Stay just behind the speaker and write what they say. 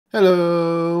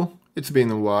Hello! It's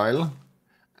been a while,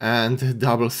 and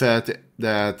double said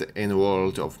that in the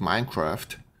world of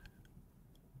Minecraft,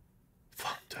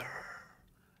 thunder.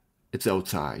 It's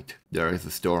outside. There is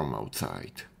a storm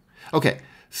outside. Okay,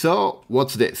 so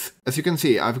what's this? As you can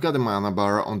see, I've got a mana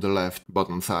bar on the left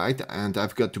bottom side and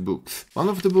I've got two books. One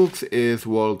of the books is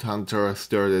Vault Hunter's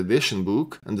 3rd edition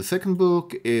book and the second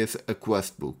book is a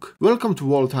quest book. Welcome to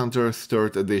Vault Hunter's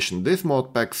 3rd edition. This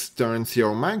mod pack turns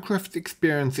your Minecraft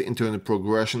experience into a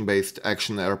progression-based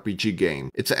action RPG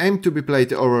game. It's aimed to be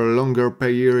played over a longer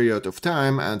period of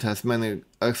time and has many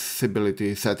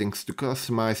accessibility settings to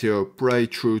customize your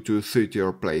playthrough to suit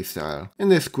your playstyle. In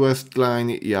this quest line,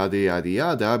 yada yada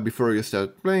yada, before you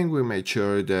start playing we made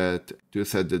sure that to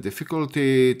set the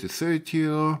difficulty to suit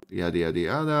you, yada yada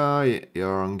yada,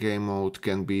 your game mode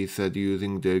can be set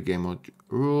using the game mode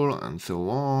rule and so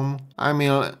on. I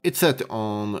mean, it's set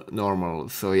on normal,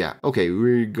 so yeah. Okay,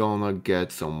 we're gonna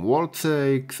get some world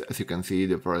stakes. As you can see,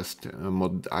 the first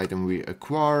mod item we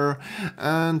acquire,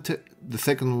 and the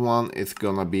second one is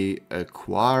gonna be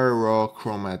acquire raw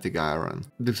chromatic iron.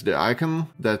 This is the icon,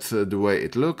 that's the way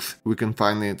it looks. We can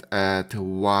find it at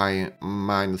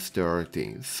Y-30.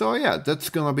 So yeah, that's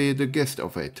gonna be the gist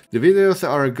of it. The videos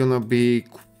are gonna be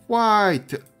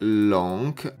quite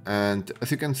long, and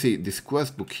as you can see this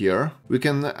quest book here, we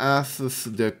can access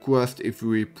the quest if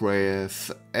we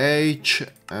press H,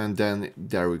 and then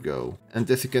there we go. And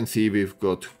as you can see, we've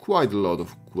got quite a lot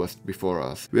of quests before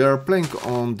us. We are playing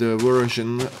on the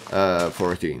version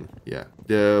 14, yeah.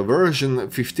 The version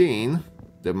 15,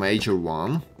 the major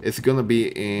one, is gonna be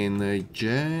in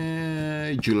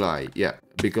July, yeah.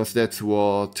 Because that's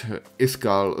what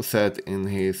Iskal said in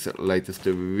his latest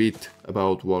tweet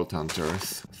about Vault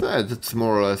Hunters. So that's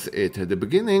more or less it. The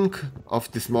beginning of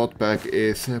this mod pack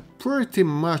is pretty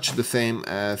much the same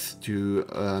as to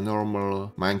a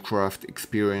normal Minecraft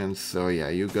experience. So yeah,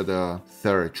 you gotta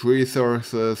search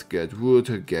resources, get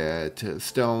wood, get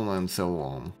stone and so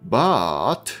on.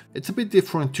 But it's a bit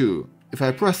different too. If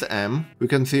I press M, we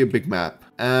can see a big map,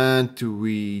 and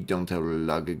we don't have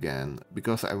lag again,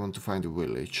 because I want to find a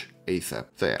village ASAP.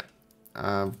 So yeah,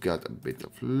 I've got a bit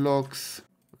of logs.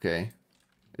 Okay,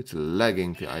 it's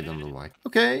lagging, I don't know why.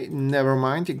 Okay, never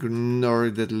mind, ignore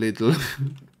that little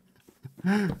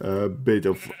bit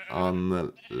of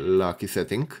unlucky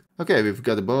setting. Okay, we've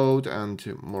got a boat, and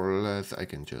more or less I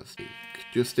can just take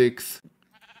 2 sticks,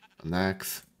 an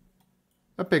axe,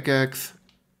 a pickaxe,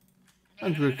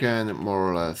 and we can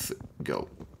more or less go.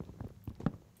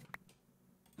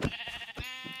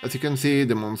 As you can see,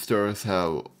 the monsters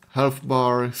have health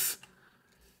bars.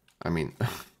 I mean,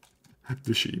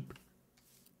 the sheep.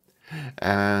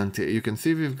 And you can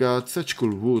see we've got such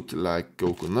cool wood like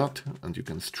coconut, and you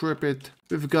can strip it.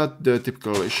 We've got the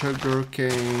typical sugar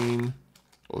cane.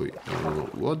 Oh,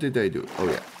 what did I do? Oh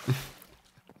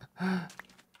yeah.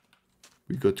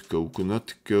 We got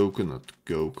coconut.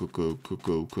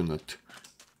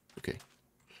 Okay,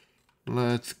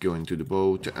 let's go into the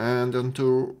boat and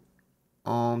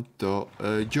on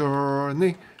a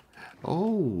journey.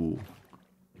 Oh,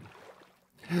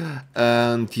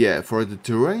 and yeah, for the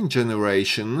terrain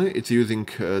generation, it's using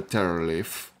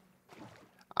Terraleaf.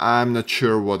 I'm not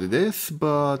sure what it is,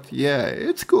 but yeah,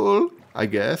 it's cool, I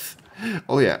guess.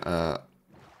 Oh yeah.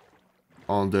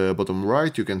 On the bottom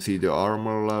right you can see the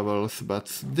armor levels,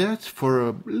 but that's for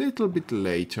a little bit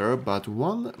later. But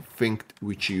one thing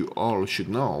which you all should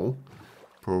know,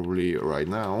 probably right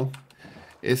now,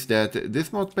 is that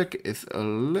this mod pack is a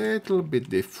little bit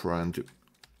different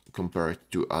compared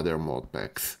to other mod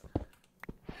packs.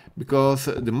 Because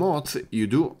the mods you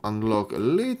do unlock a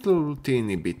little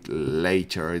teeny bit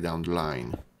later down the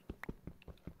line.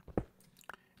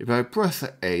 If I press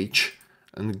H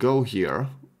and go here,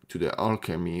 to the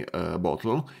alchemy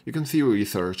bottle, you can see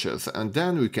researches, and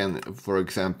then we can, for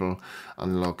example,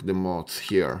 unlock the mods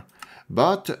here.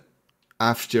 But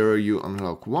after you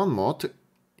unlock one mod,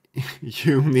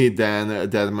 you need then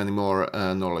that many more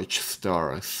knowledge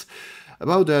stars.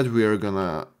 About that we are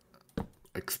gonna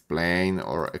explain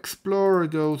or explore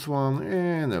those one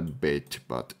in a bit,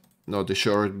 but not a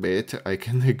short bit, I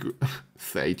can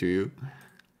say to you.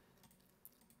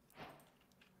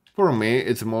 For me,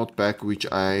 it's a mod pack which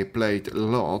I played a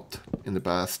lot in the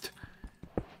past,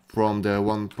 from the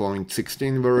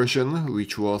 1.16 version,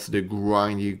 which was the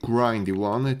grindy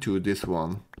one, to this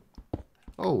one.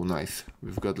 Oh, nice.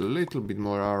 We've got a little bit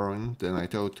more iron than I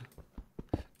thought.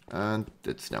 And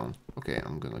that's down. Okay,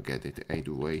 I'm gonna get it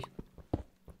either way.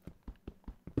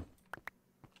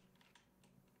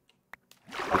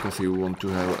 Because you want to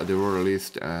have at the very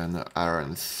least an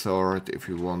iron sword if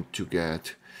you want to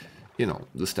get, you know,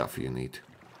 the stuff you need.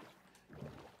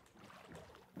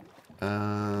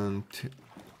 And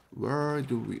where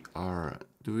do we are?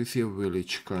 Do we see a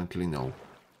village currently? No.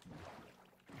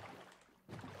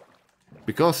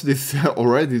 Because this is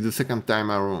already the second time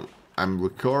I'm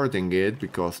recording it,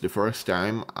 because the first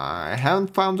time I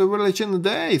haven't found a village in a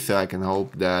day, so I can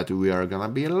hope that we are gonna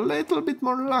be a little bit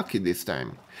more lucky this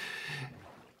time.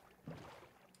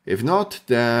 If not,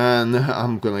 then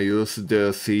I'm gonna use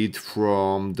the seed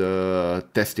from the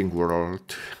testing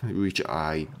world, which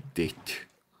I did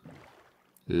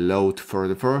load for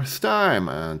the first time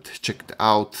and checked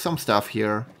out some stuff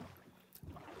here.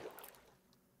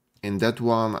 In that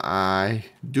one, I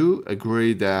do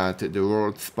agree that the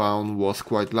world spawn was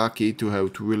quite lucky to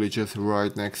have two villages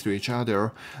right next to each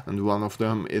other, and one of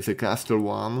them is a castle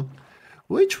one,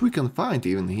 which we can find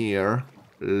even here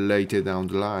later down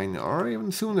the line, or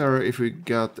even sooner if we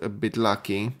got a bit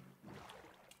lucky.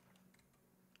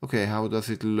 Okay, how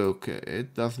does it look?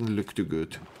 It doesn't look too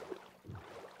good.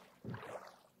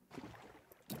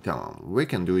 Come on, we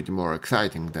can do it more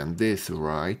exciting than this,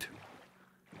 right?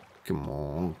 Come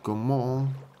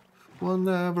on,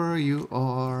 whenever you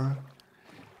are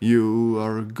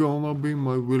gonna be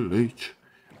my village,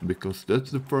 because that's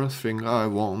the first thing I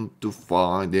want to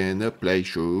find in a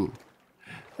playthrough.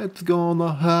 It's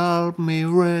gonna help me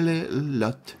really a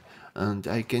lot, and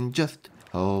I can just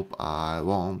hope I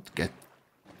won't get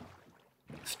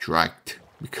striked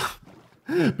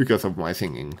because of my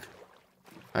singing.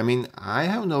 I mean, I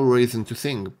have no reason to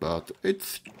sing, but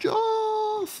it's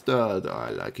just that I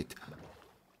like it.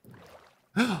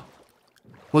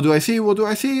 What do I see? What do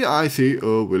I see? I see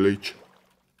a village.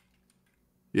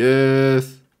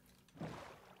 Yes.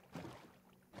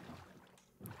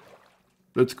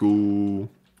 Let's go.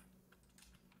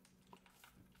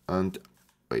 And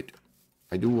wait,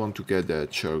 I do want to get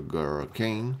that sugar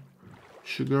cane.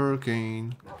 Sugar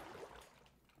cane.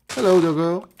 Hello,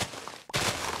 doggo.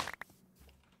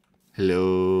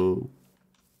 Hello.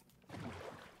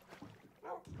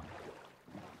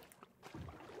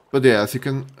 But yeah, as you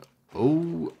can...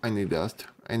 Oh, I need that.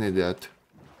 I need that.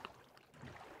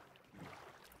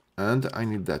 And I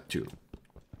need that too.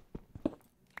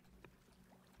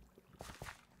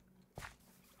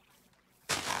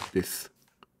 This.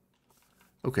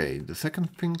 Okay, the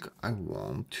second thing I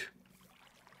want...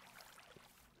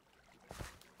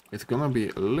 It's gonna be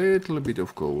a little bit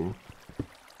of coal.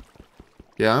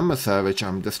 Yeah, I'm a savage,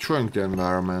 I'm destroying the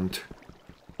environment.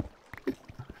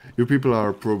 You people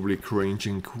are probably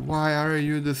cringing. Why are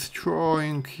you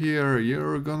destroying here?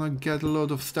 You're gonna get a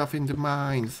lot of stuff in the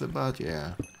mines, but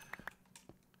yeah.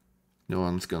 No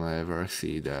one's gonna ever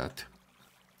see that.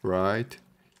 Right?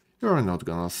 You're not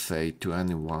gonna say it to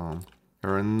anyone.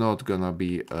 You're not gonna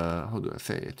be how do I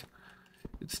say it?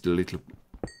 It's the little...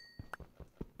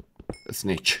 a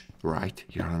snitch, right?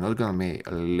 You're not gonna be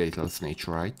a little snitch,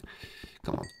 right?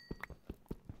 Come on.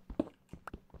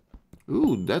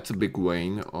 Ooh, that's a big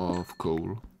vein of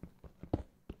coal.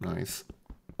 Nice.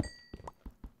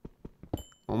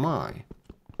 Oh my.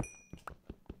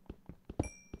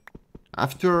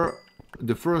 After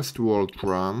the first world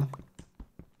run,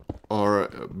 or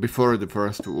before the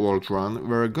first world run,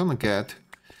 we're gonna get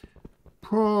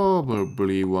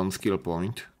probably one skill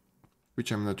point,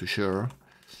 which I'm not too sure.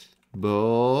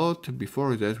 But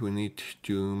before that we need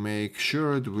to make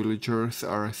sure the villagers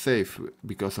are safe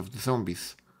because of the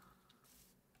zombies.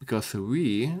 Because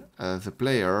we, as a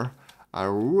player,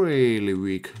 are really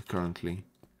weak currently.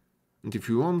 And if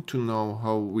you want to know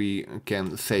how we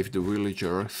can save the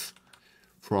villagers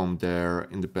from their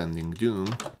impending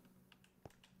doom...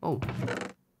 Oh,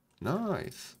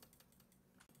 nice.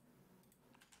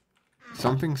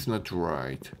 Something's not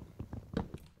right.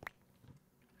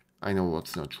 I know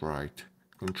what's not right.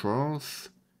 Controls,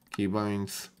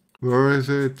 keybinds. Where is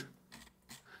it?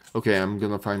 Okay, I'm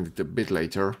gonna find it a bit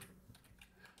later.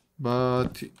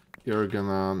 But you're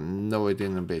gonna know it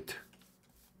in a bit.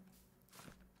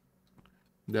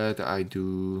 That I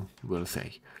will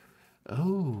say.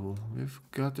 Oh, we've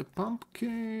got a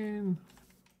pumpkin.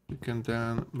 We can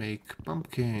then make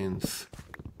pumpkins.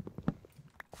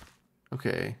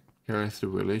 Okay, here is the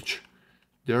village.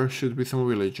 There should be some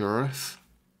villagers.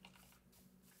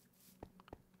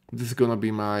 This is gonna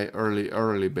be my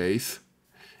early base.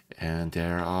 And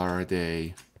there are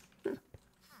they.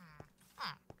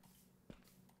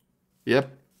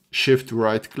 Yep, shift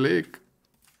right click.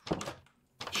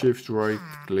 Shift right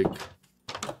click.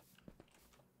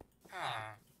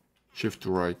 Shift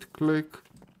right click.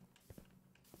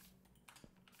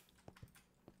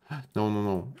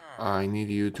 No. I need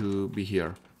you to be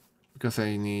here. Because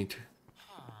I need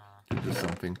to do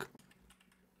something.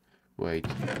 Wait,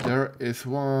 there is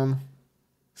one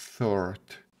sword.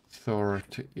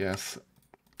 Sort, yes.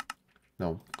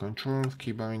 No, control,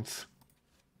 keybinds.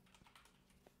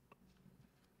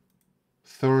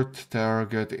 Sort,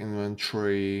 target,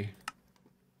 inventory,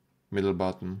 middle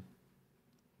button.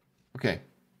 Okay,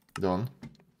 done,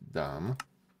 done,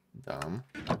 done.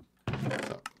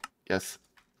 So, yes.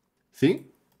 See?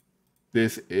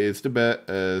 This is the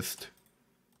best.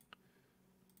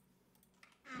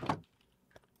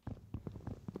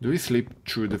 Do we sleep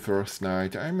through the first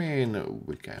night? I mean,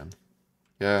 we can.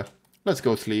 Yeah, let's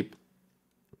go sleep.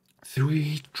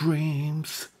 Sweet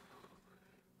dreams.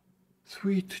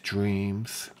 Sweet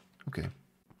dreams. Okay,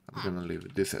 I'm gonna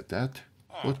leave this at that.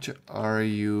 What are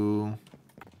you?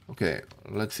 Okay,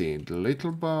 let's see. The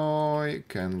little boy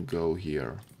can go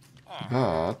here.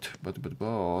 But,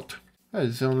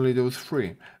 it's only those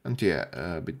three. And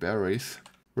yeah, bit berries.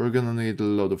 We're gonna need a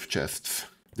lot of chests.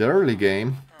 The early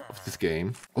game of this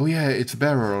game. Oh yeah, it's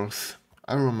barrels.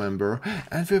 I remember.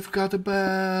 And we've got a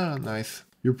bell. Nice.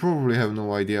 You probably have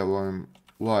no idea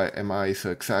why am I so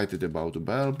excited about the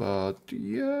bell, but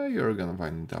yeah, you're gonna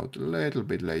find it out a little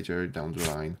bit later down the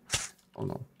line. Oh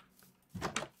no.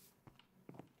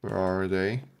 Where are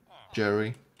they?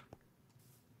 Jerry?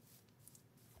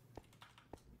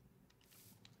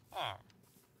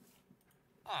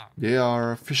 They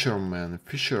are fishermen.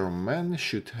 Fishermen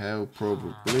should have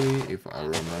probably, if I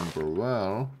remember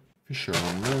well,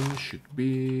 fishermen should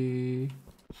be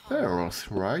barrels,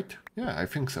 right? Yeah, I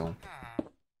think so.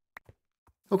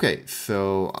 Okay,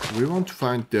 so we want to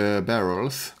find the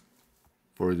barrels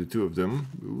for the two of them,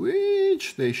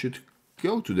 which they should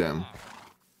go to them.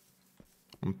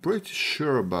 I'm pretty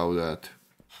sure about that.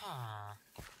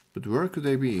 But where could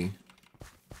they be?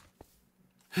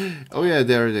 Oh yeah,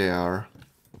 there they are.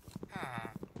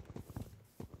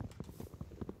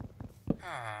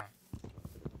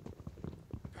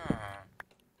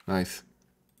 Nice.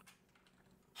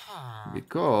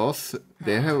 Because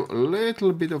they have a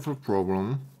little bit of a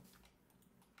problem,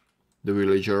 the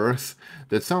villagers,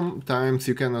 that sometimes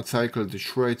you cannot cycle the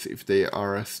shreds if they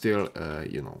are still,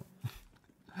 you know,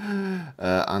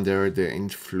 under the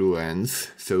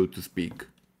influence, so to speak.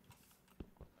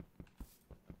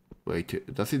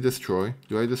 Wait, does it destroy?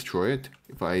 Do I destroy it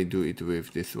if I do it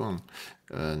with this one?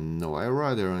 No, I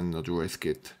rather not risk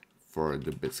it for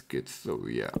the biscuits. So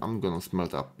yeah, I'm gonna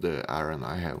smelt up the iron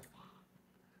I have.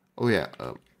 Oh yeah,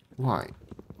 why?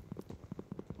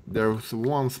 There's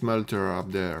one smelter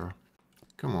up there.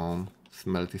 Come on,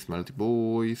 smelty, smelty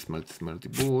boy, smelty, smelty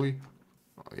boy.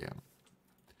 Oh yeah.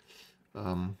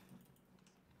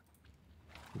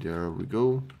 There we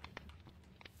go.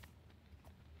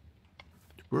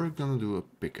 We're gonna do a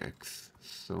pickaxe,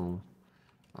 so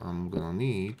I'm gonna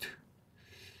need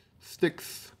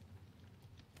sticks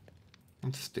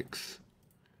and sticks.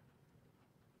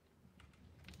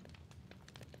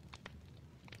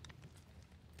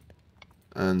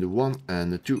 And 1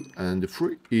 and 2 and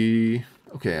 3.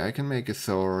 Okay, I can make a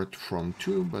sword from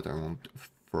 2, but I want a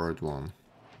third one.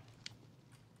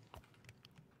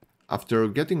 After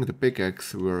getting the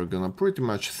pickaxe, we're gonna pretty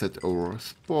much set our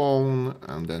spawn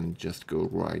and then just go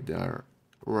right there,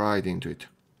 right into it.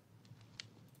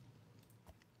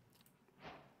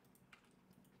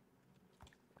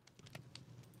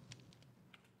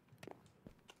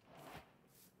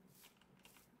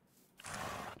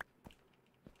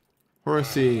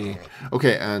 Horsey.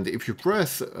 Okay, and if you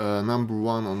press number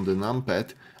 1 on the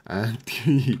numpad, and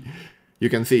you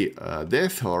can see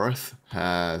this horse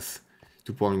has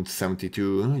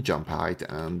 2.72 jump height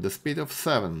and the speed of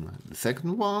 7. The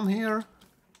second one here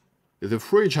is a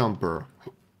free jumper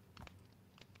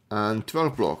and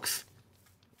 12 blocks.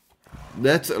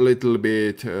 That's a little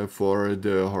bit for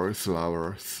the horse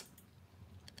lovers.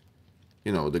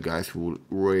 You know, the guys who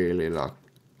really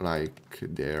like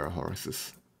their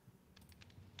horses.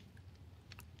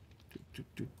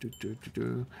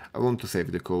 I want to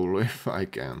save the coal if I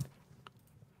can.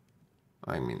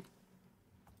 I mean,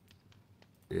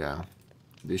 yeah,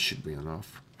 this should be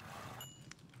enough.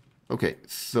 Okay,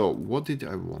 so what did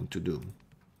I want to do?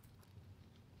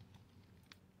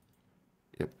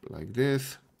 Yep, like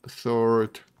this, a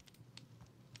sword.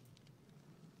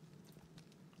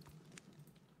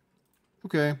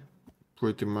 Okay,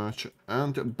 pretty much,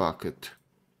 and a bucket.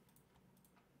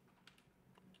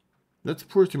 That's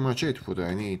pretty much it, what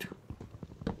I need.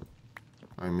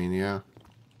 I mean, yeah.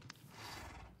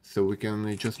 So we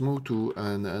can just move to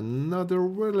another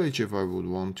village if I would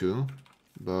want to.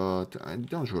 But I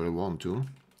don't really want to.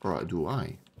 Or do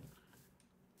I?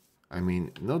 I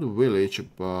mean, not a village,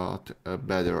 but a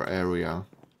better area.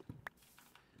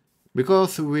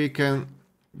 Because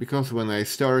when I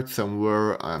start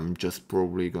somewhere, I'm just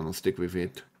probably gonna stick with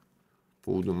it.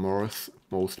 for the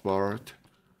most part.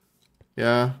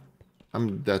 Yeah,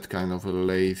 I'm that kind of a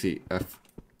lazy F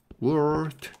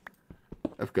word.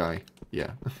 F guy,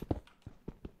 yeah.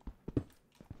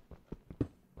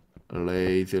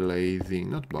 Lazy,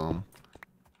 not bum.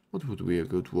 What would be a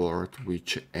good word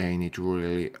which ain't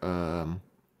really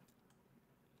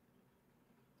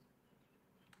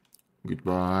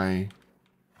goodbye.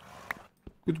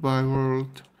 Goodbye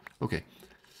world. Okay.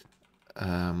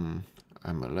 I'm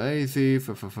a lazy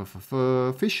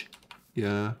fish.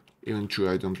 Yeah, even true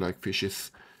I don't like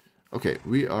fishes. Okay,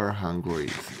 we are hungry.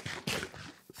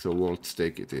 So world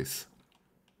steak it is.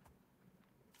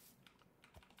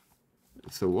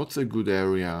 So what's a good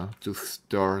area to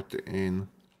start in?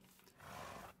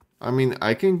 I mean,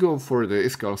 I can go for the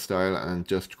Iskal style and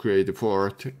just create a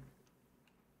fort.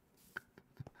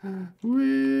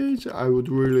 Which I would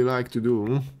really like to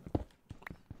do.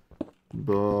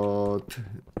 But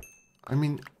I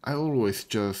mean, I always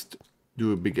just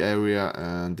do a big area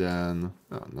and then,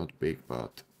 not big,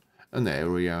 but an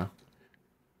area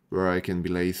where I can be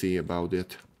lazy about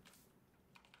it.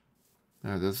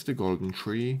 That's the golden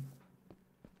tree.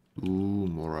 Ooh,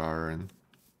 more iron.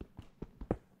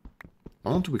 I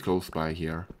want to be close by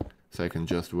here, so I can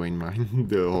just vein mine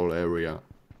the whole area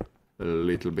a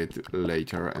little bit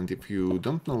later. And if you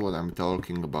don't know what I'm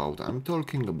talking about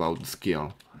the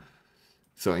skill.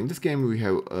 So in this game we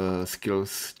have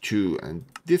skills 2, and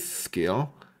this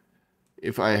skill,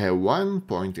 if I have 1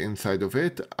 point inside of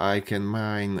it, I can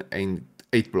mine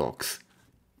 8 blocks.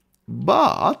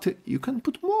 But you can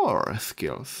put more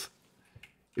skills.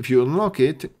 If you unlock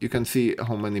it, you can see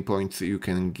how many points you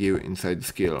can give inside the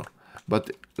skill.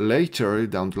 But later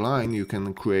down the line you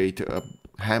can create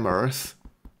hammers,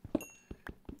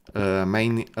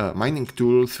 mining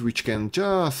tools which can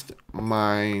just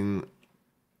mine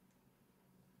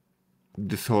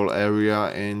this whole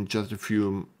area in just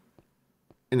in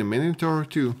a minute or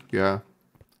two. Yeah.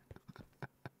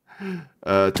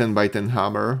 10 by 10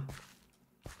 hammer,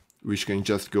 which can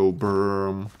just go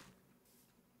boom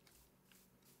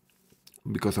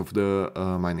because of the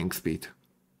mining speed.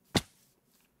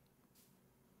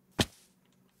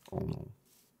 Oh no.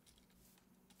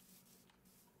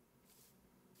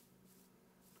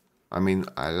 I mean,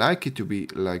 I like it to be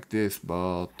like this,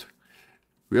 but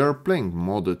we are playing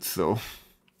modded, so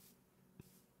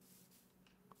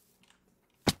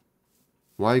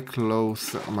why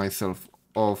close myself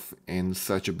off in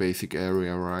such a basic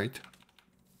area, right?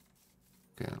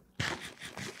 Okay.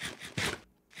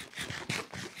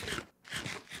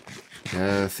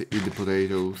 Yes, eat the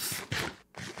potatoes.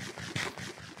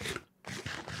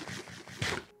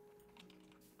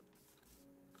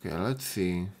 Okay, let's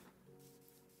see.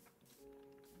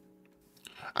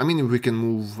 I mean, we can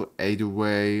move either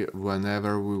way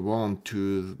whenever we want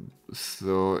to,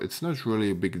 so it's not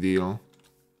really a big deal.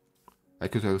 I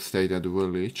could have stayed at the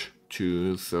village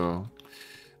too, so...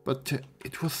 But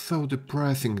it was so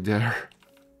depressing there.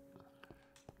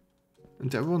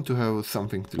 And I want to have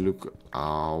something to look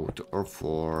out or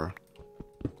for.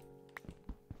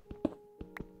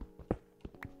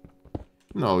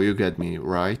 No, you get me,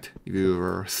 right,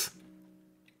 viewers?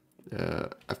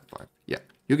 F5. Yeah,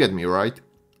 you get me, right?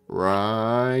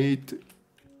 Right.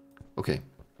 Okay.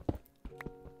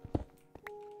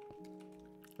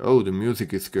 Oh, the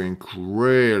music is going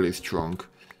really strong.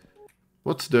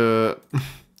 What's the...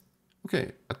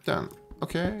 Okay, at 10.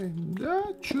 Okay,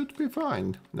 that should be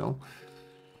fine. No.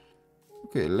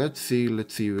 Okay, let's see.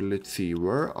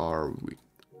 Where are we?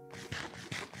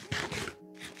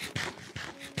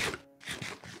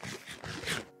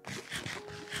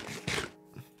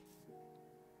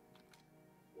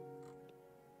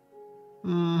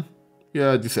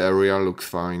 Yeah, this area looks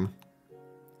fine.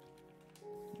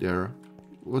 There.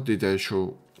 What did I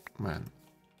show? Man.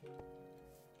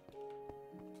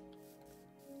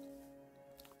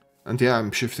 And yeah,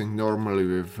 I'm shifting normally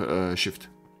with shift.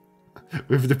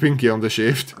 With the pinky on the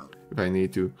shift, if I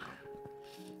need to.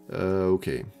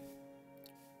 Okay.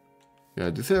 Yeah,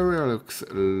 this area looks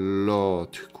a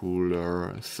lot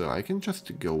cooler, so I can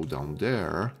just go down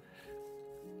there.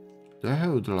 Do I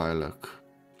have the lilac?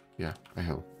 Yeah, I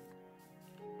have.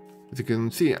 As you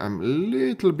can see, I'm a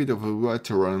little bit of a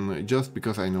veteran just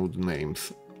because I know the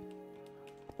names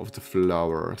of the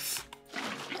flowers.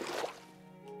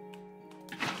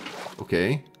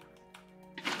 Okay.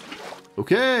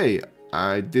 Okay,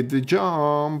 I did the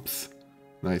jumps.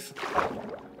 Nice.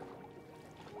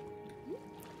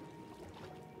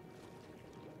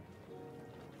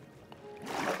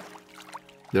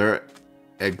 There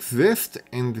exists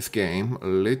in this game a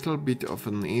little bit of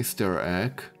an Easter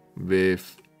egg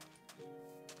with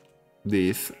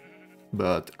this.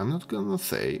 but I'm not gonna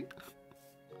say.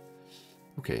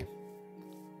 Okay.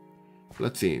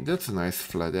 Let's see, that's a nice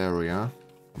flat area,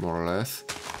 more or less.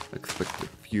 Expected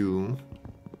view.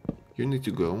 You need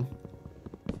to go.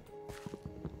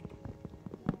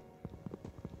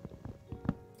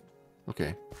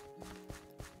 Okay.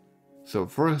 So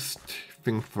first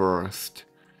thing first,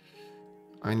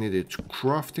 I need a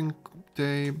crafting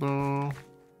table.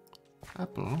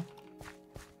 Apple?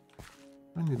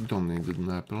 Don't need an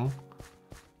apple.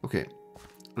 Okay,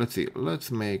 let's see,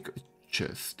 let's make a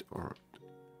chest or...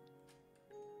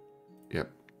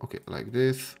 Yep, okay, like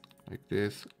this, like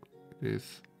this, like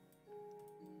this.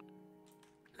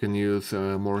 You can use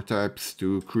more types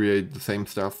to create the same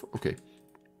stuff. Okay.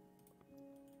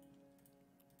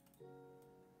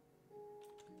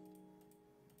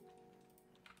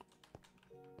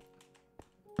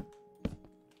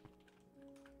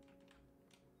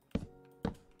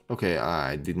 Okay,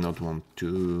 I did not want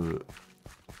to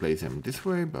place them this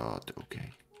way, but okay.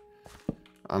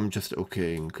 I'm just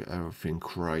okaying everything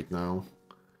right now.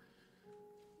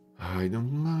 I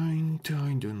don't mind,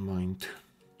 I don't mind.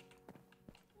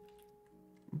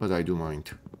 But I do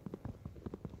mind.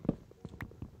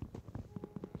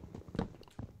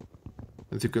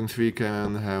 As you can see, we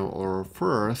can have our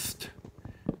first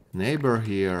neighbor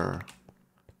here.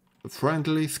 A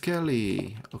friendly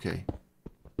Skelly. Okay.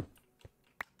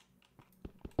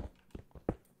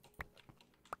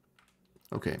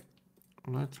 Okay,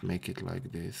 let's make it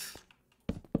like this.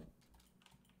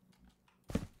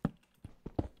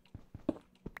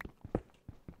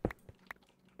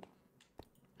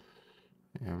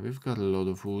 Yeah, we've got a lot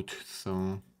of wood,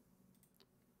 so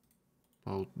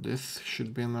about this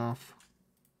should be enough.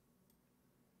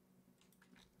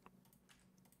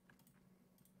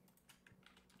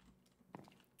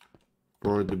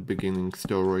 For the beginning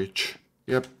storage.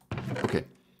 Yep, okay.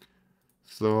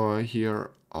 So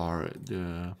here are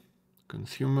the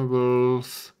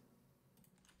consumables.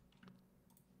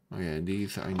 Oh yeah,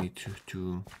 these I need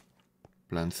to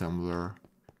plant somewhere.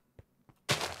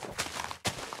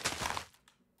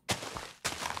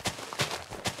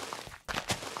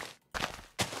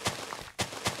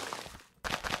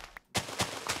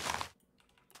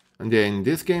 And yeah, in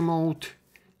this game mode,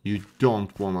 you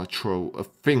don't wanna throw a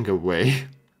thing away.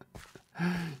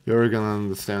 You're gonna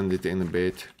understand it in a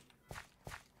bit.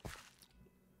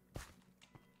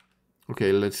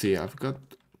 Okay, let's see, I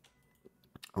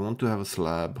want to have a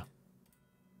slab.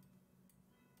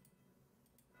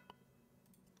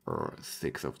 Or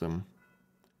 6 of them.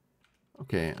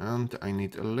 Okay, and I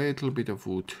need a little bit of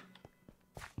wood.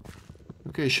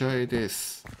 Okay, share it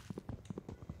is.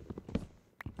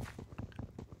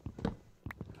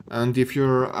 And if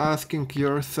you're asking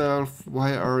yourself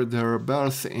why are there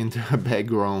bells in the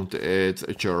background, it's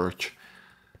a church.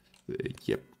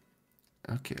 Yep.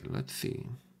 Okay, let's see.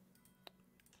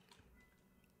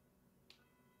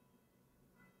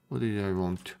 What did I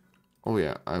want? Oh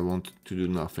yeah, I want to do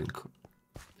nothing.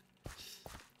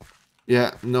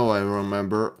 Yeah, no, I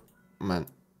remember. Man,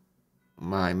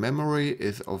 my memory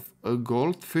is of a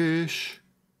goldfish.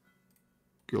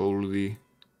 Goldie.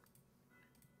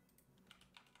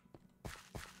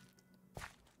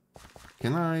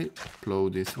 Can I plow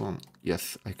this one?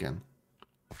 Yes, I can.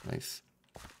 Nice.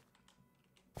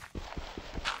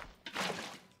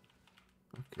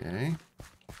 Okay.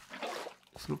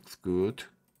 This looks good.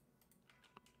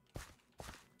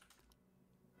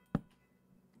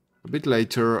 A bit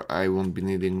later I won't be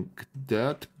needing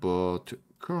that, but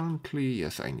currently,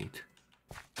 yes, I need.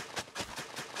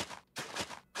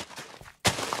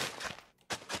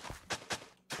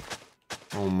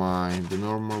 Oh my, the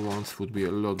normal ones would be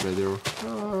a lot better.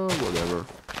 Whatever.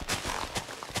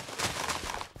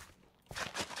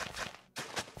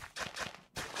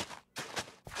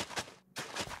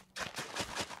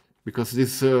 Because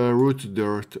this root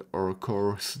dirt or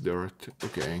coarse dirt,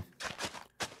 okay.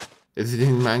 Is it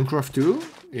in Minecraft too?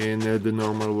 In the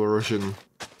normal version?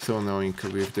 So annoying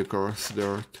with the coarse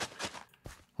dirt.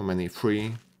 How many?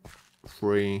 3?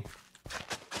 3.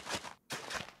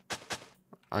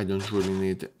 I don't really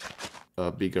need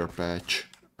a bigger patch.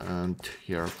 And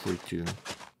here 3 too.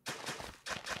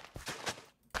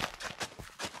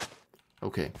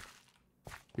 Okay.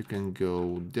 You can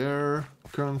go there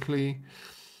currently.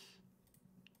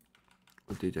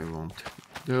 What did I want?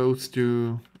 Those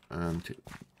two and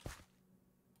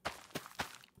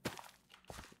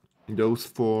those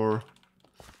 4.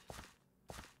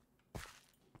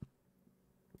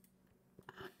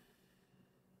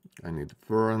 I need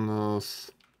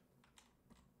furnace.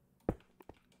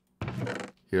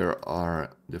 Here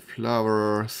are the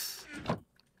flowers.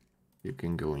 You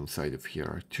can go inside of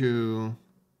here too.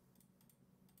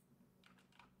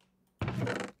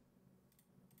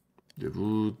 the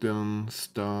wooden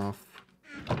stuff.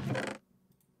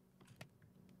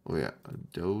 Oh yeah,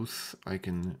 those I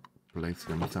can place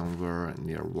them somewhere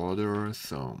near water,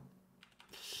 so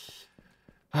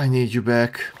I need you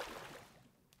back.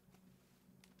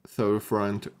 So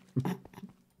friend.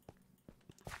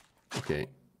 Okay,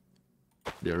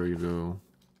 there you go.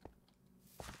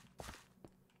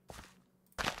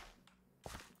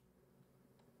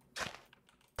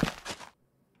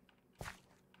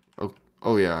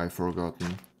 Oh yeah, I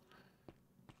forgotten.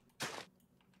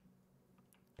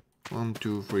 1,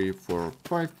 2, 3, 4,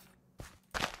 5.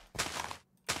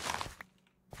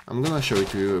 I'm gonna show it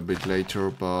to you a bit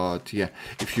later, but yeah,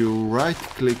 if you right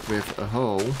click with a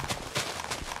hoe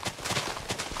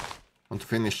on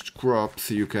finished crops,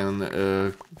 you can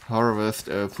harvest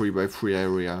a 3x3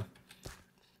 area.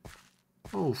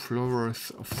 Oh,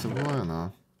 flowers of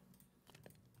Savannah.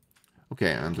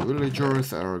 Okay, and the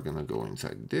villagers are gonna go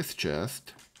inside this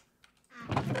chest.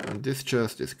 And this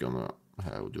chest is gonna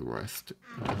have the rest.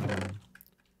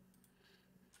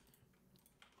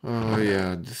 Oh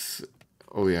yeah, this...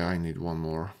 Oh yeah, I need one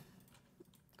more.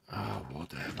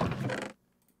 Whatever.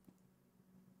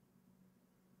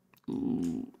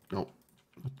 Ooh, no,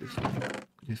 not this one.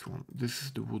 This one. This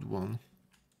is the wood one.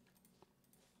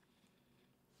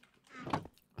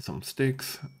 Some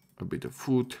sticks, a bit of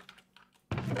food.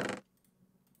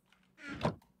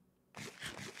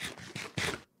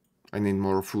 I need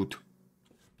more food.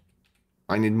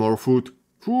 I need more food.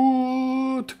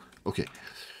 Food! Okay,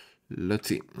 let's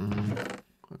see.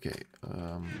 Okay,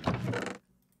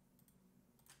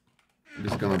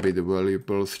 this is gonna be the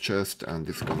valuables chest, and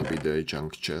this is gonna be the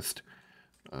junk chest.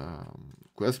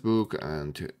 Quest book,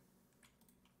 and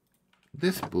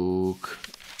this book.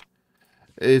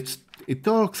 It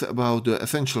talks about the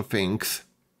essential things,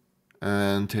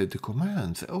 and the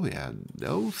commands. Oh yeah,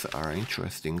 those are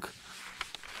interesting.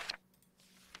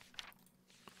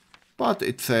 But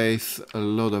it says a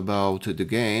lot about the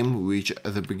game, which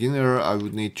as a beginner I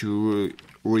would need to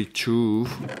read through,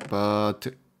 but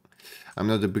I'm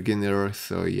not a beginner,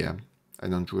 so yeah, I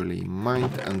don't really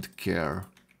mind and care.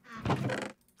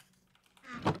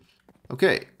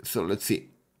 Okay, so let's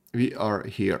see. We are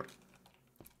here.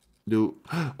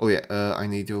 Oh yeah, I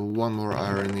need one more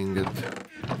iron ingot.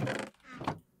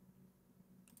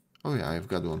 Oh yeah, I've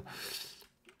got one.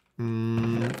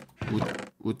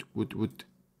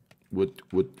 Wood.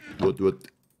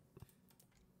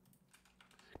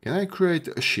 Can I create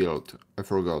a shield? I've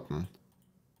forgotten.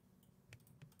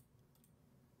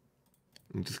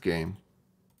 In this game.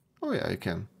 Oh yeah, I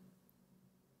can.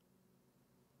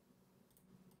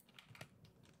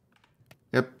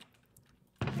 Yep.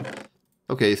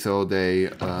 Okay, so they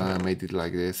made it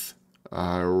like this.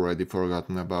 I already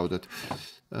forgotten about it.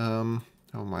 How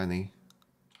many?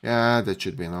 Yeah, that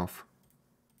should be enough.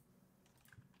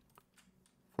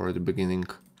 For the beginning.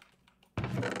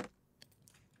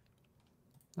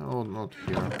 Oh, not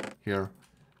here. Here.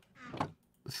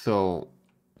 So,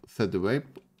 set the way,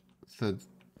 set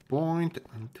point,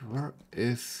 and where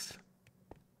is...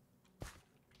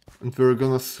 And we're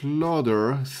gonna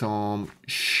slaughter some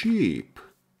sheep.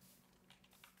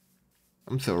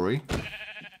 I'm sorry.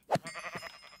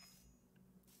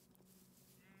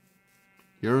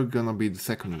 You're gonna be the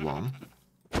second one.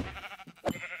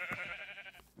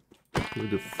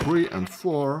 With the 3 and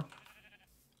 4.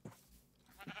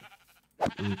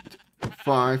 And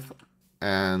 5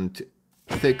 and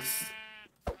 6.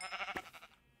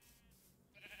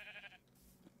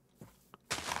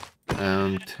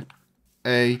 And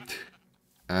 8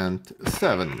 and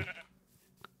 7.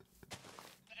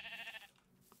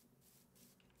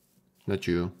 Not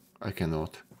you. I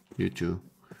cannot. You too.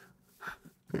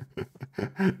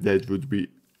 That would be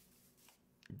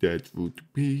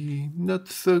not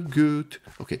so good.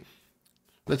 Okay.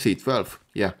 Let's see, 12.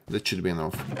 Yeah, that should be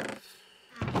enough.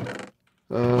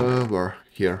 Where?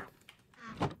 Here.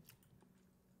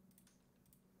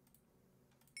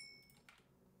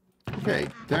 Okay,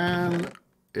 10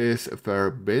 is a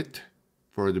fair bit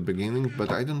for the beginning,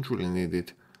 but I don't really need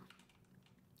it.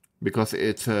 Because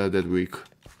it's that weak.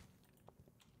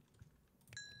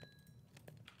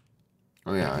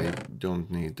 Oh yeah, I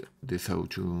don't need this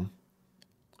O2.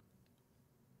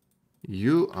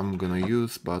 You I'm gonna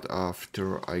use, but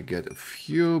after I get a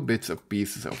few bits of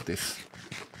pieces of this.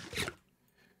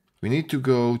 We need to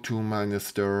go to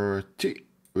 -30,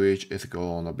 which is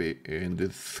gonna be in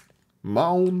this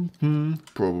mountain,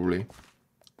 probably.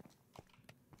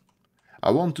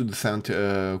 I want to descend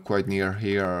quite near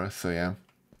here, so yeah.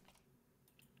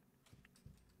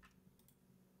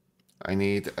 I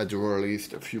need at the very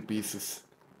least a few pieces.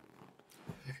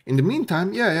 In the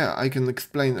meantime, yeah, I can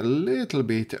explain a little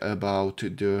bit about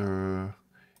the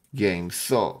game.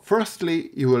 So, firstly,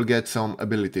 you will get some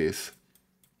abilities.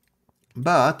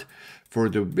 But for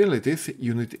the abilities,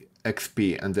 you need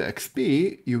XP, and the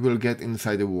XP you will get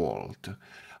inside the world.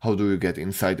 How do you get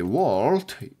inside the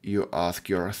world? You ask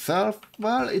yourself.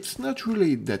 Well, it's not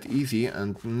really that easy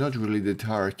and not really that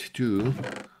hard too.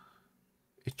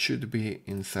 It should be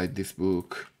inside this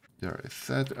book. There is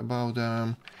said about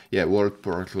them. Yeah, world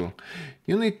portal.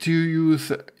 You need to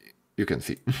use, you can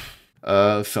see,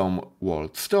 some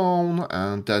world stone,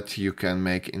 and that you can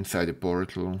make inside the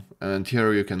portal. And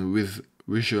here you can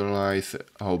visualize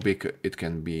how big it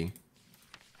can be.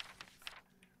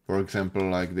 For example,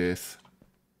 like this.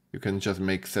 You can just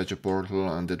make such a portal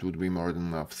and that would be more than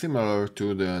enough. Similar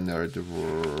to the nether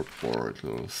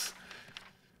portals.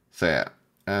 So yeah.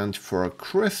 And for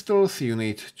crystals you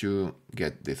need to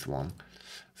get this one.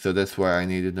 So that's why I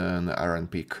needed an iron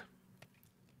pick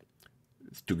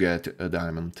to get a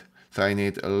diamond. So I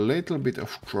need a little bit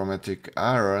of chromatic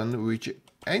iron, which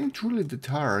ain't really that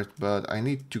hard, but I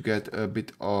need to get a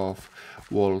bit of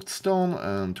walled stone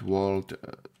and walled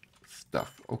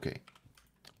stuff.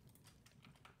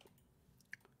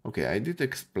 Okay, I did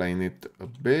explain it a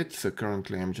bit, so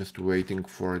currently I'm just waiting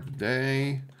for the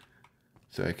day.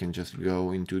 So I can just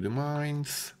go into the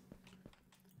mines.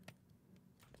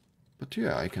 But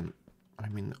yeah, I can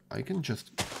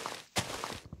just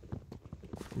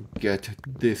get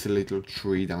this little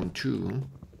tree down too.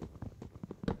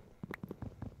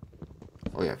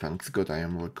 Oh yeah, thanks God I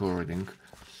am recording.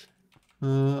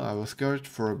 I was scared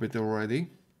for a bit already.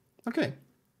 Okay.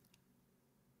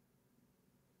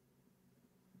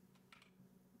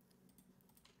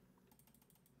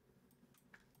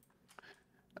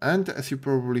 And as you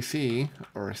probably see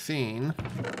or seen,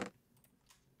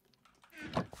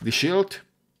 the shield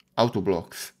auto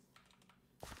blocks.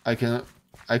 I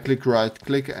click right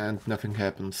click and nothing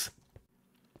happens.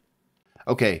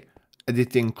 Okay,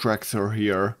 editing cracks are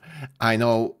here. I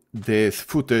know this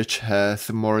footage has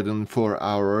more than 4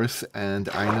 hours and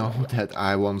I know that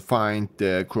I won't find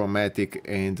the chromatic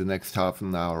in the next half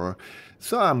an hour.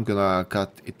 So I'm gonna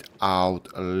cut it out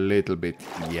a little bit.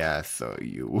 Yeah, so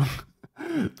you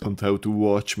don't have to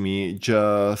watch me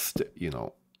just,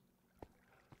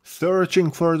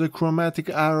 searching for the chromatic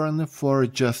iron for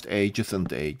just ages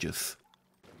and ages.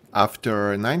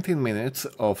 After 19 minutes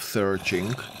of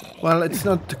searching, well, it's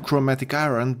not chromatic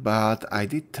iron, but I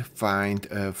did find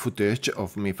footage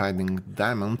of me finding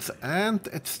diamonds, and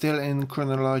it's still in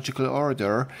chronological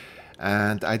order,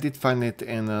 and I did find it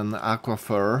in an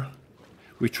aquifer,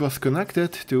 which was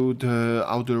connected to the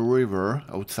outer river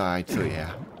outside, so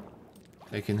yeah.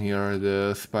 I can hear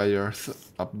the spiders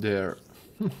up there.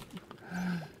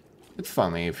 It's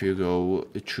funny if you go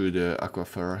through the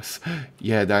aquifers.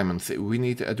 Yeah, diamonds. We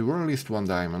need at the very least 1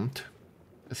 diamond,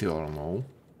 as you all know.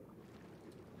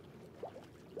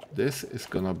 This is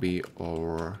gonna be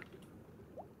our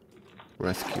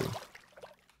rescue.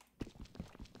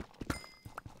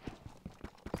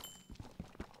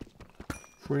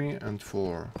 Three and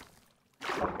 4.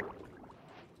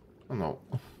 Oh no.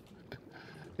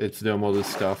 It's the model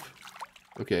stuff.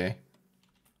 Okay.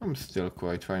 I'm still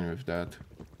quite fine with that.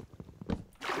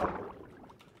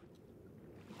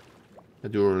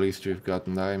 At the very least we've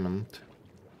gotten diamond.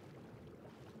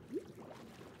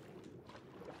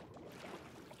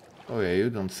 Oh yeah, you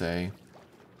don't say.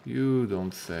 You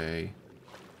don't say.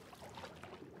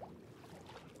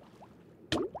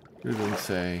 You don't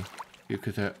say.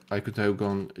 I could have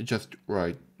gone just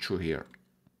right through here.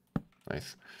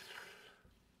 Nice.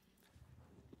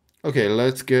 Okay,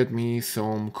 let's get me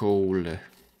some coal.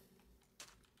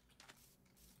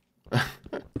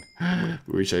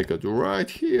 Which I got right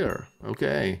here.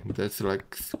 Okay, that's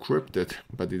like scripted,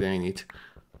 but it ain't it.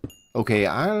 Okay,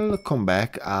 I'll come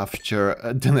back after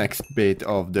the next bit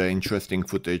of the interesting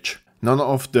footage. None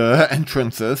of the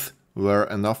entrances were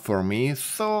enough for me,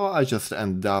 so I just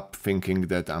ended up thinking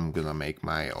that I'm gonna make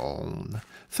my own.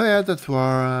 So yeah, that's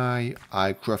why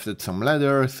I crafted some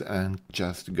ladders and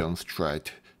just gone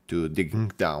straight to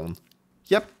digging down.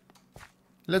 Yep,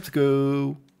 let's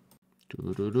go.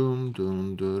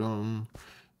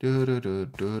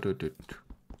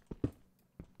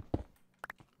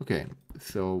 Okay,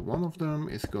 so one of them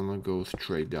is gonna go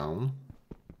straight down.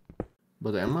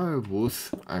 But am I a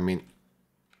wuss? I mean,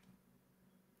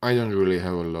 I don't really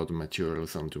have a lot of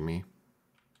materials onto me.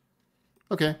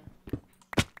 Okay,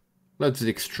 let's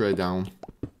dig straight down.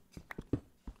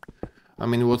 I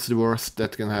mean, what's the worst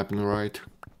that can happen, right?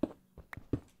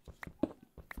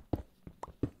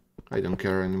 I don't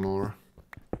care anymore.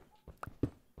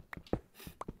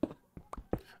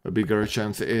 a bigger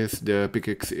chance is the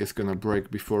pickaxe is gonna break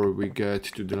before we get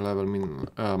to the level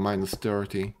minus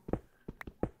 30.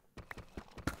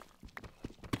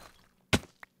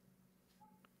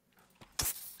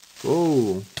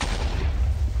 Oh,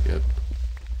 yep.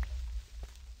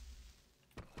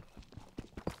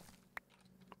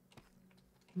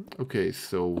 Okay,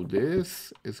 so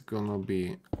this is gonna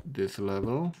be this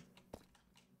level.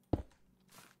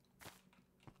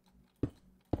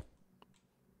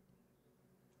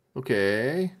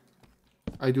 Okay,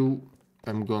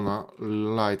 I'm gonna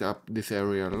light up this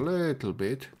area a little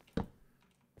bit.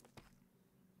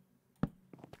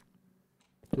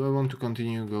 Do I want to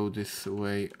continue go this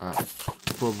way?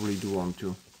 Probably do want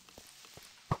to.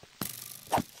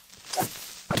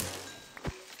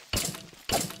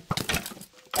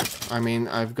 I mean,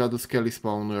 I've got a skelly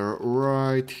spawner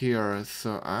right here,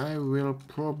 so I will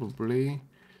probably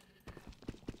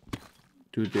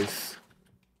do this.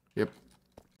 Yep.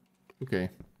 Okay.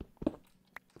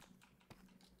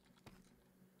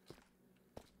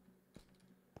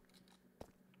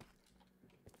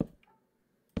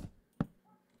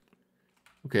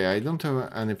 Okay, I don't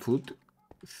have any food,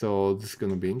 so this is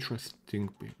gonna be interesting.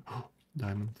 Oh,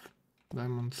 diamonds.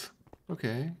 Diamonds.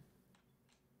 Okay.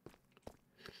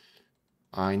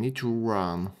 I need to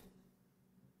run.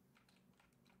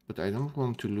 But I don't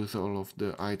want to lose all of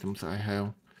the items I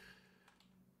have.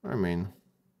 I mean...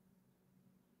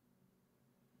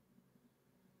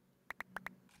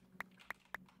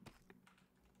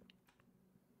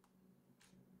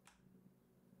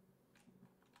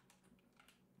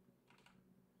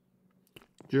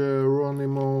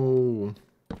 Geronimo!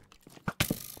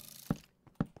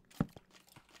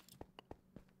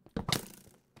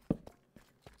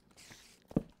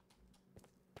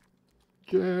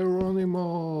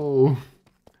 Geronimo!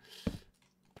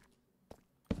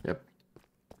 Yep.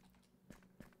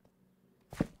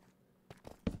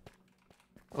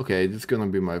 Okay, this is gonna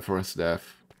be my first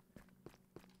death.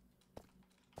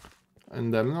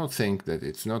 And I'm not saying that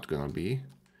it's not gonna be,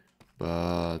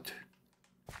 but...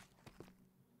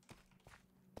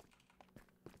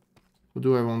 What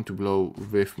do I want to blow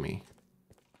with me?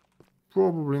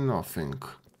 Probably nothing.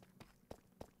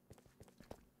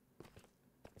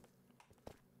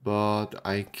 But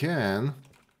I can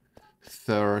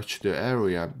search the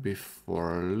area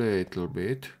before a little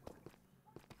bit.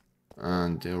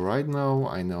 And right now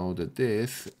I know that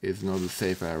this is not a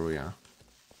safe area.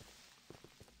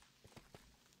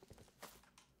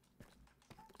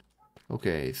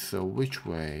 Okay, so which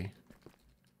way?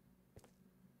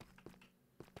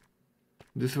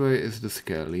 This way is the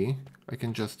skelly. I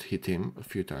can just hit him a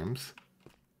few times.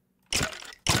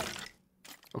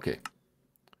 Okay.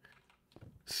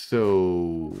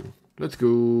 So let's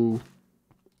go.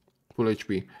 Full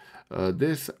HP.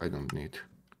 This I don't need.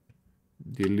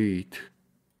 Delete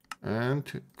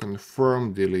and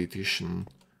confirm deletion.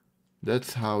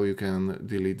 That's how you can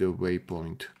delete the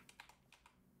waypoint.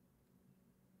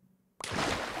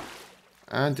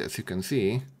 And as you can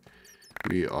see,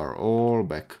 we are all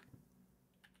back.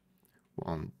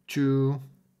 1, 2,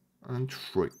 and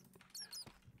 3.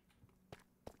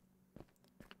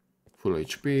 Full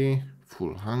HP,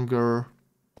 full hunger.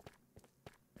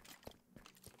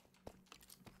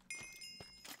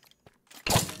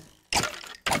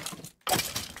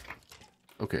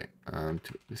 Okay, and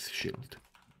this shield.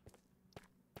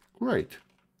 Great.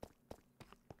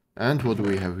 And what do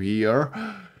we have here?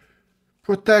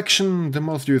 Protection, the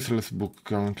most useless book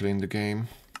currently in the game.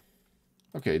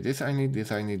 Okay, this I need, this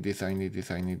I need, this I need,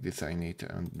 this I need, this I need,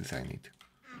 and this I need.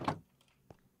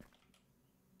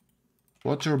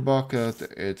 Water bucket,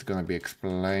 it's gonna be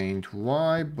explained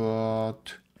why,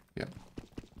 but yeah.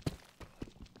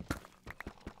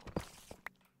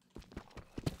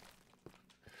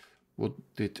 What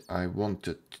did I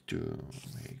wanted to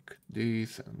make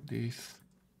this and this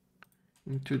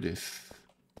into this?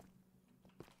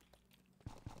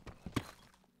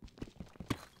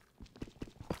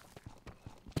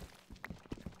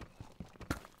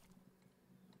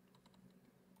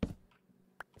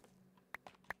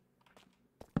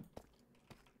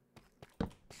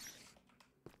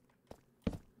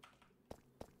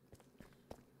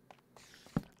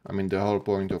 I mean, the whole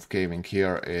point of caving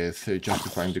here is just to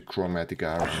find the chromatic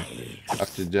iron.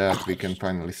 After that, we can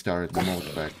finally start the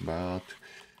modpack, but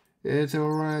it's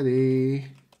already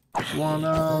 1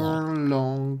 hour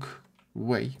long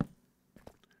way.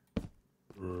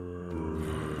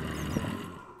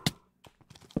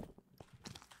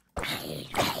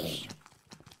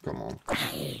 Come on.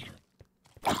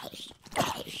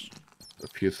 A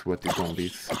few sweaty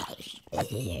zombies.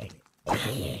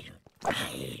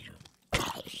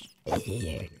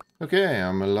 Okay,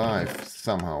 I'm alive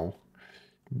somehow.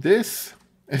 This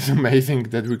is amazing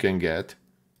that we can get,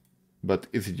 but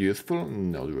is it useful?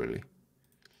 Not really.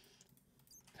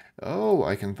 Oh,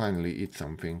 I can finally eat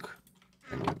something.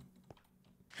 I mean,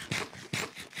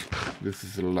 this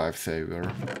is a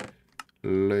lifesaver.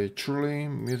 Literally,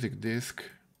 music disc,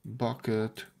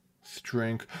 bucket,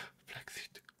 string,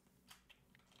 flaxseed.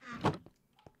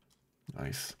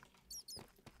 Nice.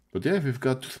 But yeah, we've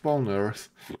got 2 spawners.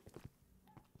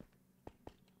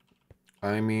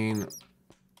 I mean...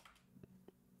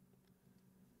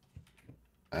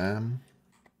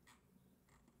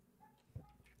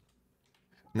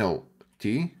 No,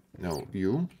 T, no,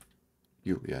 U,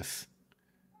 yes.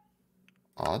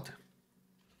 Add.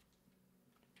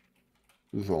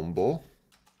 Zombo.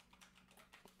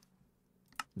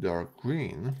 Dark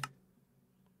green.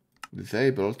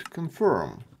 Disabled,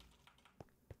 confirm.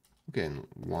 Again,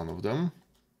 one of them.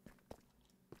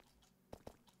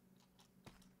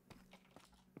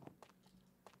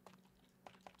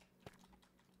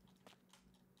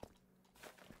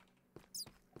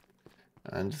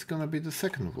 And it's gonna be the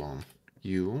second one.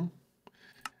 U.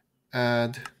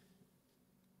 Add.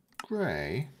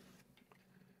 Gray.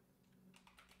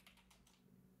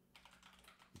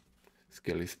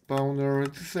 Skelly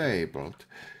spawner disabled.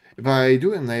 If I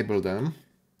do enable them,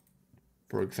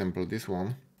 for example this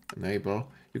one,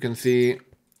 enable, you can see,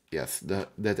 yes,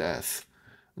 that S.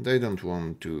 And I don't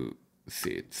want to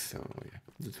see it, so yeah,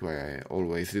 that's why I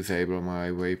always disable my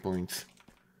waypoints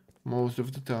most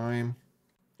of the time.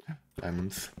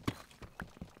 Diamonds.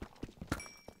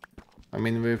 I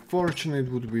mean, with fortune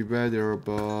it would be better,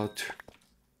 but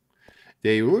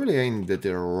they really ain't that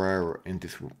they're rare in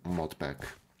this mod pack.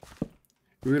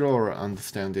 We'll all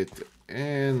understand it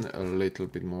in a little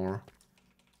bit more,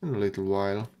 in a little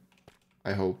while,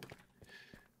 I hope.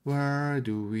 Where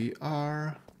do we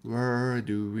are? Where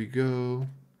do we go?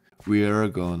 We're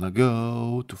gonna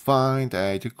go to find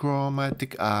either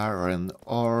chromatic iron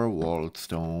or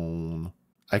wallstone.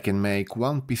 I can make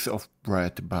 1 piece of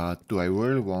bread, but do I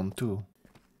really want to?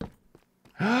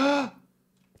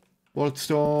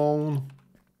 Wallstone!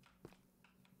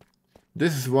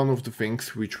 This is one of the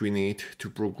things which we need to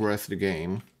progress the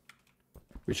game,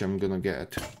 which I'm gonna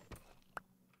get.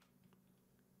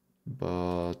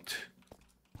 But...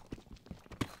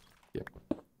 yeah.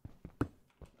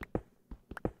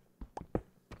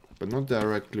 But not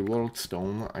directly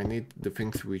wallstone. I need the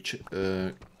things which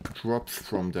drops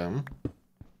from them.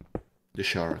 The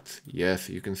shards. Yes,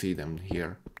 you can see them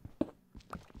here.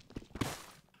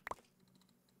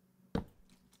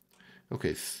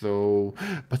 Okay, so...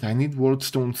 but I need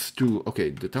wallstones too.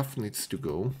 Okay, the tough needs to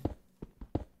go.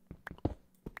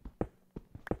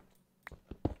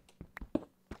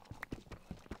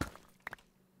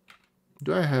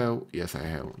 Do I have... yes, I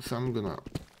have. So I'm gonna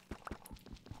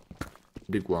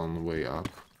dig one way up.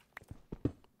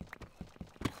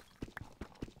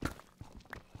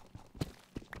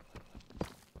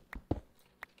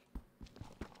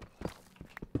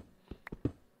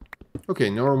 Okay,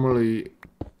 normally...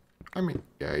 I mean,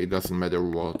 yeah, it doesn't matter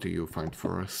what you find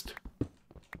first.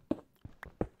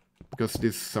 Because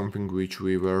this is something which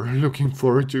we were looking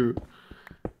forward to,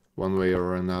 one way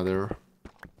or another.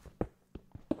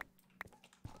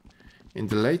 In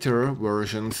the later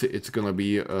versions, it's gonna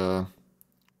be a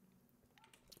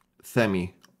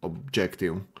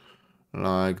semi-objective,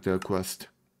 like the quest.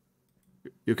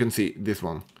 You can see this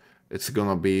one. It's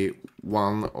gonna be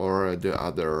one or the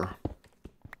other.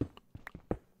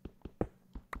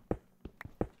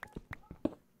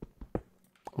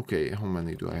 Okay, how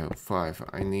many do I have? 5.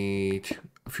 I need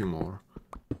a few more.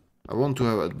 I want to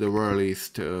have at the very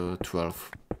least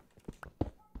 12.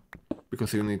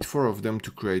 Because you need 4 of them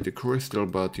to create a crystal,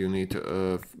 but you need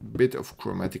a bit of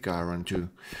chromatic iron too.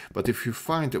 But if you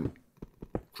find a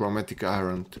chromatic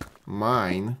iron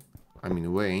mine, I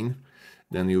mean vein,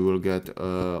 then you will get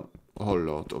a whole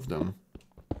lot of them.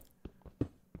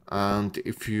 And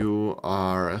if you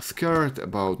are scared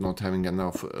about not having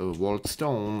enough walled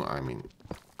stone, I mean,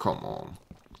 come on.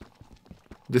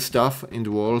 The stuff in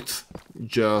the walls,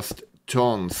 just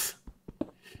tons.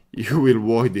 You will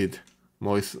void it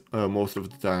most of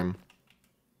the time.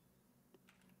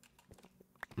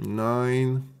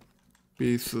 9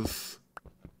 pieces.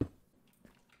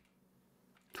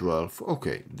 12.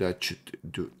 Okay, that should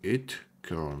do it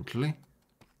currently.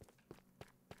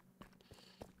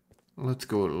 Let's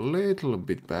go a little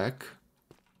bit back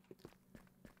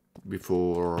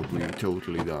before we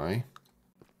totally die.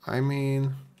 I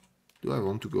mean, do I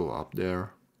want to go up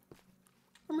there?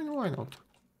 I mean, why not?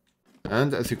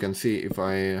 And as you can see, if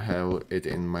I have it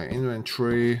in my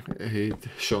inventory, it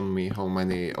shown me how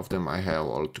many of them I have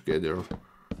altogether.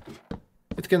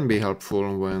 It can be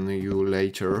helpful when you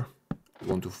later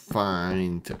want to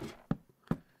find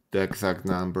the exact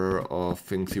number of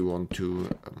things you want to,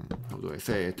 how do I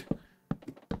say it?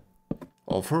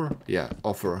 Offer? Yeah,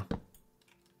 offer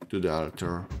to the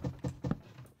altar.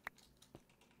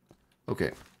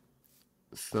 Okay,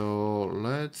 so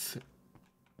let's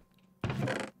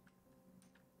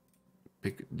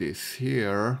pick this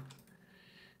here.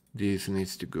 This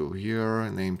needs to go here.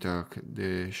 Name tag,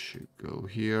 this should go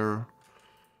here.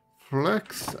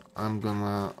 Flex, I'm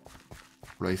gonna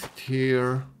place it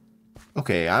here.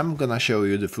 Okay, I'm gonna show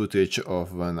you the footage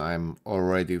of when I'm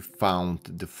already found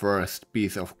the first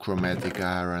piece of chromatic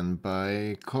iron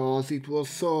because it was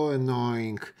so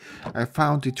annoying. I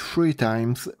found it 3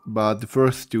 times, but the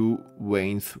first 2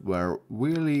 veins were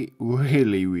really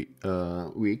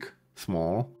weak,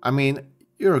 small. I mean,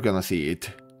 you're gonna see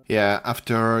it. Yeah,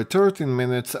 after 13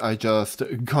 minutes I just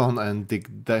gone and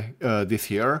dig this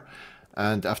here,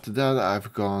 and after that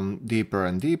I've gone deeper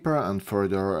and deeper and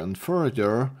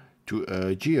further to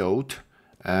a geode,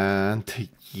 and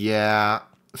yeah,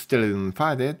 still didn't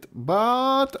find it,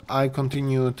 but I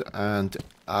continued, and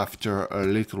after a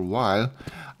little while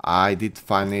I did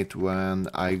find it when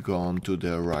I gone to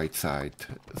the right side.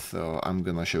 So I'm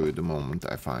gonna show you the moment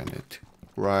I find it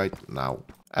right now.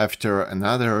 After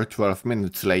another 12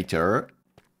 minutes later,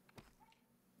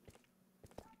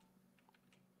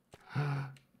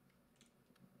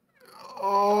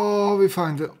 oh, we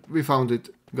found it,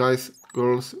 guys,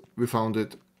 girls, we found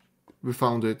it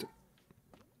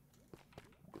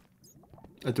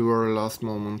at the very last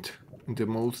moment, in the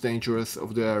most dangerous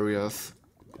of the areas.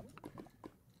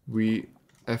 We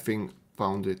effing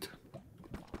found it.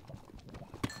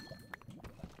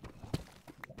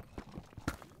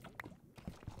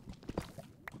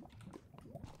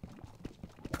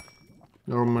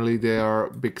 Normally they are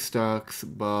big stacks,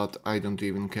 but I don't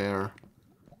even care.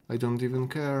 I don't even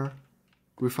care.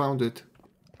 We found it.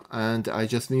 And I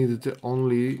just needed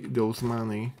only those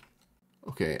money.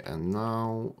 Okay, and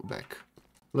now back.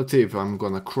 Let's see if I'm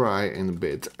gonna cry in a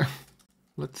bit.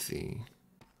 Let's see.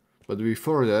 But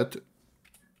before that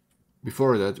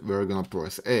we're gonna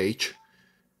press H.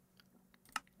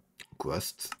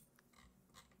 Quests.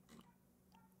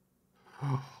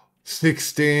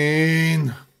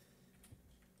 16!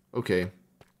 Okay.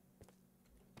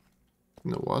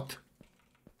 You know what?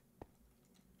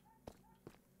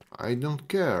 I don't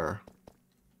care.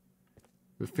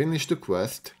 We finished the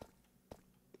quest.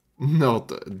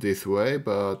 Not this way,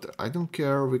 but I don't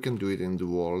care. We can do it in the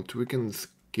vault. We can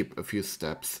skip a few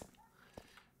steps.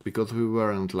 Because we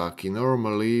weren't lucky.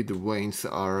 Normally the veins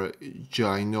are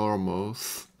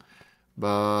ginormous.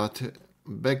 But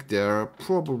back there,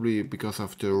 probably because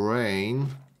of the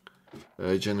rain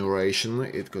generation,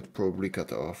 it got probably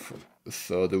cut off.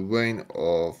 So the vein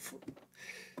of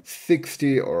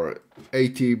 60 or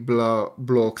 80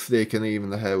 blocks, they can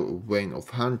even have a vein of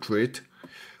 100,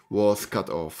 was cut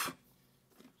off.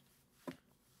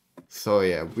 So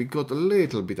yeah, we got a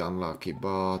little bit unlucky,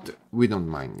 but we don't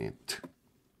mind it.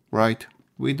 Right?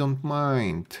 We don't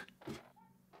mind.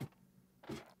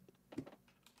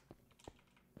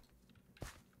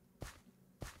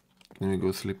 Can we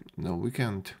go sleep? No, we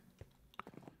can't.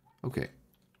 Okay.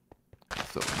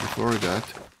 So before that,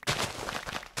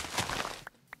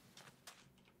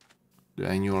 the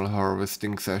annual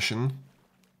harvesting session.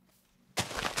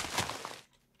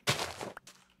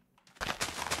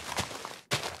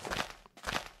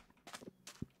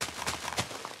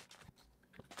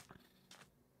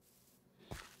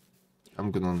 I'm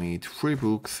gonna need 3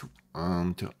 books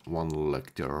and 1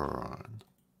 lectern.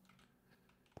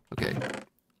 Okay,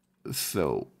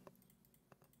 so,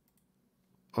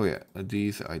 oh yeah,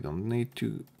 these I don't need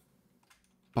to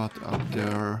put up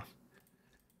there.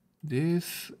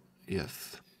 This,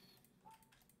 yes.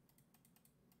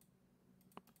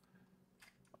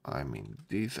 I mean,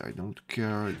 this I don't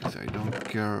care, this I don't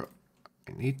care.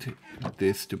 I need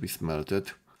this to be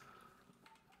smelted.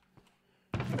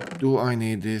 Do I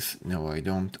need this? No, I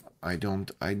don't. I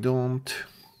don't.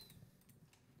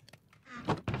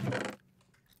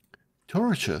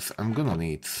 Torches I'm gonna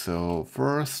need. So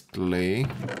firstly,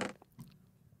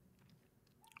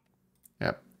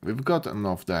 yep, we've got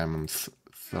enough diamonds.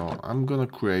 So I'm gonna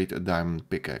create a diamond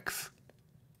pickaxe.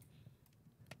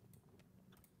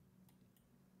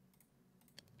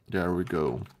 There we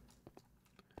go.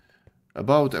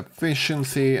 About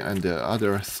efficiency and the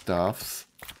other stuffs,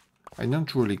 I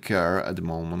don't really care at the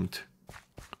moment.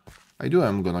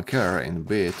 I'm gonna care in a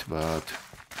bit, but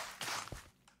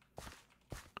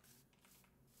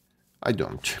I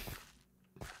don't.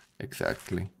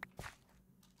 Exactly.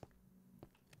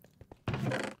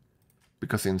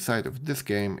 Because inside of this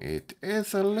game it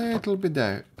is a little bit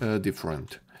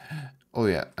different. Oh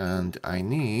yeah, and I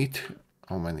need...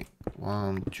 how many?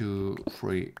 1, 2,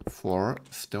 3, 4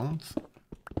 stones?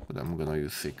 But I'm gonna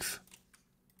use 6.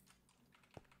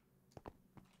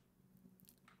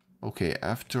 Okay,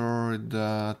 after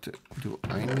that, do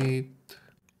I need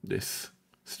this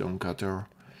stone cutter?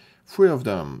 3 of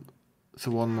them,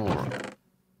 so 1 more.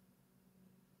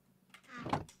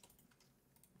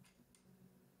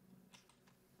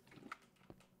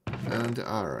 And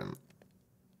iron.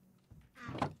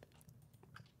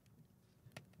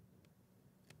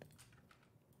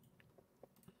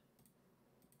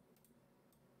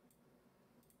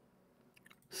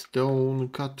 Stone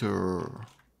cutter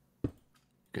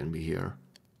can be here.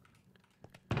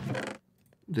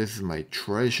 This is my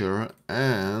treasure,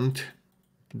 and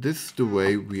this is the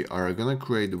way we are gonna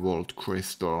create the vault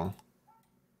crystal.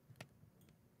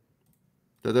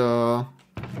 Ta-da!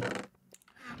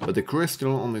 But the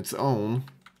crystal on its own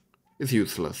is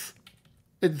useless.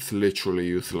 It's literally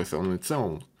useless on its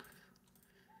own.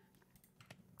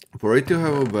 For it to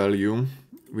have a value,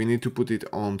 we need to put it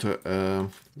onto a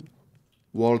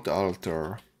vault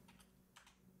altar.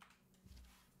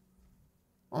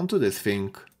 Onto this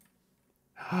thing.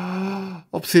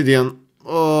 Obsidian.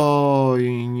 Oh,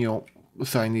 no.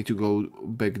 So I need to go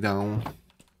back down.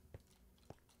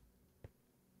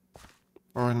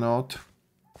 Or not.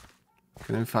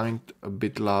 Can I find a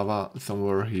bit lava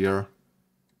somewhere here?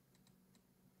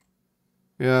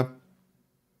 Yeah.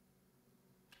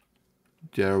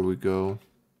 There we go.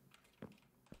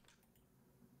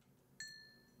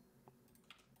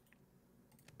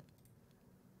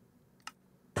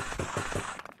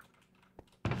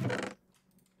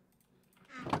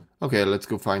 Okay, let's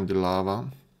go find the lava.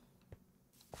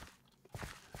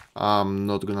 I'm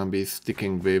not gonna be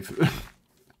sticking with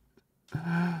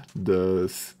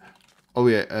this. Oh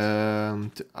yeah,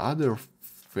 and other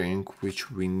thing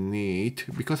which we need,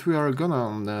 because we are gonna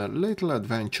on a little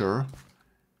adventure,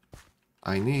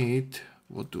 I need...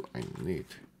 what do I need?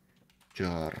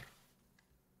 Jar.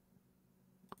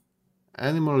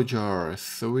 Animal jars,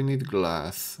 so we need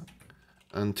glass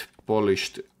and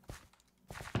polished.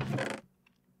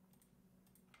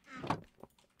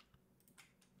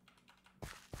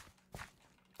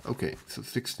 Okay, so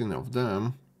 16 of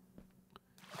them.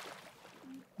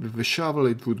 With the shovel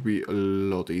it would be a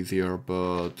lot easier,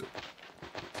 but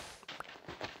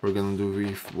we're gonna do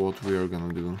with what we are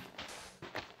gonna do.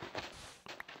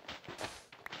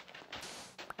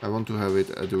 I want to have it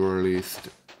at the very least.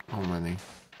 How many?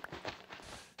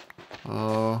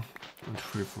 1, 2,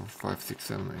 3, 4, 5, 6,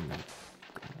 7, 8.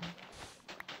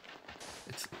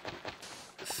 It's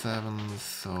 7,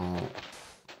 so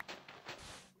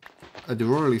at the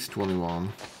very least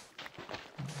 21.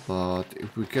 But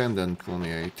if we can, then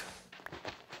 28.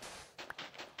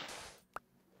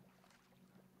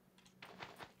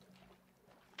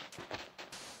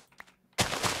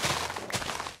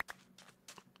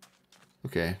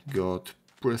 Okay, got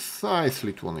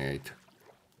precisely 28.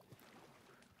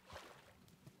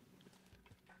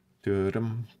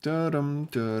 Dum dum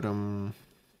dum.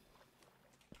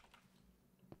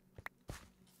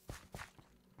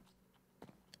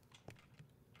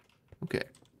 Okay.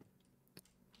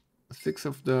 6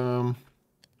 of them.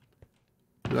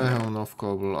 Do I have enough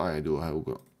cobble? I do have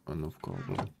enough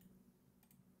cobble.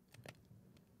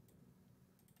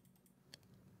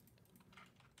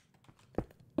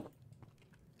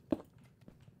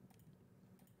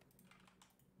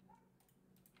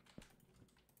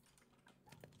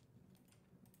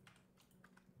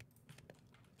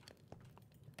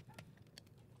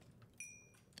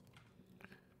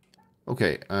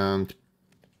 Okay, and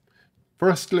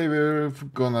firstly we're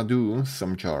gonna do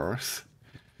some jars.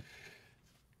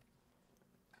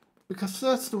 Because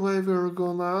that's the way we're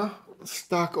gonna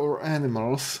stack our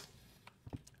animals.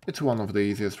 It's one of the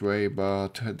easiest way,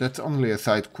 but that's only a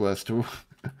side quest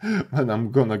when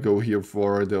I'm gonna go here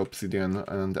for the obsidian,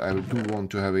 and I do want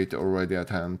to have it already at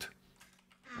hand.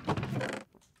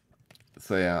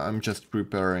 So yeah, I'm just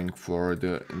preparing for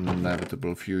the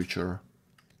inevitable future.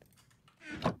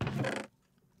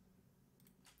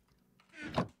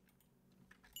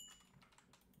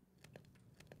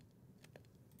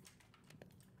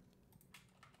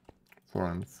 Four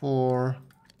and 4.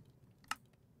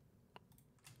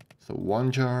 So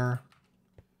 1 jar.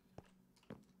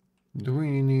 Do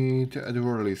we need at the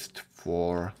very least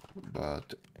 4?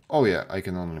 But oh yeah, I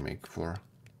can only make 4.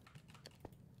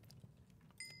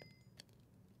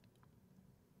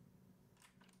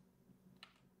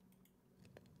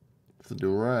 So the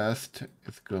rest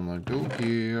is gonna go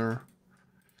here.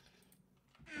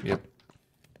 Yep.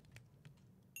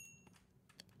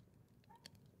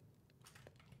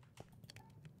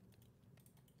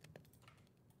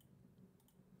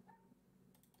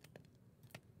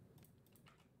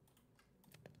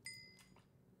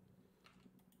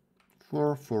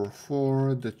 Four, 4,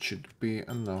 4, that should be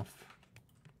enough.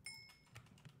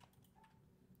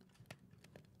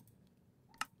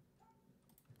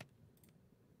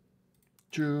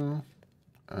 Two,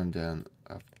 and then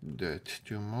after that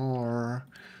 2 more.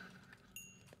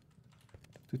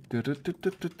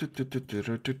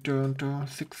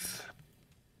 6.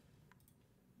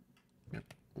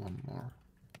 Yep, 1 more.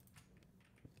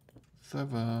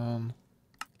 7.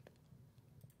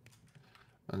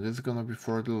 And this is gonna be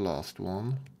for the last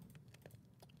one.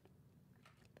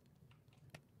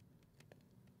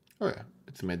 Oh yeah,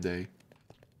 it's midday.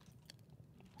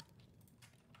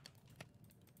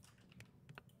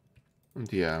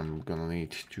 And yeah, I'm gonna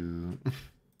need to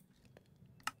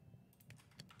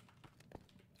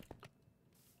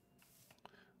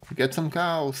get some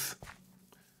cows.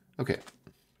 Okay.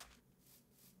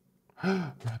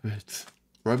 Rabbits.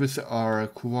 Rabbits are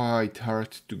quite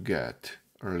hard to get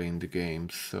early in the game,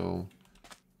 so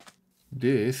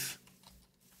this...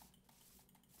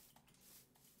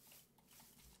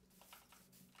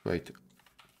 Wait.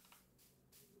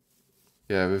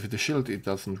 Yeah, with the shield it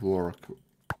doesn't work.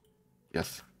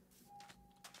 Yes.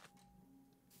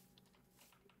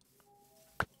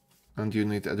 And you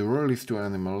need at the very least 2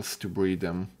 animals to breed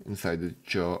them inside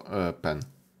the pen.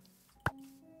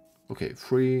 Okay,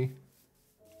 3.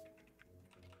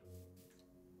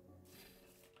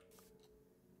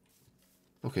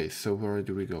 Okay, so where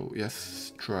do we go?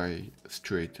 Yes, try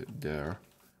straight there.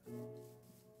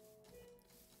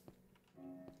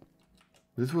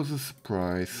 This was a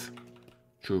surprise,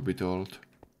 truth be told.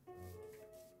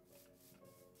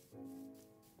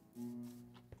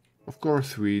 Of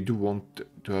course, we do want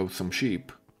to have some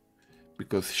sheep,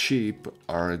 because sheep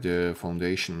are the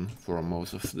foundation for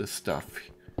most of the stuff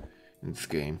in this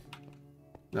game.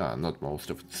 Nah, not most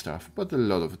of the stuff, but a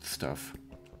lot of the stuff.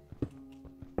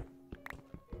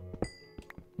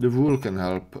 The wool can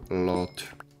help a lot.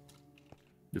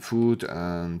 The food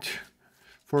and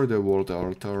for the world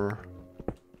altar.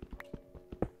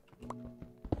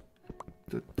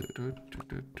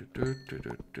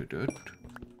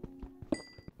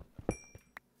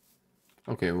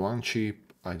 Okay, 1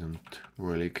 sheep. I don't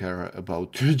really care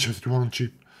about just 1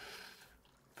 sheep.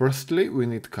 Firstly, we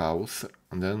need cows,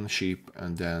 and then sheep,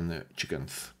 and then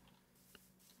chickens.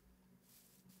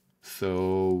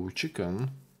 So,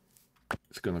 chicken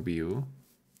is gonna be you.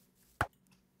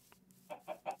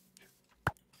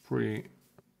 3,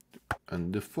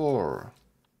 and the 4.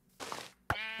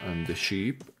 And the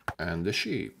sheep, and the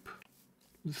sheep.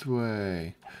 This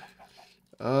way.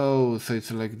 Oh, so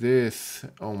it's like this.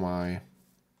 Oh my.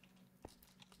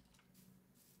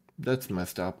 That's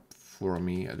messed up for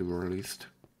me at the very least.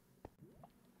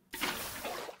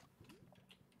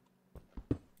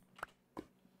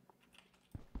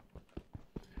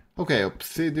 Okay,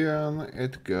 obsidian,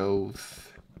 it goes.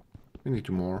 We need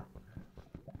 2 more.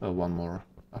 1 more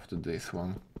after this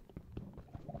one.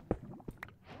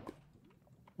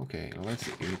 Okay, let's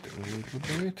eat a little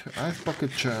bit. Ice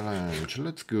bucket challenge,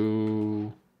 let's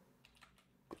go.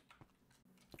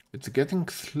 It's getting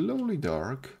slowly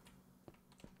dark.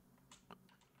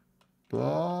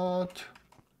 But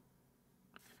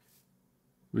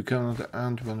we cannot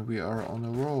end when we are on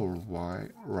a roll,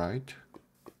 why, right?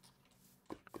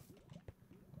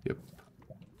 Yep.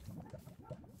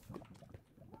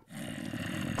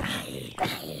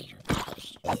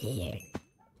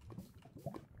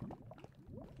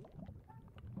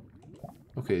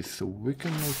 Okay, so we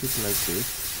can make it like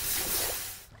this.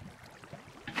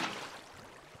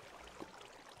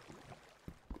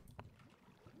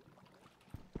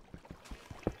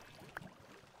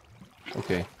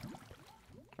 Okay,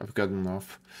 I've got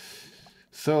enough.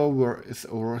 So where is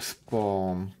our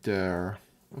spawn? There.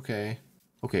 Okay.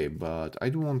 Okay, but I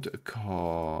don't want a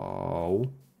cow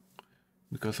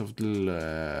because of the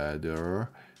ladder.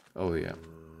 Oh yeah.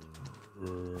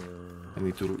 I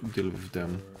need to deal with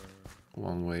them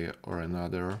one way or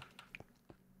another.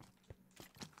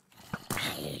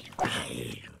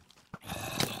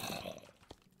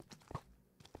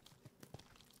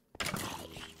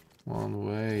 One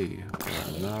way or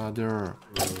another.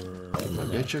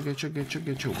 Get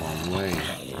you one way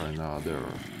or another.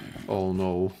 Oh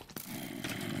no.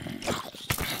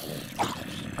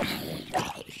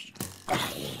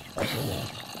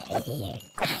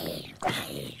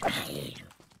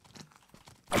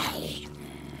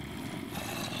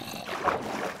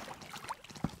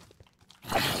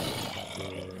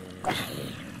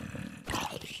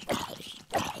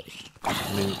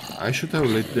 I should have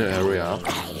lit the area up.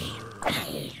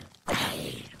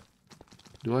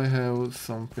 Do I have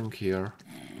something here?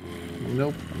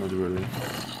 Nope, not really.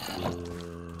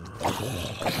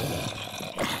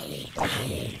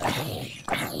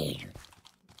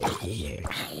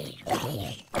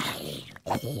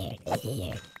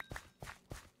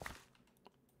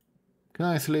 Can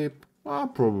I sleep?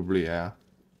 Probably, yeah.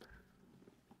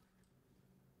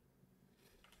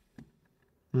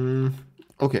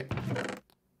 Okay.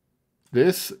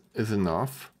 This is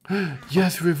enough.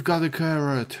 Yes, we've got a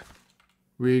carrot.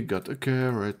 We got a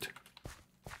carrot.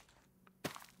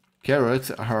 Carrots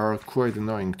are quite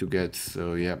annoying to get,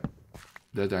 so yeah,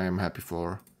 that I am happy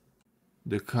for.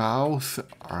 The cows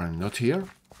are not here?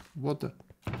 What the?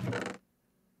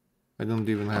 I don't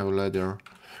even have a ladder.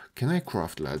 Can I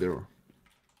craft ladder?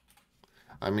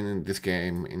 I mean in this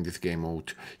game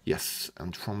mode. Yes,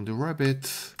 and from the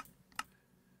rabbits,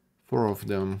 4 of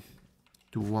them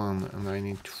to 1, and I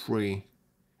need 3.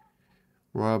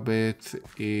 Rabbits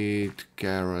eat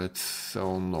carrots,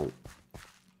 so no.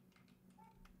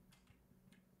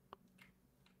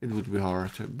 It would be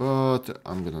hard, but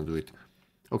I'm gonna do it.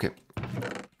 Okay,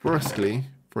 first thing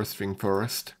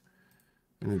first,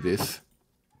 I need this.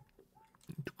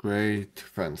 Great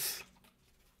fence.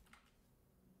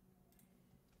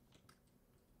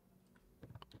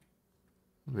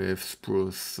 With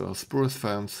spruce, so spruce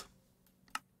fence.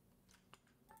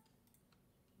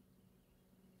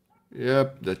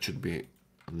 Yep, that should be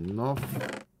enough.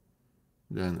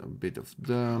 Then a bit of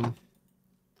them.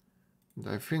 And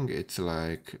I think it's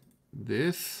like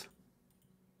this.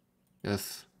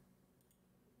 Yes.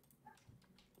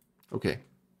 Okay.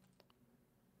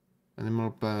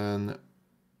 Animal pen.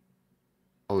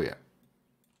 Oh yeah.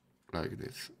 Like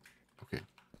this. Okay.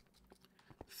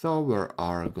 So where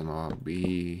are gonna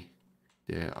be?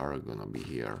 They are gonna be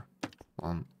here.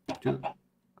 1, 2,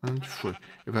 and 3.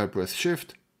 If I press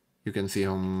shift, you can see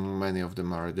how many of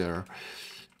them are there.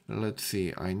 Let's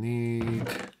see, I need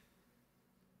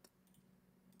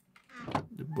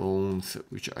the bones,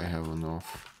 which I have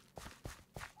enough.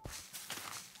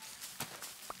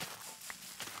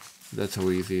 That's how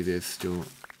easy it is to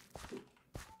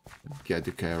get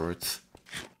the carrots.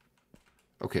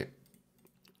 Okay.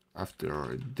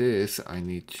 After this, I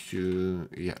need to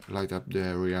light up the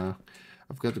area.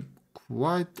 I've got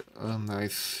quite a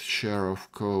nice share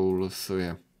of coal, so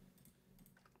yeah.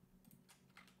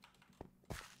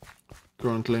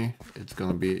 Currently, it's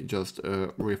gonna be just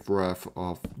a riff-raff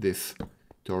of this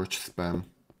torch spam.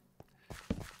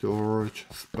 Torch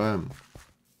spam.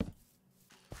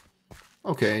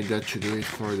 Okay, that should do it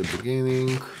for the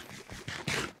beginning.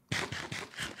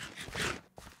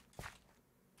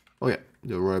 Oh yeah,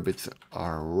 the rabbits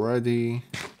are ready.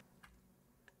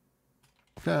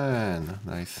 10,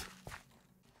 nice.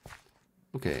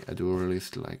 Okay, I do a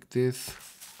list like this.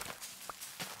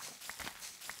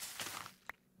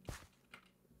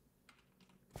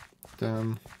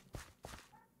 Ten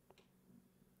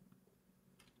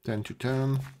to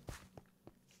 10.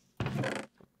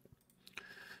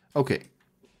 Okay,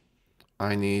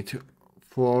 I need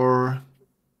 4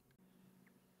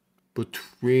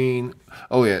 between.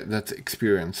 Oh yeah, that's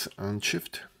experience and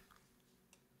shift.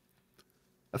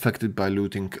 Affected by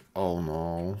looting. Oh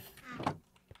no.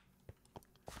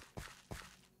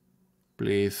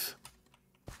 Please.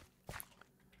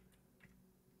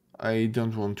 I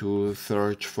don't want to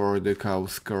search for the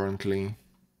cows currently.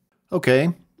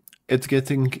 Okay, it's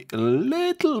getting a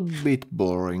little bit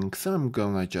boring, so I'm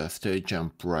gonna just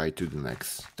jump right to the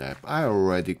next step. I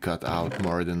already cut out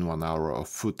more than 1 hour of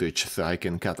footage, so I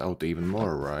can cut out even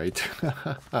more, right?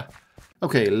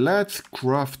 Okay, let's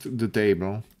craft the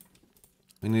table.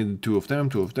 We need 2 of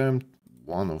them,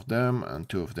 1 of them, and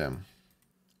 2 of them.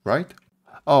 Right?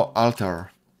 Oh, altar.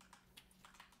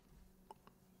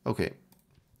 Okay.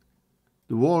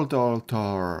 The walled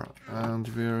altar, and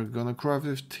we're gonna craft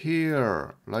it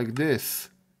here, like this.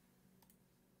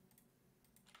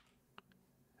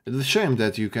 It's a shame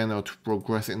that you cannot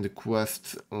progress in the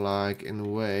quests like in a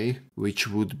way which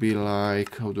would be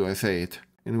like, how do I say it?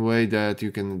 In a way that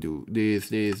you can do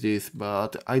this,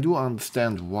 but I do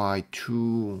understand why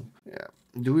too. Yeah.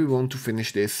 Do we want to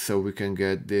finish this so we can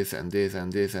get this and this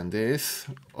and this and this?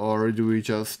 Or do we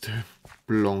just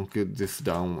plonk this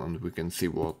down and we can see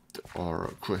what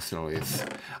our crystal is?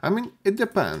 I mean, it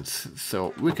depends,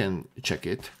 so we can check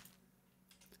it.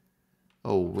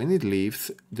 Oh, we need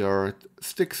leaves, dirt,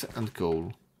 sticks and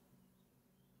coal.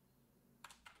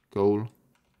 Coal,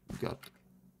 got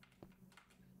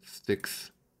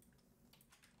sticks.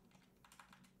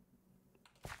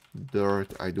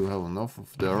 Dirt, I do have enough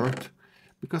of dirt.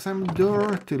 Because I'm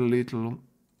dirty little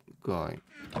Okay.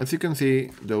 As you can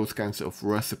see, those kinds of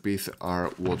recipes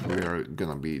are what we are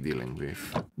gonna be dealing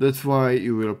with. That's why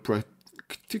you will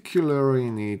particularly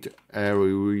need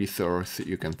every resource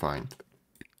you can find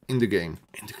in the game.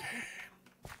 In the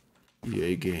game.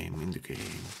 EA game, in the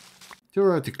game.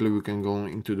 Theoretically we can go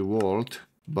into the world,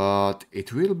 but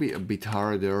it will be a bit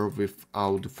harder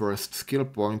without the first skill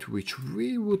point, which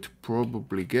we would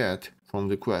probably get from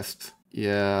the quest.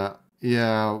 Yeah.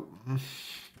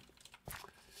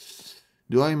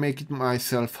 Do I make it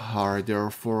myself harder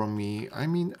for me? I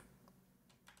mean...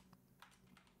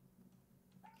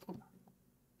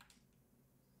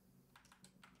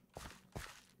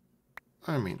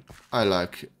 I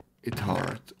like it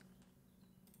hard.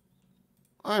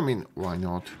 I mean, why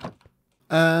not?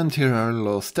 And here are the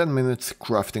last 10 minutes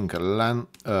crafting a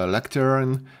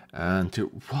lectern and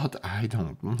what, I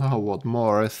don't know what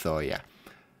more, so yeah.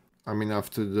 I mean,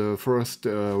 after the first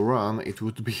run, it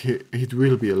will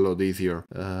be a lot easier.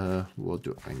 What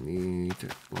do I need?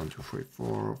 1, 2, 3,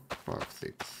 4, 5,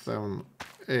 6, 7,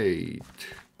 8.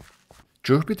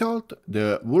 Truth be told,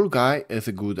 the wool guy is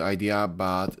a good idea,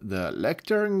 but the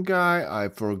lectern guy,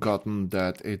 I've forgotten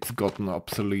that it's gotten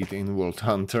obsolete in World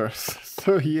Hunters.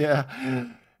 So yeah,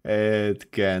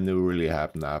 it can really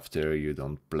happen after you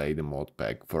don't play the mod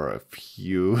pack for a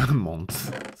few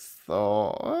months.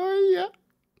 So yeah.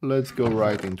 Let's go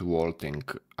right into vaulting,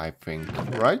 I think,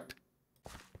 right?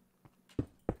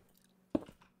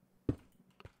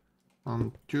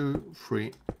 1, 2,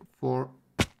 3, 4.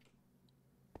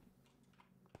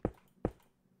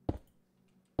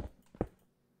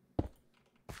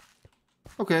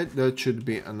 Okay, that should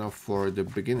be enough for the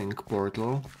beginning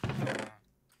portal.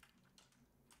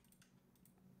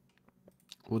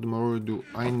 What more do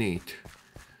I need?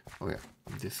 Oh yeah,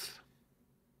 this.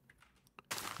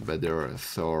 Better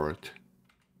sword,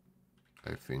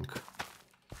 I think.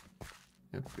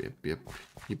 Yep.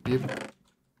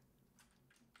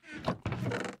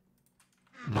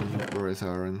 Where is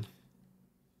iron?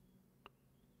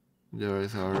 There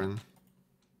is iron.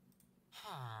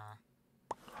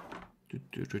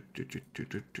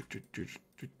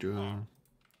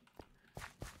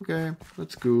 Okay,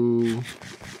 let's go.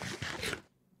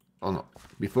 Oh no,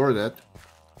 before that,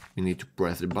 we need to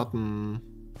press the button.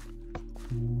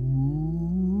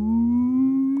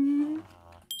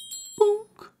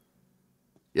 Boink.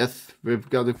 Yes, we've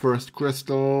got the first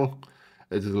crystal.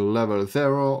 It is level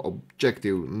 0,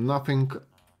 objective nothing.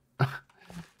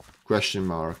 Question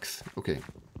marks. Okay,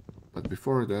 but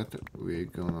before that we're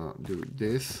gonna do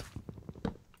this.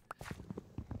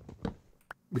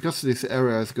 Because this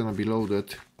area is gonna be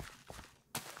loaded,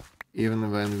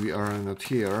 even when we are not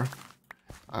here,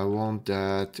 I want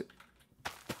that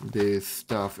this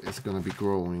stuff is gonna be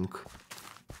growing.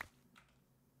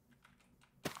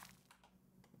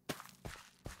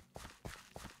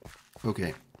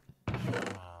 Okay.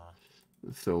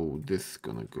 So this is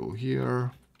gonna go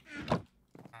here.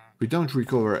 We don't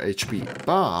recover HP,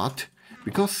 but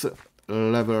because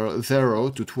level 0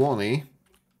 to 20,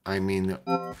 I mean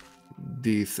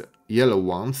these yellow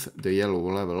ones, the yellow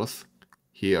levels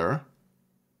here,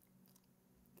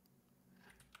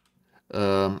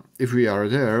 if we are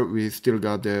there, we still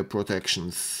got the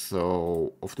protections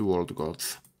of the world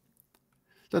gods.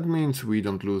 That means we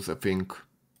don't lose a thing.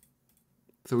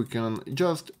 So we can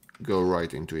just go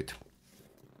right into it.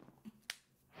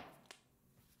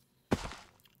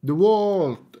 The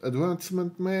world!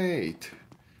 Advancement made!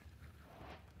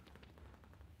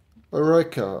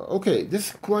 Eureka! Okay, this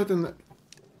is quite an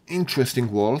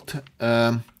interesting world.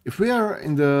 If we are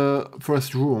in the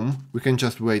first room, we can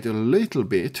just wait a little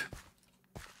bit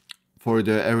for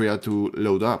the area to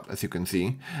load up, as you can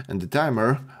see, and the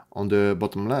timer on the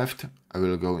bottom left, I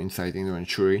will go inside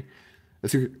inventory.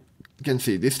 As you can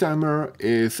see, this timer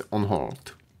is on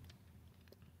hold.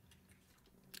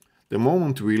 The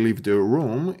moment we leave the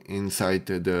room inside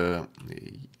the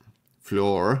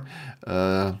floor,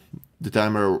 the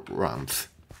timer runs.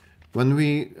 When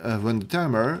the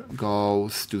timer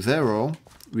goes to 0,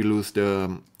 we lose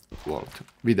the world.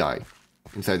 We die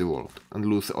inside the world and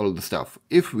lose all the stuff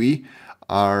if we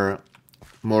are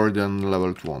more than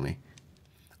level 20.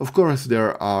 Of course,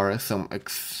 there are some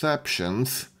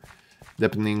exceptions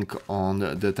depending on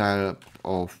the type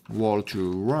of wall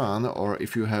to run or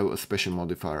if you have a special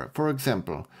modifier. For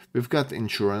example, we've got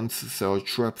insurance, so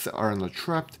traps are not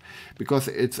trapped. Because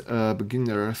it's a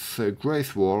beginner's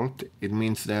grace world, it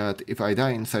means that if I die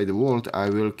inside the world, I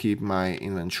will keep my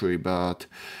inventory, but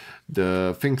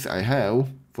the things I have,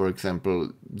 for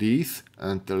example these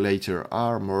and the later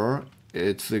armor,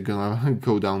 it's gonna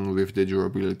go down with the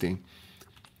durability.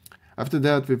 After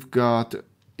that we've got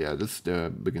Yeah, that's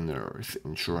the beginner's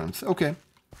insurance. Okay.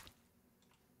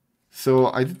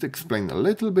 So I did explain a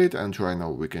little bit, and right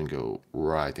now we can go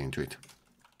right into it.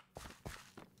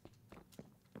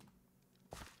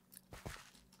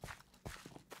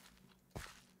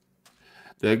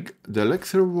 The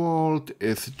elixir vault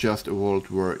is just a vault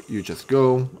where you just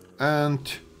go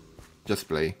and just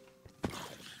play.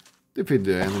 Defeat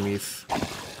the enemies.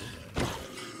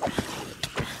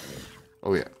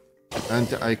 Oh yeah.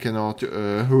 And I cannot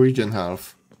regen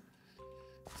health.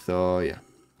 So yeah.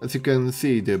 As you can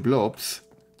see, the blobs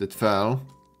that fell,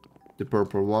 the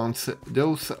purple ones,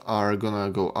 those are gonna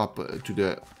go up to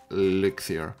the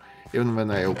elixir, even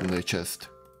when I open the chest.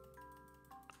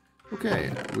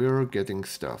 Okay, we're getting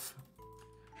stuff.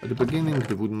 At the beginning,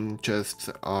 the wooden chests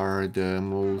are the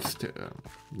most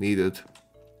needed.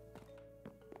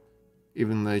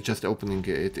 Even just opening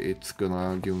it, it's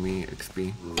gonna give me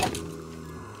XP.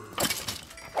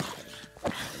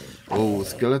 Oh,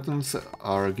 skeletons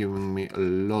are giving me a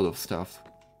lot of stuff.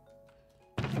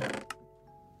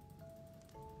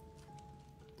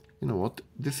 You know what?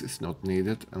 This is not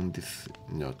needed, and this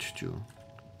not too.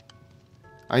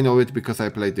 I know it because I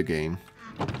played the game.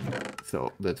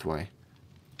 So that's why.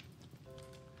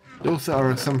 Those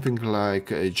are something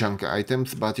like junk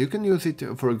items, but you can use it,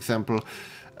 for example,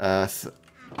 as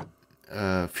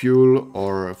fuel,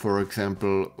 or for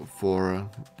example for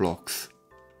blocks.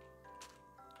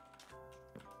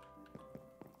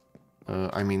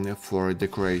 I mean for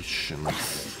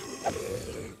decorations.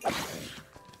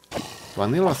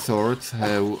 Vanilla swords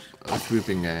have a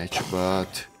sweeping edge,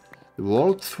 but the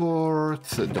vault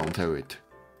swords don't have it.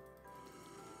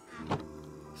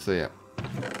 So yeah.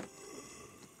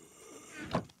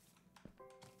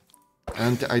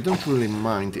 And I don't really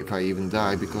mind if I even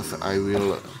die, because I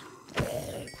will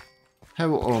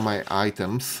have all my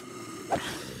items.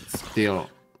 Still,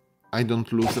 I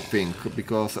don't lose a thing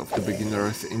because of the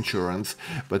beginner's insurance,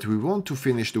 but we want to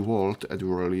finish the vault at the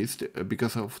least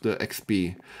because of the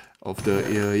XP of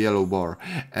the yellow bar.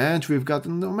 And we've got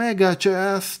an omega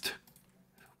chest!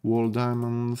 Wall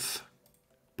diamonds,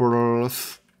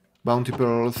 pearls, bounty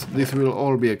pearls. This will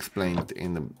all be explained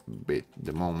in a bit,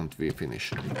 the moment we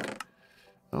finish.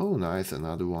 Oh nice,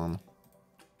 another one.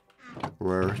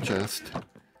 Rare chest.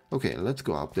 Okay, let's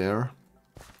go up there.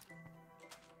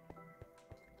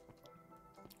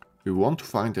 We want to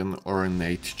find an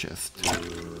ornate chest.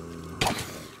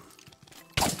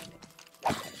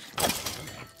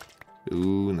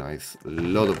 Ooh, nice. A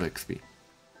lot of XP.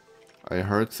 I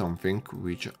heard something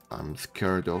which I'm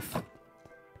scared of.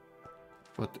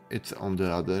 But it's on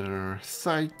the other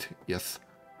side. Yes.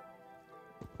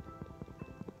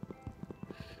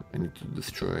 I need to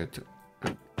destroy it.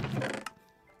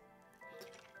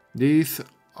 These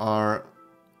are...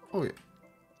 Oh yeah.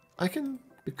 I can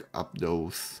pick up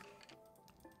those.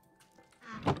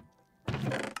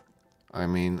 I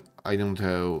mean, I don't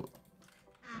have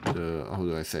the... how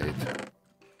do I say it?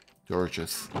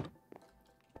 Torches.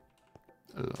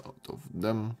 A lot of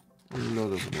them. A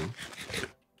lot of them.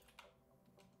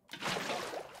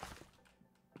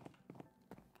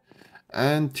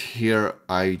 And here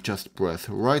I just press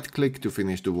right click to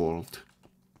finish the vault.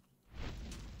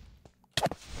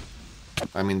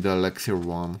 I mean the elixir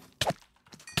one.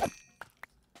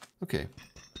 Okay.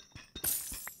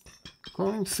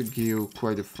 Coins give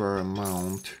quite a fair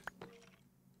amount.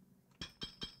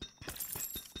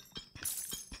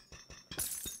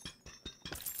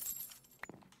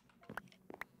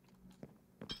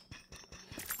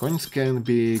 Coins can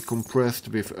be compressed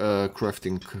with a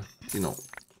crafting,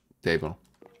 table.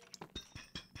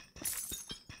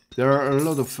 There are a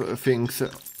lot of things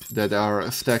that are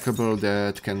stackable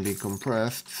that can be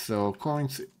compressed, so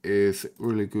coins is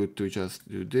really good to just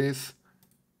do this,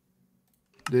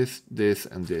 this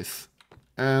and this,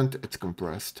 and it's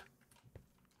compressed.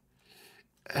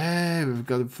 Hey, we've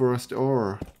got the first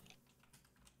ore.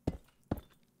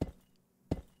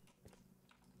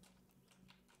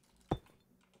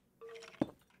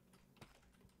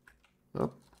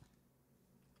 Oh.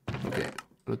 Okay,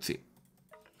 let's see.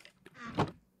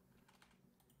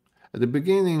 At the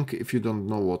beginning, if you don't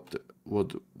know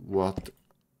what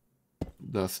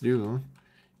does do,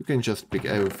 you can just pick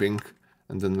everything,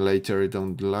 and then later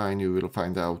down the line you will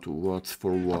find out what's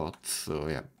for what. So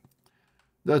yeah,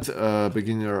 that's a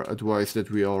beginner advice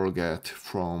that we all get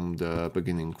from the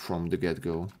beginning, from the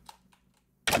get-go.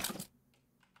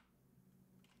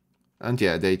 And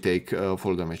yeah, they take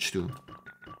full damage too.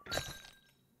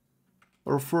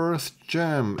 Our first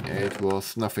gem, it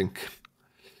was nothing.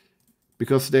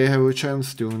 Because they have a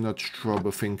chance to not drop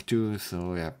a thing too,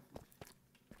 so yeah.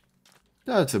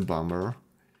 That's a bummer.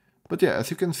 But yeah,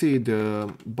 as you can see,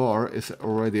 the bar is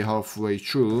already halfway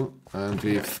through, and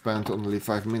we've spent only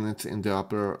 5 minutes in the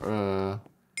upper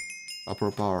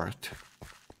part.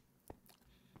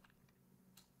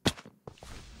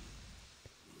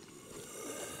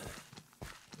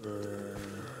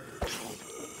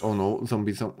 Oh no,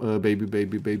 zombies,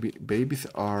 babies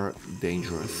are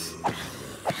dangerous.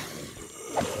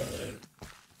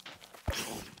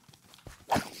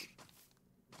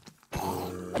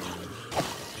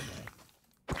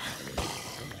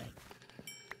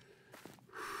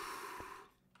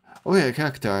 Oh yeah,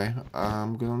 cacti.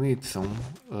 I'm gonna need some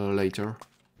later.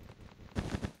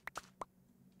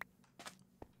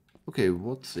 Okay,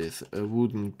 what's this? A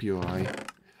wooden POI.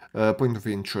 Point of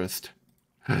interest.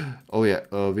 Oh yeah,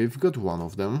 we've got one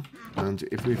of them. And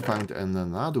if we find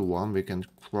another one, we can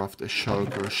craft a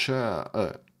shulker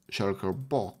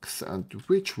box, and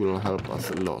which will help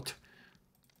us a lot.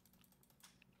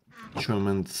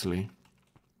 Tremendously.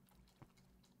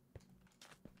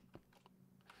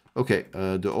 Okay,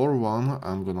 the ore one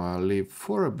I'm gonna leave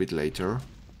for a bit later.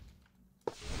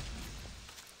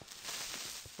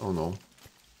 Oh no.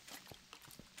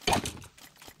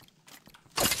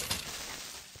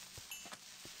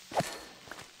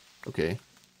 Okay.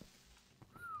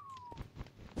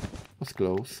 Was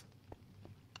close.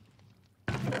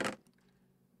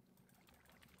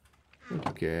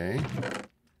 Okay.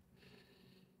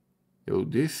 Yo,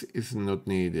 this is not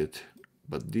needed,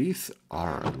 but these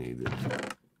are needed.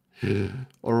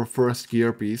 Our first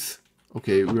gear piece.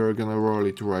 Okay, we are gonna roll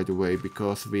it right away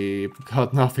because we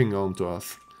got nothing onto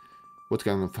us. What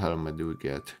kind of helmet do we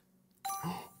get?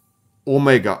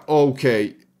 Omega,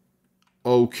 okay.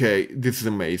 Okay, this is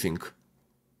amazing.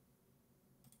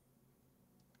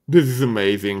 This is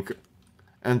amazing.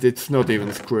 And it's not even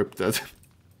scripted.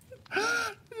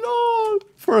 No!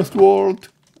 First world!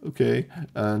 Okay,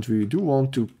 and we do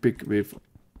want to pick with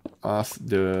us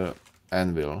the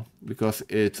anvil, because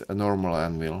it's a normal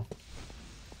anvil,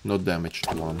 not damaged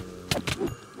one.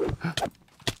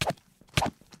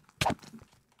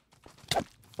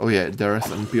 Oh yeah, there's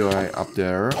an POI up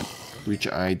there, which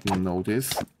I didn't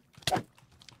notice.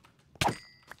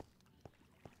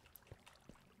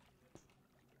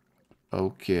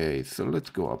 Okay, so let's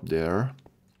go up there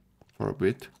for a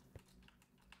bit,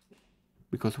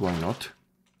 because why not?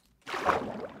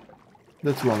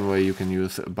 That's one way you can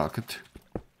use a bucket.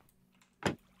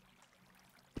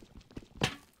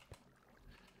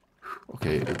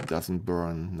 Okay, it doesn't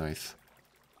burn, nice.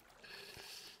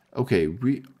 Okay,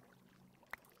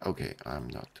 okay, I'm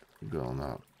not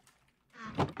gonna...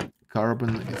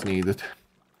 Carbon is needed.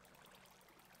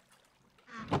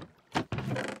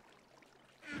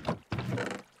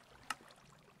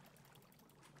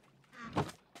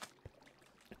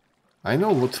 I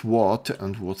know what's what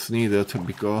and what's needed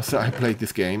because I played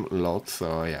this game a lot,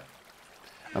 so yeah.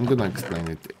 I'm gonna explain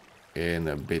it in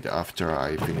a bit after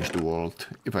I finish the world,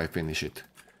 if I finish it,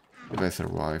 if I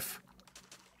survive.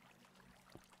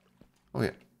 Oh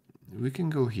yeah, we can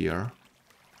go here.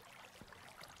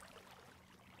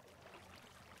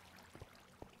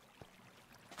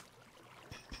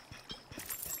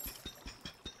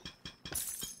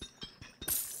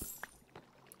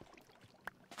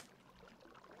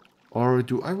 Or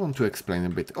do I want to explain a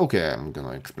bit? Okay, I'm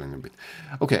gonna explain a bit.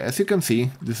 Okay, as you can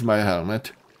see, this is my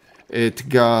helmet. It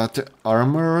got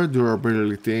armor,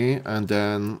 durability, and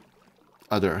then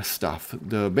other stuff.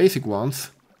 The basic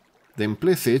ones, the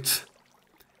implicits,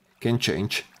 can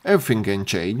change. Everything can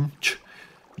change,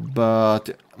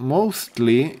 but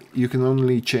mostly you can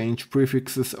only change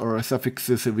prefixes or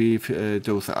suffixes with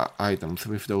those items,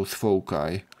 with those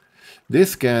foci.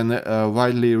 This can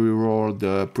widely reroll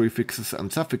the prefixes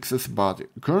and suffixes, but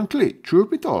currently, truth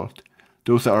be told,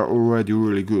 those are already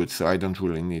really good, so I don't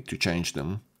really need to change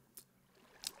them.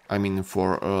 I mean,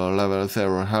 for a level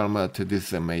 0 helmet, this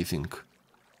is amazing.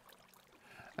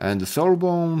 And the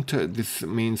soulbound, this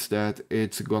means that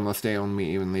it's gonna stay on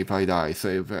me even if I die. So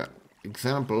if,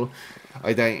 example,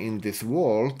 I die in this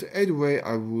world, anyway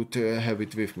I would have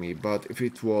it with me, but if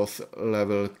it was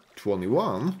level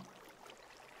 21,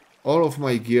 all of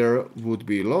my gear would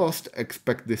be lost,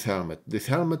 except this helmet. This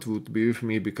helmet would be with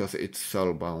me because it's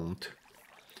soulbound.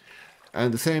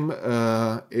 And the same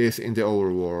is in the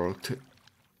overworld.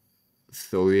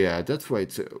 So yeah, that's why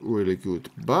it's really good.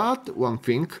 But one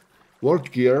thing,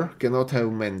 world gear cannot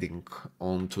have mending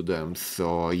onto them,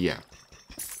 so yeah.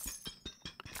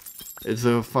 It's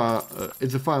a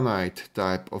finite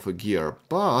type of a gear,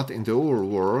 but in the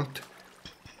overworld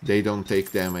they don't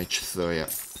take damage, so yeah.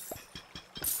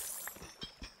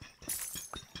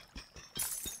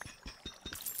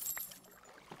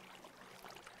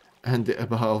 And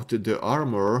about the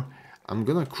armor, I'm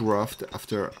gonna craft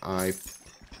after I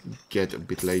get a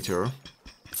bit later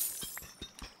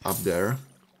up there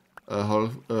a whole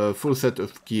full set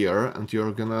of gear, and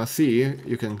you're gonna see,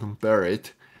 you can compare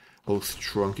it, how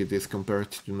strong it is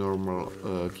compared to normal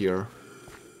gear.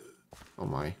 Oh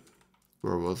my,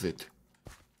 where was it?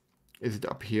 Is it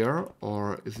up here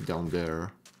or is it down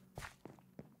there?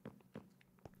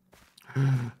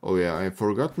 Oh yeah, I've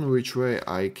forgotten which way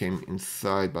I came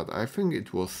inside, but I think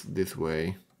it was this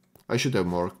way. I should have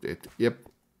marked it. Yep.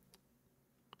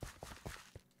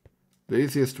 The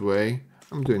easiest way.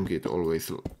 I'm doing it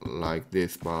always like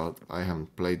this, but I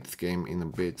haven't played this game in a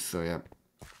bit, so yeah.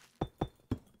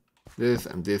 This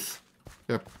and this.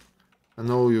 Yep. I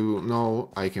know you know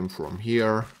I came from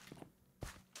here.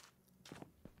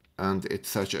 And it's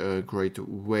such a great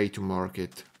way to mark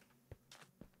it.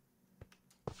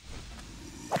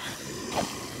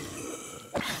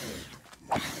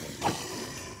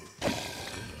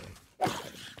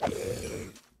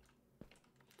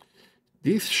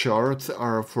 These shards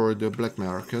are for the black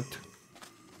market.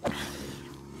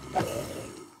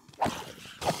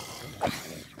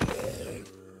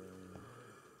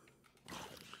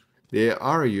 They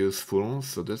are useful,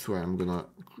 so that's why I'm gonna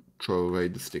throw away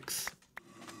the sticks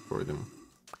for them.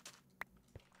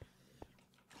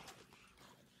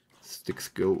 Sticks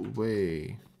go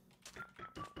away.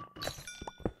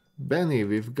 Benny,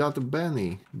 we've got a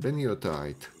Benny.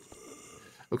 Bennyotite.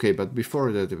 Okay, but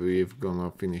before that we're gonna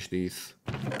finish these.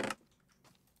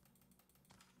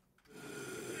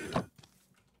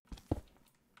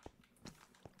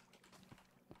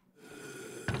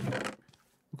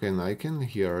 Okay, and I can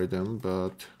hear them,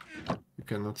 but you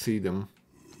cannot see them.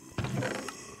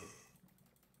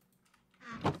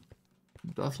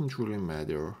 Doesn't really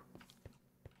matter.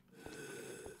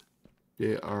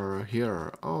 They are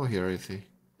here. Oh, here I see.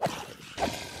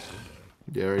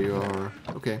 There you are.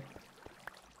 Okay.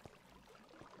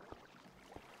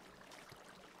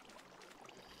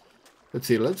 Let's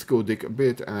see, let's go dig a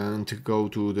bit and go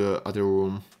to the other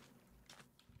room.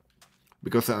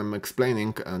 Because I'm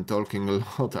explaining and talking a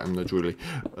lot, I'm not really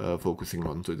focusing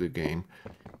onto the game.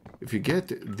 If you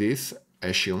get this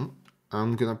issue,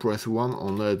 I'm gonna press 1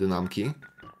 on the num key.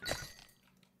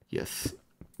 Yes.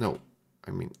 No.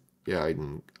 I mean, yeah, I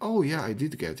didn't. Oh, yeah, I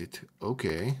did get it.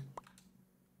 Okay.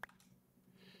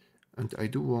 And I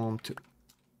do want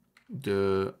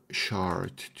the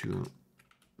shard to...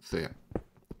 So, yeah.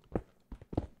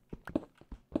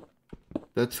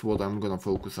 That's what I'm gonna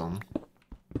focus on.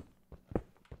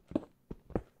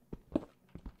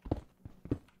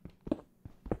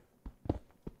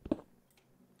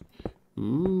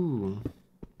 Ooh.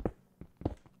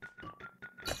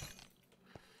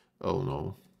 Oh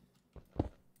no.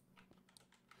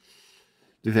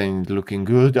 This ain't looking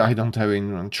good. I don't have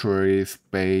inventory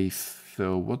space.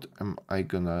 So what am I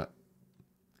gonna...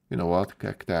 You know what?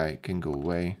 Cacti can go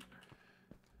away.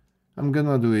 I'm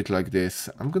gonna do it like this.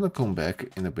 I'm gonna come back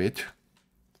in a bit.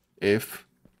 If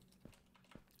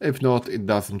not, it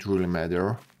doesn't really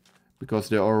matter. Because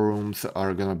the other rooms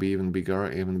are gonna be even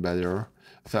bigger, even better.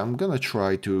 So I'm gonna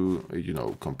try to, you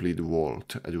know, complete the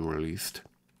vault at the very least.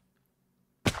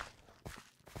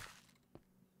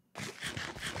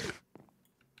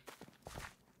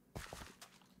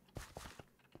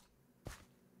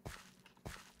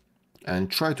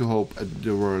 And try to hope at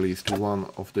the very least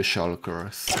one of the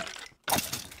shulkers.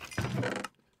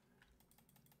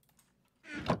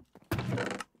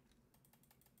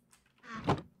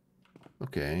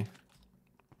 Okay.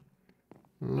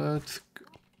 Let's...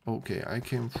 Okay, I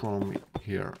came from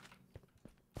here.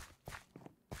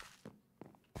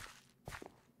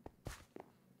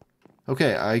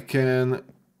 Okay, I can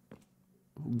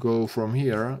go from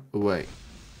here away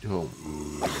to home.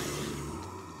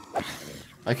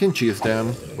 I can chase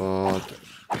them, but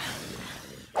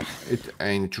it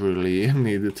ain't really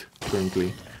needed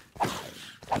currently.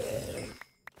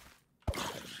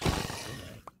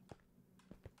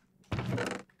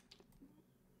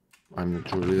 I'm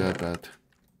not really that bad.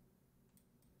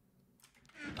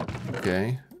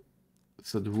 Okay,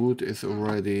 so the wood is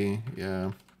already,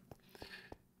 yeah.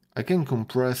 I can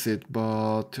compress it,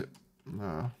 but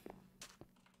no.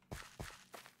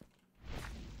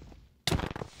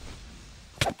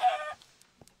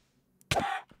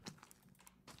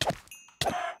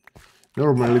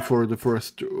 Normally for the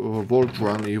first vault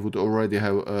run you would already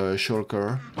have a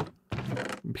shulker,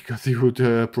 because you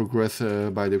would progress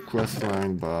by the quest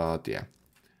line, but yeah.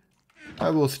 I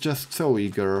was just so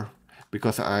eager,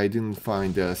 because I didn't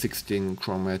find 16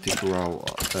 chromatic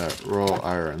raw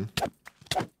iron.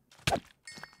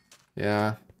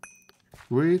 Yeah,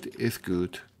 greed is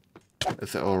good.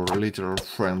 as our little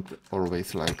friend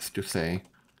always likes to say.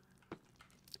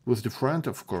 Who's the friend?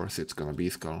 Of course, it's gonna be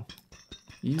Skull.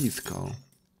 E-Skull.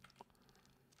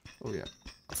 Oh yeah.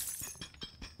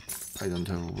 I don't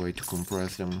have a way to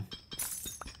compress them.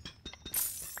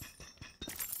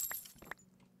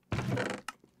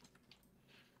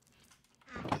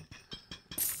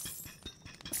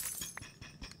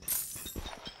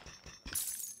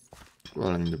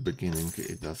 Well, in the beginning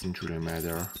it doesn't really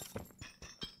matter.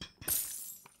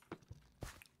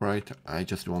 Right, I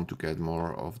just want to get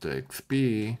more of the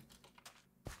XP.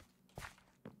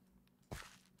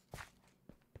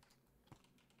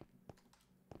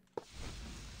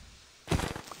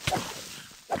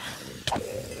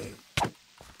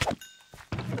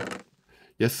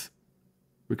 Yes,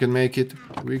 we can make it.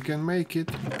 We can make it.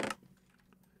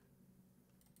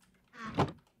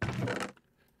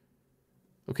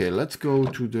 Okay, let's go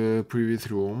to the previous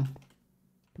room.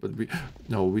 But we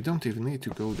don't even need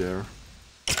to go there.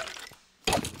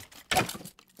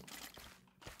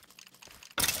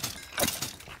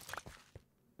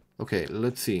 Okay,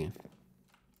 let's see.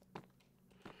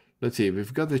 Let's see,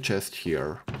 we've got the chest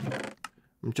here.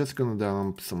 I'm just gonna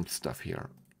dump some stuff here.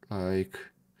 Like,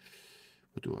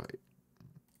 what do I?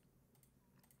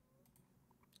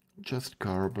 Just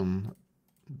carbon.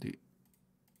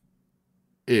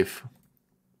 If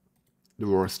the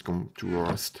worst come to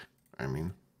worst, I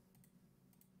mean.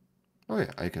 Oh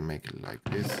yeah, I can make it like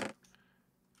this.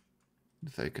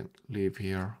 This I can leave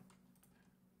here.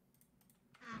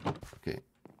 Okay,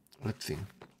 let's see.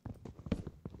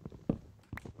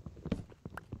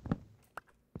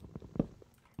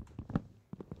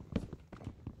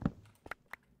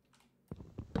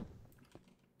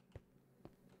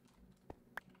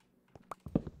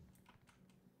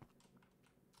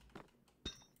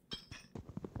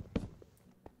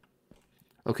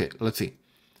 Okay, let's see.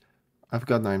 I've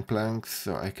got 9 planks,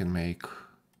 so I can make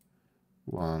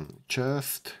one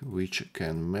chest, which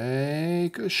can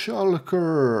make a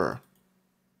shulker.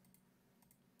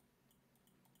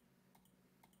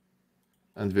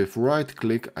 And with right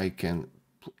click, I can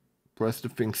press the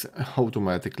things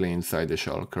automatically inside the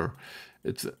shulker.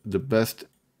 It's the best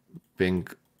thing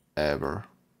ever.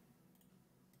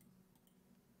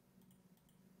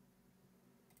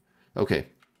 Okay,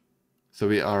 so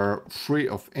we are free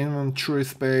of inventory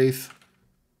space.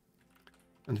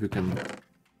 And we can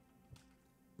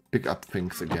pick up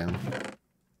things again.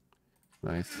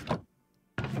 Nice.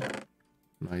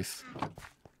 Nice.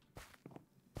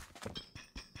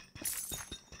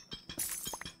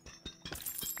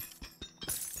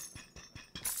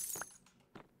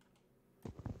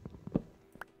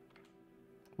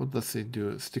 What does it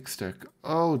do? Stick stack.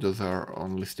 Oh, those are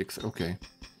only sticks. Okay.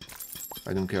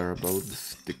 I don't care about the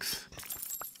sticks.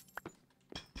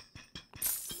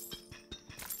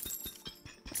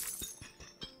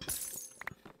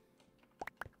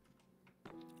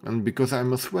 And because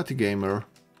I'm a sweaty gamer,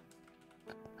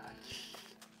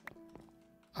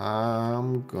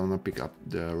 I'm gonna pick up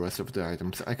the rest of the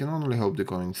items. I can only hope the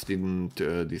coins didn't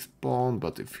despawn,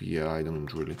 but if yeah, I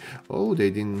don't really. Oh,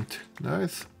 they didn't.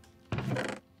 Nice.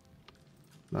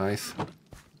 Nice.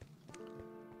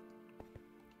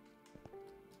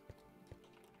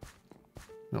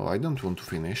 No, I don't want to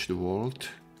finish the world.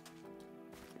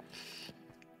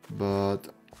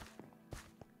 But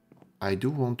I do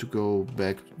want to go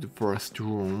back to the first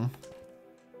room.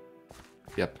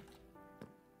 Yep.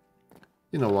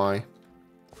 You know why?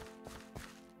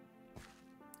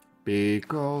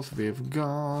 Because we've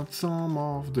got some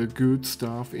of the good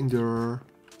stuff in there.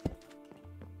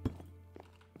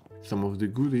 Some of the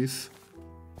goodies.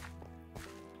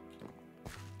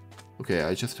 Okay,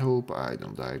 I just hope I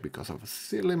don't die because of a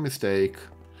silly mistake.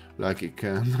 Like it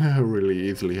can really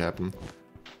easily happen.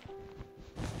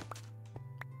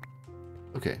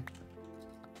 Okay.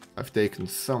 I've taken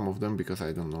some of them because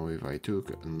I don't know if I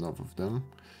took enough of them.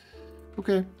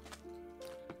 Okay.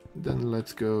 Then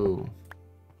let's go.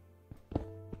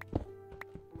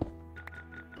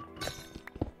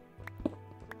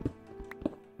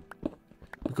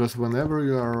 Because whenever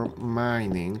you are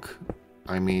mining,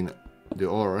 I mean the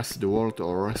ores, the world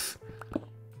ores,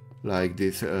 like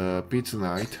this pizza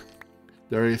night,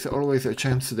 there is always a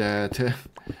chance that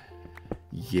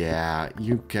yeah,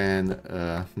 you can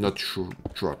not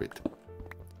drop it.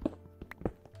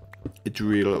 It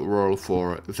will roll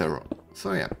for 0.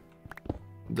 So yeah,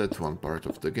 that's one part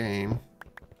of the game,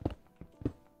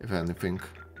 if anything.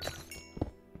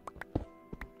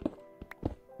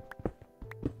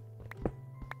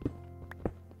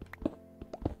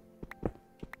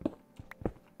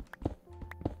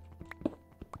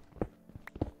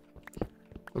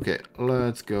 Okay,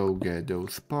 let's go get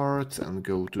those parts and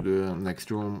go to the next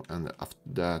room, and after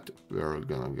that we're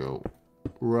gonna go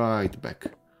right back.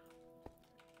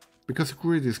 Because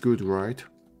grid is good, right?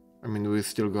 I mean, we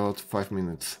still got 5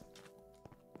 minutes.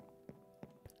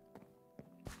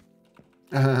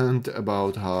 And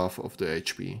about half of the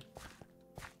HP.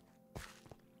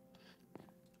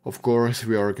 Of course,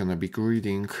 we are gonna be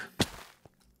greeding.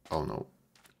 Oh no.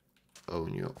 Oh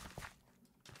no.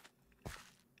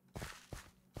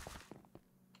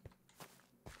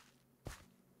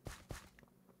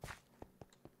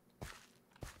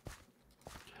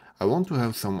 I want to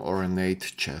have some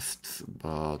ornate chests,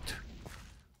 but...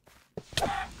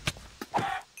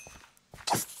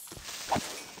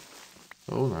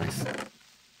 Oh, nice.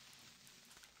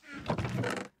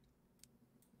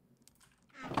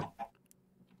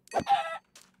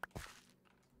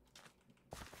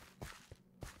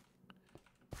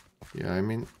 Yeah, I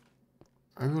mean,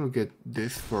 I will get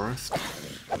this first.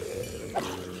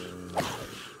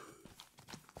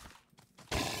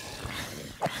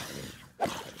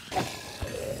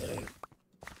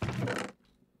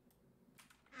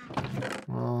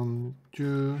 One,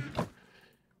 two...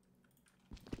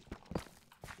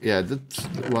 Yeah, that's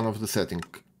one of the settings.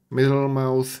 Middle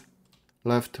mouse,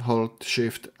 left hold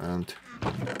shift, and...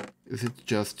 Is it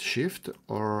just shift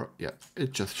or... Yeah,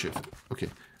 it's just shift. Okay.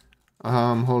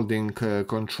 I'm holding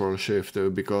control shift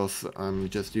because I'm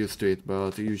just used to it,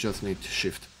 but you just need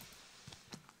shift.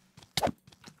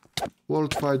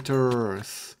 World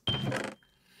Fighters!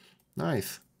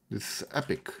 Nice. This is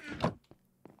epic.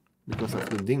 Because of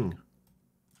the ding.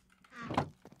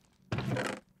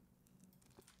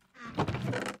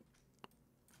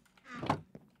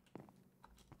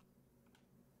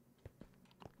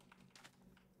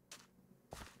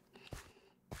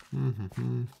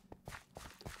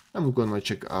 I'm gonna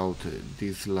check out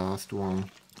this last one.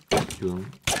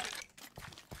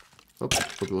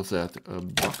 Oops, what was that? A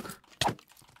bug?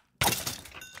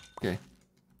 Okay,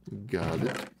 got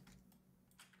it.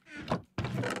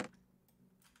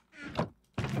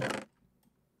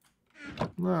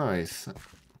 Nice.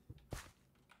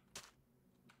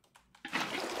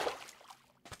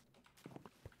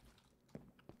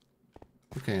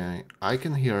 Okay, I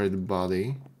can hear the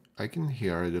body. I can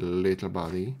hear the little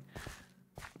body.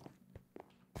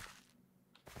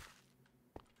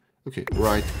 Okay,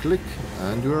 right click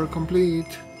and you are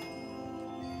complete.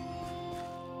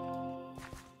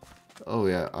 Oh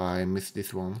yeah, I missed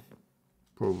this one.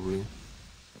 Probably.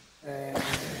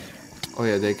 Oh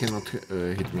yeah, they cannot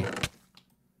hit me.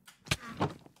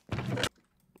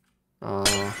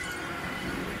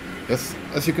 Yes,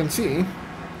 as you can see,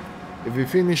 if we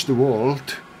finish the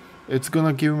world, it's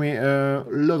gonna give me a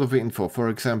lot of info. For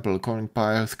example, coin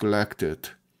piles collected.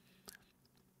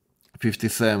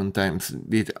 57 times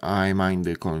did I mine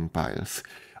the coin piles.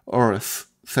 Ores,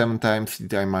 7 times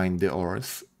did I mine the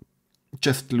ores.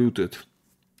 Just looted.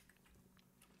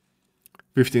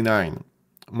 59.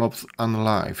 Mobs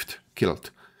unalived, killed.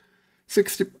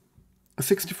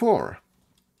 64.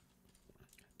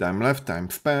 Time left, time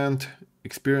spent,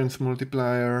 experience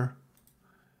multiplier.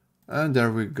 And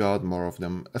there we got more of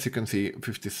them. As you can see,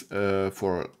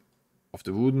 54 of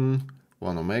the wooden,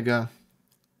 1 omega.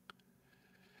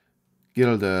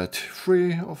 Gilded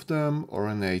 3 of them,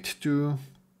 ornate 2.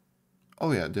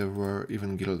 Oh yeah, there were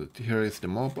even gilded. Here is the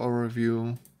mob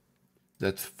overview.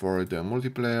 That's for the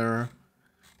multiplayer.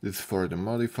 This is for the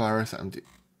modifiers, and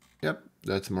yep,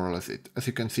 that's more or less it. As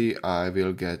you can see, I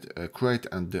will get a crate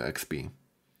and the XP.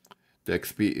 The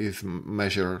XP is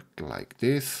measured like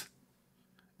this.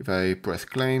 If I press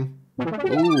claim,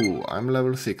 ooh, I'm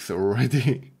level 6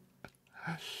 already.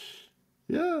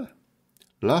 Yeah.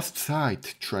 Last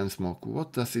sight transmog,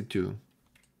 what does it do?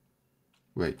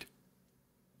 Wait.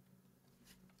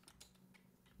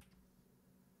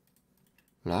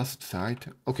 Last sight?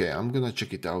 Okay, I'm gonna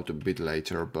check it out a bit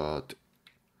later, but...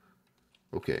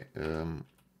 Okay,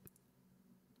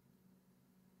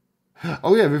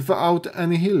 oh yeah, without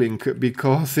any healing,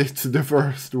 because it's the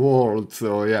first world,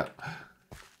 so yeah.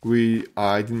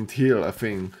 I didn't heal a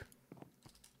thing.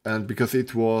 And because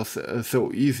it was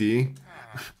so easy,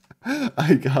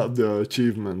 I got the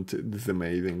achievement. This is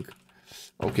amazing.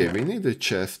 Okay, we need a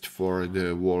chest for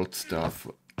the world stuff.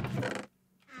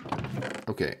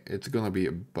 Okay, it's gonna be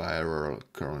a barrel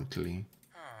currently.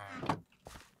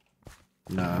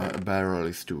 Nah, a barrel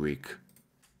is too weak.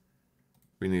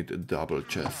 We need a double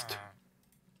chest.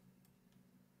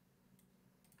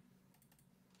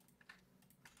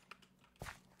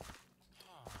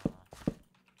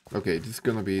 Okay, this is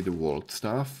gonna be the world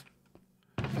stuff.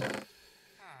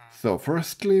 So,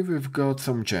 firstly, we've got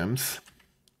some gems.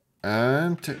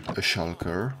 and a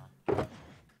shulker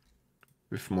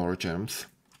with more gems.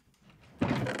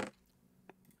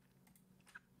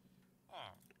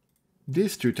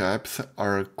 These two types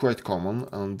are quite common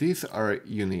and these are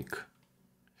unique.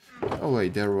 Oh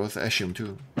wait, there was Ashim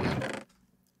too. Yeah.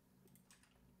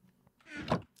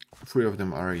 3 of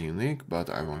them are unique, but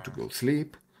I want to go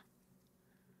sleep.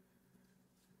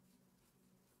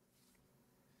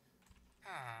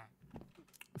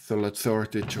 So let's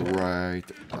sort it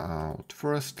right out.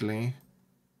 Firstly,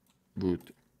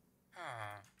 wood.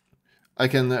 I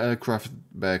can craft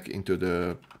back into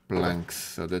the planks,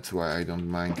 so that's why I don't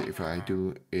mind if I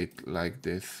do it like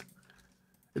this.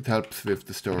 It helps with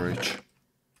the storage.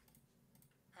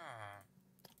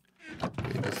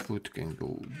 Okay, this food can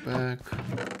go back.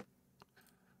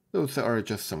 Those are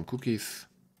just some cookies.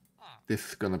 This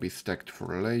is gonna be stacked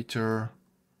for later.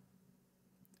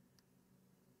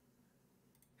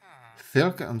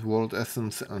 Silk and world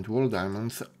essence and world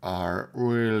diamonds are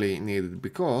really needed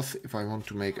because if I want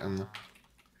to make an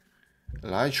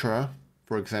elytra,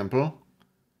 for example,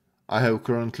 I have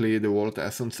currently the world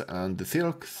essence and the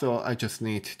silk, so I just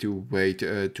need to wait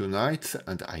 2 nights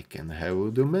and I can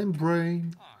have the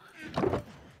membrane.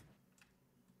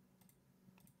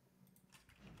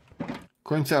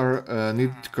 Coins are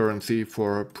needed currency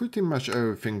for pretty much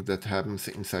everything that happens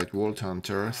inside World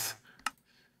Hunters.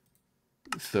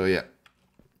 So yeah,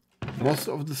 most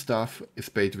of the stuff is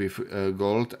paid with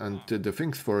gold, and the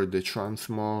things for the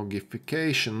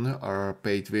transmogrification are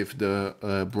paid with the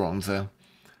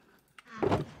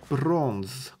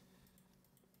bronze.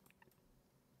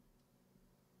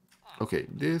 Okay,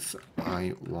 this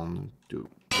I want to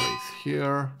place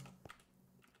here.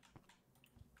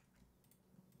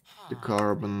 The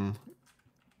carbon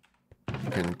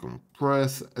can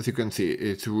compress. As you can see,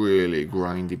 it's really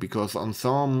grindy because on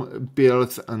some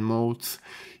builds and modes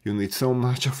you need so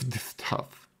much of this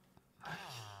stuff.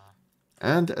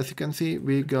 And as you can see,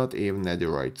 we got even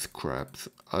netherite scraps.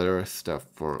 Other stuff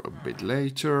for a bit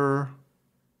later.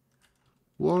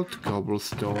 World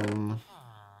cobblestone.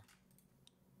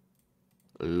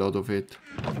 A lot of it.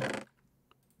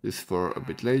 This for a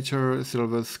bit later.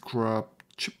 Silver scrap.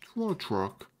 Chipped wood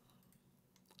rock.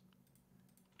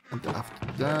 And after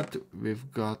that,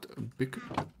 we've got a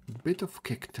bit of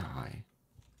cacti.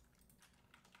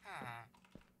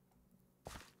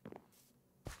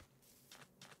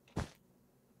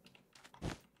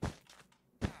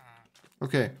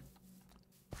 Okay.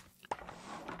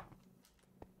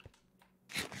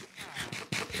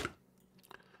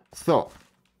 So,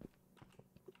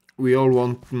 we all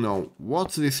want to know,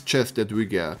 what's this chest that we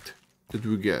get?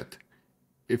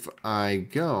 If I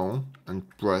go and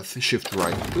press shift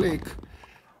right click,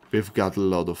 we've got a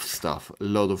lot of stuff, a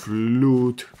lot of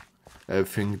loot,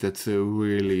 everything that's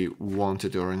really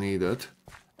wanted or needed,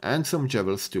 and some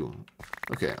jewels too.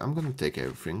 Okay, I'm gonna take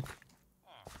everything.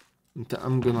 And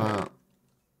I'm gonna...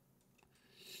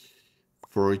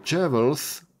 For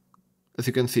jewels, as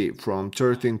you can see, from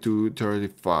 13 to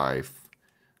 35.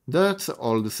 That's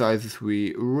all the sizes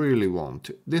we really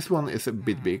want. This one is a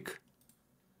bit big.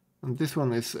 And this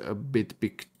one is a bit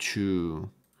big too.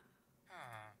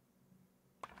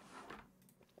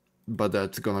 But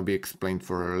that's gonna be explained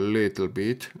for a little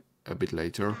bit, a bit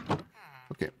later.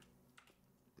 Okay.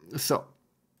 So.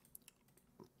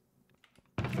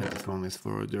 This one is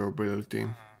for durability.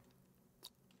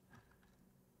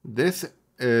 This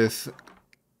is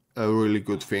a really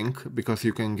good thing, because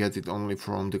you can get it only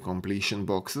from the completion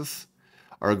boxes.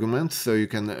 Arguments, so you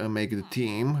can make the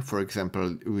team, for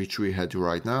example, which we had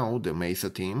right now, the Mesa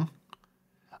team,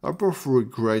 are both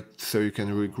regret, so you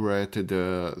can regret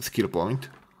the skill point,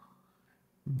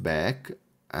 back,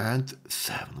 and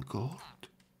 7 gold.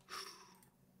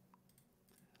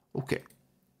 Okay,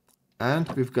 and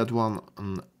we've got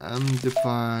an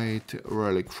undefined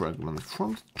relic fragment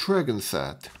from the dragon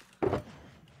set.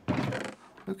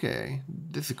 Okay,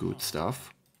 this is good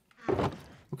stuff.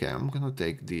 Okay, I'm gonna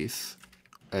take this.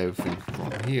 Everything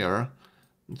from here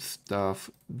and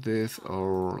stuff this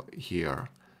or here.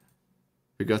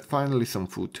 We got finally some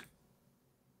food.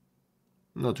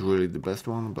 Not really the best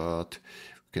one, but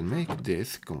we can make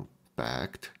this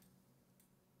compact.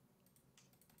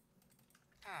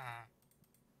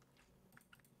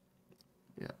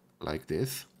 Yeah, like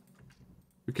this.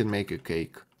 We can make a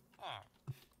cake.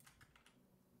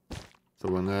 So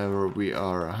whenever we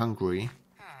are hungry,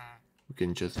 we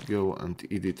can just go and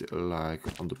eat it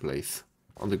like on the place,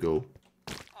 on the go.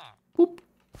 Whoop.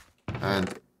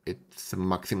 And it's a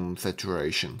maximum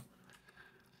saturation.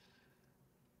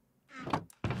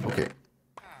 Okay,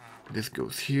 this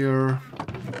goes here,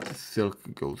 the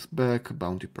silk goes back,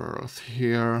 bounty pearls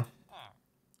here.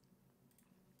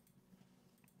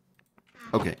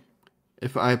 Okay,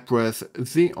 if I press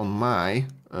Z on my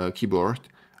keyboard,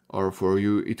 or for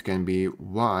you it can be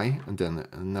Y and then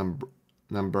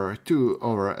number 2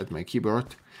 over at my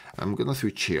keyboard, I'm gonna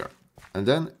switch here and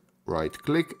then right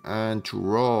click and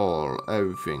roll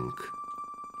everything.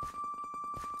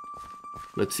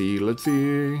 Let's see,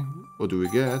 what do we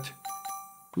get?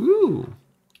 Ooh,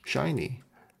 shiny,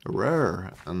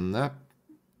 rare and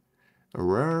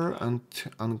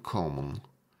uncommon.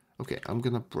 Okay, I'm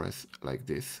gonna press like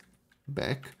this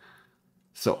back.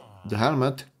 So the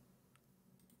helmet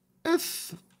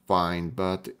is fine,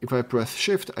 but if I press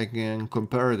shift I can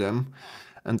compare them,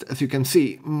 and as you can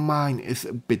see mine is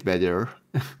a bit better.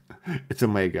 It's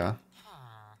Omega.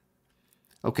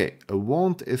 Okay, a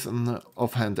wand is an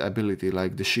offhand ability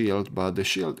like the shield, but the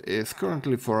shield is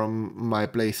currently for my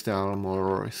playstyle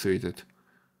more suited.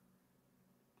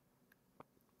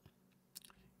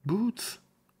 Boots?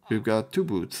 We've got 2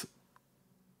 boots.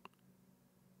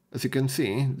 As you can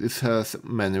see, this has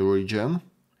mana regen,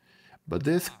 but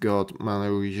this got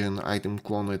mana regen, item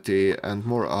quantity and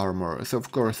more armor, so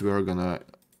of course we're gonna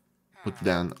put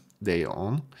they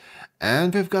on.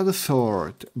 And we've got a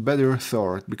sword, better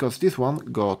sword, because this one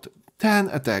got 10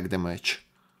 attack damage,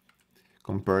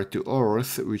 compared to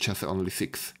ours, which has only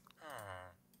 6.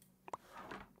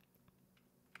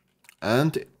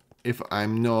 And if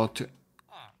I'm not,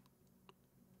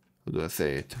 how do I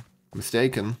say it,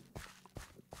 mistaken,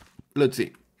 let's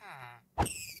see.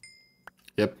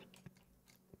 Yep.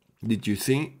 Did you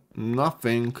see?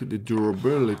 Nothing, the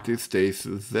durability stays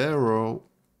 0.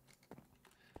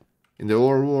 In the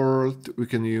old world we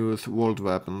can use world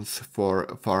weapons for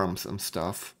farms and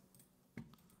stuff.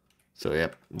 So yeah,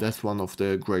 that's one of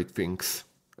the great things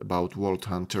about world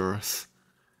hunters.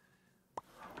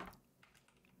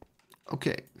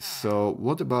 Okay, so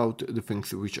what about the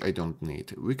things which I don't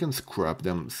need? We can scrap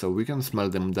them, so we can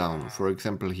smelt them down. For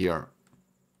example here.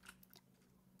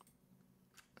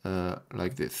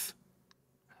 Like this.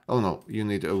 Oh no, you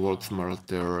need a world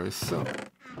smelter, so...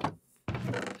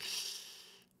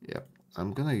 Yep,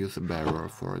 I'm gonna use a barrel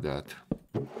for that.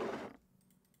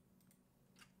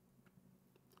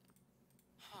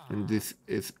 And this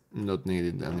is not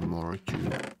needed anymore too.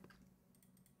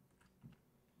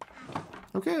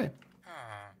 Okay.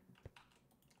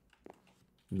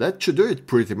 That should do it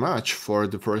pretty much for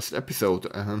the first episode,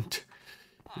 and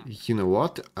you know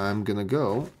what? I'm gonna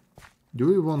go. Do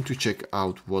we want to check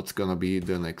out what's gonna be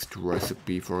the next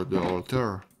recipe for the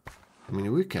altar? I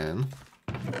mean, we can.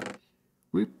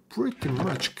 We pretty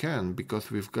much can,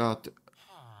 because we've got...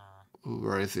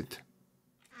 Where is it?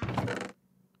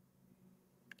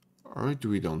 Or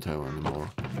we don't have anymore.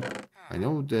 I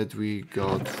know that we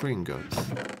got 3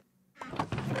 ingots.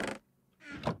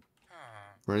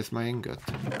 Where is my ingot?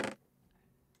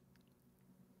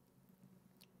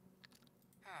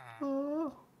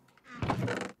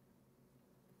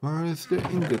 Where is the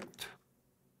ingot?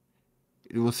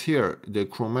 It was here, the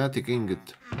chromatic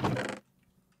ingot.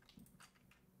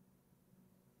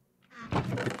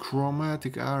 The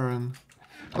chromatic iron.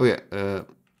 Oh yeah,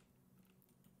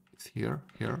 it's here.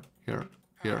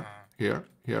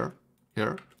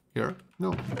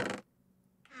 No.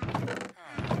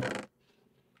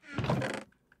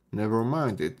 Never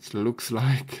mind, it looks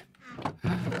like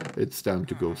it's time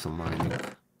to go some mining.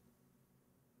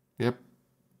 Yep,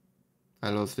 I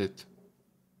lost it.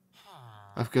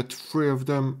 I've got 3 of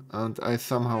them and I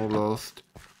somehow lost...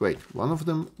 Wait, one of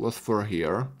them was for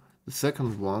here, the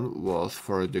second one was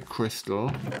for the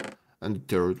crystal, and the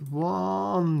third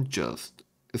one just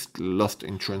is lost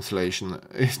in translation,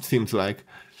 it seems like.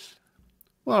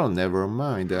 Well, never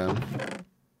mind.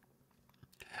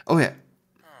 Oh yeah,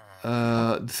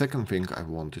 the second thing I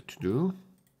wanted to do,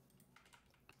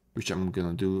 which I'm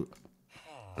gonna do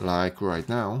like right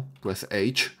now, press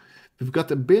H. We've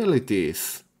got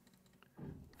abilities.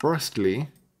 Firstly,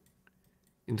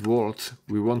 in the world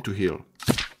we want to heal.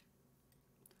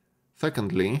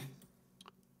 Secondly,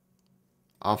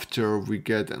 after we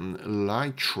get an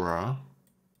elytra,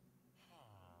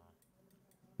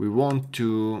 we want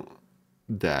to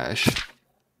dash.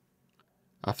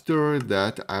 After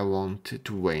that I want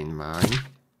to vein mine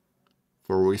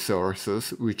for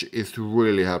resources, which is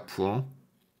really helpful.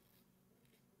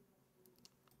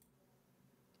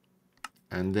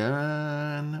 And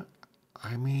then,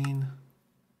 I mean,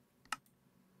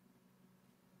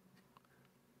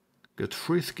 got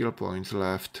 3 skill points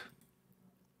left.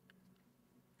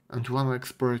 And 1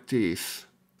 expertise.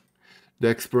 The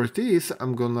expertise,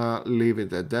 I'm gonna leave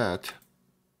it at that.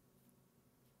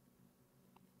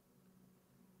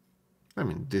 I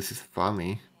mean, this is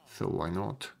funny, so why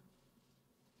not?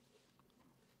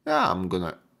 Yeah, I'm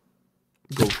gonna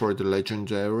go for the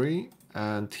legendary,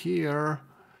 and here,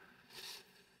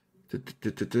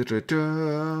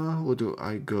 what do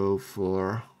I go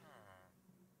for?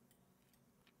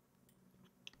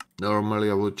 Normally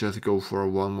I would just go for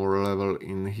one more level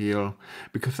in heal,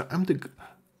 because I'm the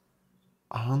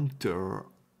hunter.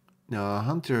 No,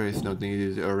 hunter is not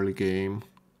needed early game.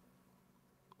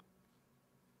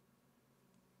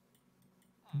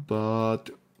 But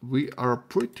we are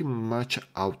pretty much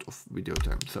out of video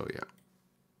time, so yeah.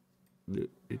 Do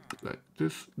it like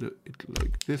this, do it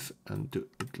like this, and do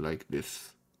it like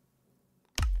this.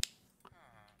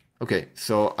 Okay,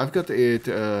 so I've got it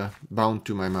bound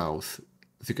to my mouse,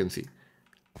 as you can see.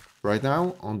 Right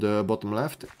now, on the bottom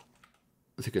left,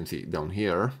 as you can see down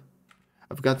here,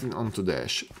 I've got it onto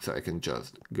dash, so I can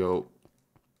just go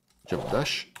jump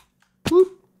dash, boop,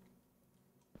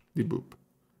 de boop.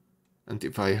 And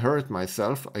if I hurt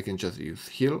myself, I can just use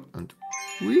heal and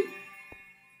whee.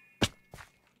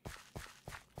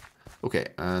 Okay,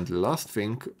 and last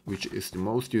thing, which is the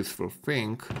most useful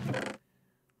thing.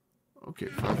 Okay,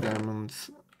 5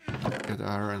 diamonds, get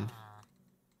iron.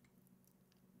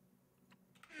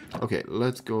 Okay,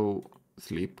 let's go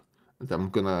sleep. And I'm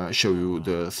gonna show you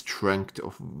the strength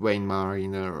of Vein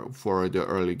Miner for the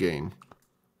early game.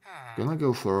 Gonna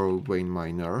go for Vein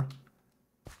Miner.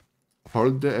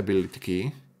 Hold the ability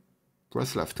key.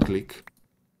 Press left click.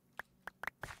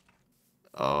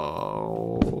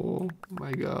 Oh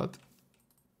my god.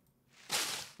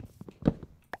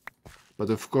 But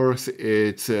of course,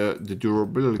 it's the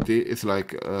durability is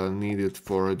like needed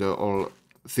for the all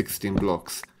 16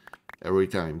 blocks every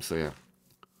time, so yeah.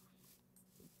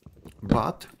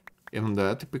 But even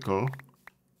the typical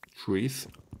trees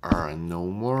are no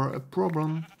more a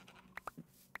problem.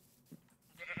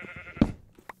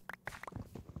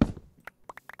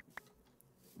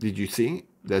 Did you see?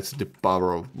 That's the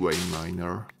power of Vein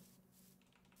Miner.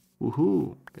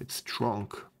 Woohoo! It's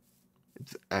strong.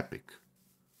 It's epic.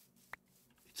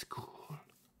 It's cool.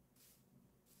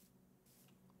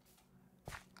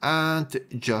 And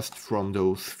just from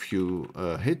those few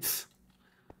hits,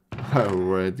 I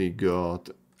already got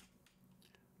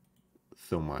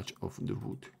so much of the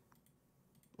wood.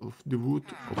 Of the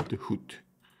hood.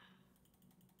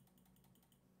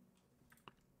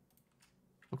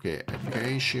 Okay,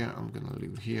 acacia I'm gonna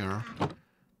leave here.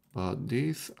 But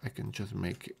this I can just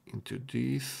make into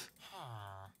this.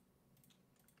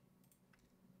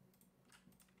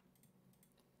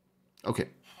 Okay.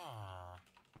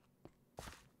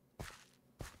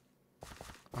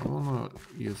 I wanna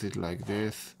use it like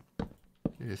this.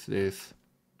 This.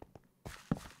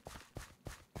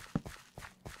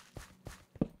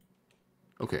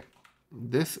 Okay.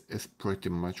 This is pretty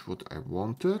much what I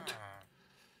wanted.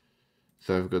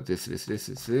 So I've got this.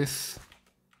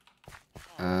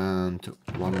 And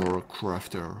one more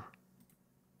crafter.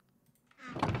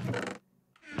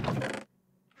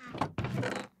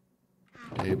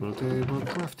 Table,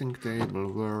 crafting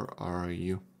table, where are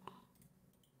you?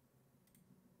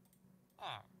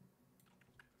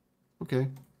 Okay.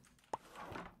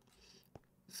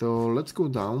 So let's go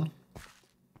down.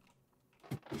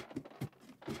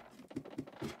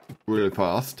 Really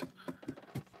fast.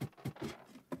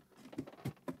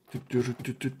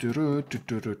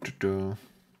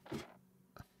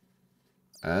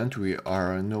 And we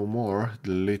are no more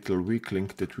the little weakling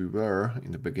that we were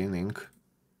in the beginning.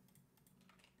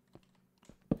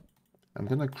 I'm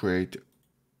gonna create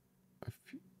a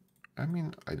few, I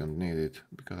mean, I don't need it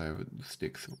because I have the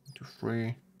sticks. 1, 2,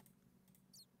 3.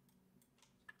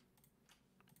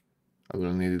 I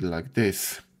will need it like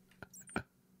this.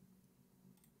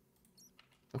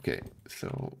 Okay,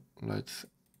 so let's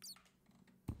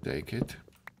take it.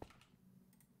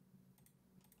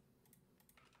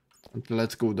 And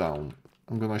let's go down.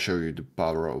 I'm gonna show you the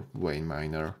power of Vein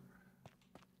Miner.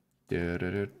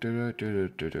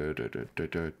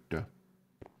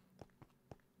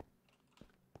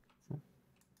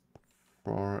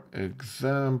 For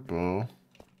example,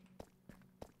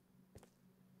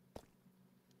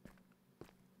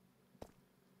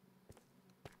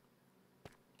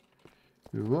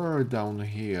 we were down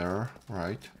here,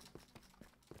 right?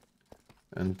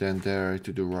 And then there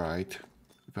to the right,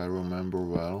 if I remember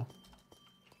well.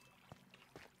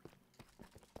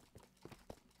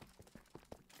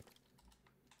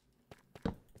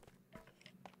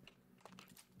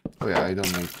 Oh yeah, I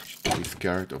don't need to be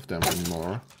scared of them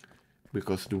anymore,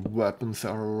 because the weapons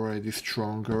are already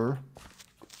stronger.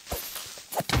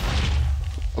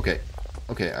 Okay,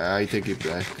 I take it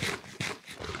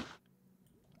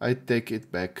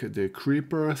back. The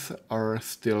creepers are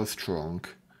still strong.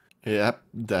 Yep,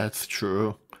 that's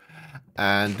true.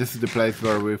 And this is the place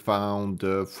where we found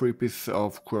the 3 pieces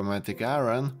of chromatic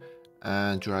iron.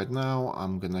 And right now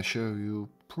I'm gonna show you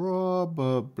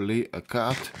probably a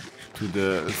cut to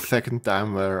the second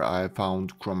time where I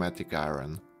found chromatic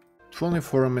iron.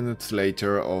 24 minutes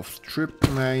later of strip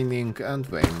mining and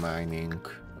vein mining.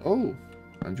 Oh,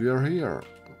 and we are here.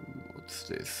 What's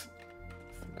this?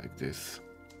 Like this.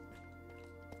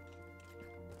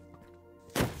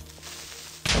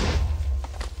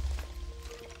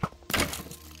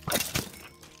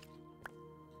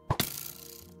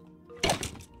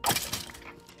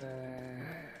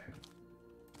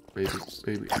 Baby,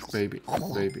 baby, baby,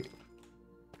 baby.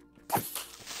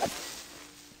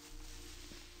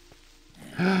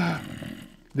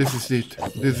 This is it.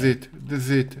 This is it. This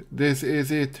is it. This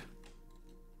is it.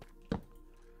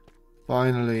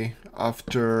 Finally,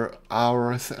 after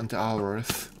hours and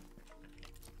hours.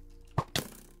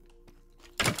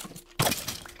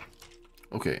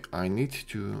 Okay, I need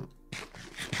to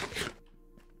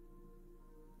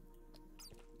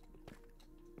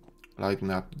lighten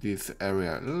up this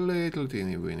area a little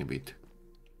teeny weeny bit.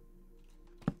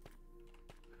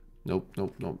 Nope,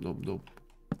 nope, nope, nope, nope.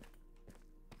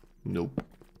 Nope.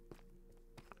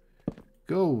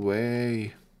 Go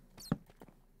away.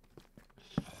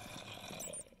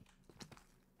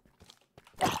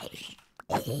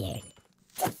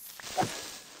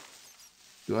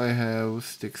 Do I have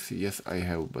sticks? Yes, I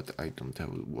have, but I don't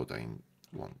have what I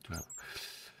want to have.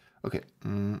 Okay,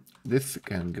 this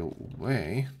can go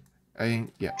away.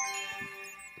 Yeah.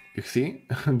 You see?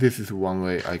 This is one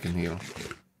way I can heal.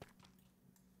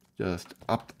 Just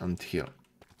up and heal.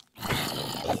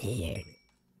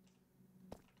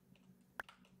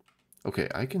 Okay,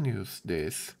 I can use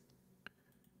this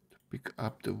to pick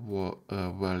up the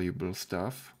valuable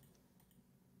stuff.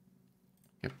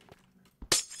 Yep.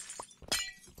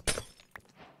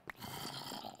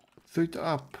 Throw it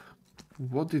up.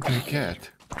 What did I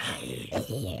get?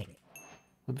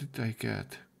 What did I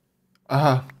get?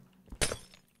 Ah!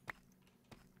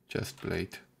 Chest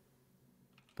plate.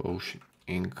 Potion.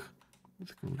 Ink.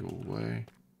 This can go away.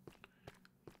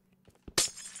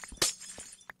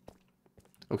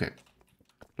 Okay.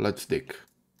 Let's dig.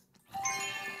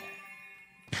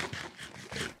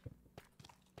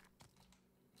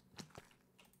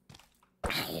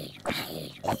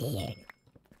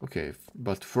 Okay,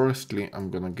 but firstly I'm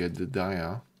gonna get the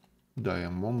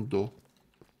diamondo.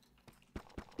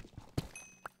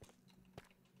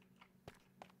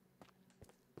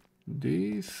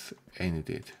 This ain't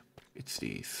it. It's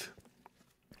these.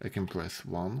 I can press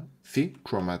 1. See?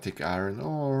 Chromatic iron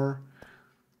ore.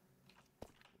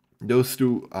 Those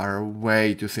two are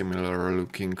way too similar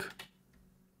looking.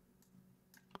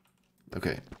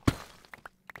 Okay.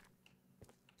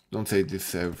 Don't say this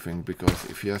is everything, because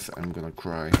if yes, I'm gonna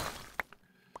cry.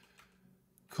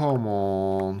 Come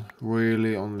on,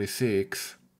 really only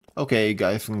 6? Okay,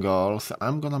 guys and girls,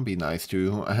 I'm gonna be nice to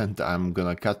you and I'm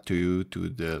gonna cut to you to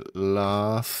the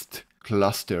last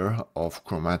cluster of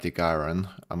chromatic iron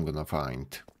I'm gonna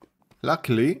find.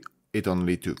 Luckily, it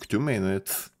only took 2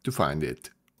 minutes to find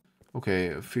it.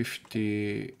 Okay,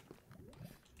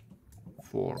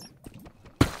 54.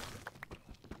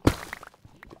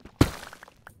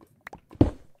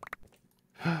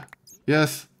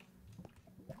 Yes.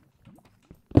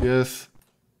 Yes.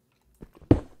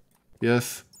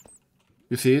 Yes.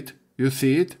 You see it? You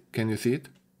see it? Can you see it?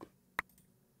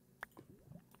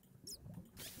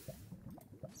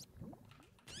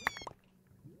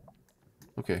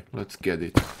 Okay, let's get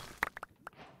it.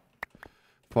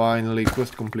 Finally,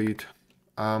 quest complete.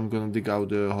 I'm gonna dig out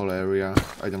the whole area.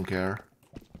 I don't care.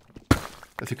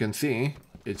 As you can see,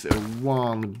 it's a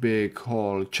one big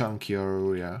whole chunky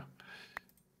area.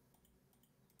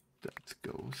 That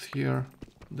goes here.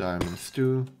 Diamonds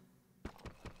too.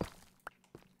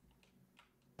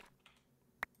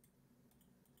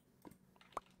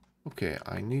 Okay,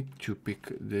 I need to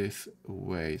pick this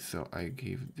away, so I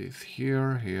give this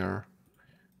here, here,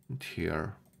 and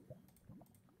here.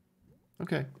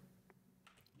 Okay.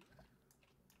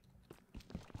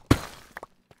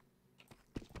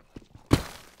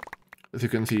 As you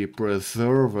can see,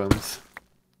 preservance.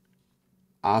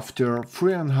 After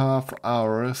 3.5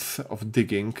 hours of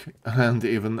digging and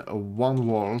even a 1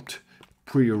 volt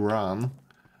pre-run,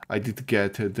 I did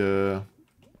get the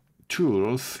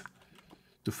tools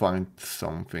to find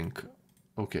something.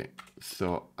 Okay,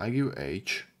 so I give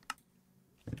H.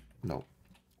 No.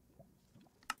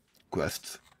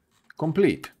 Quests.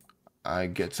 Complete. I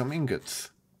get some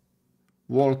ingots.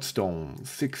 Waldstone,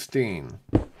 16.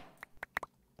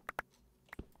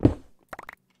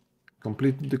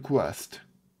 Complete the quest.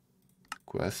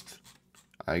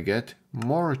 I get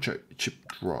more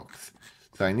chipped rocks.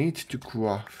 So I need to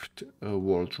craft a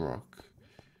walled rock,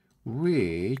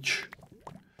 which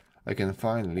I can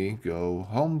finally go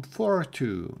home for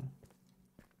too.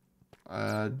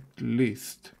 At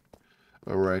least.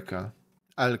 Eureka.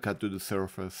 I'll cut to the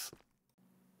surface.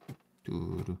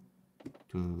 Or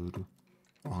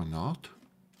not?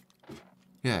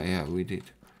 Yeah, we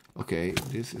did. Okay,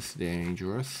 this is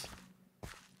dangerous.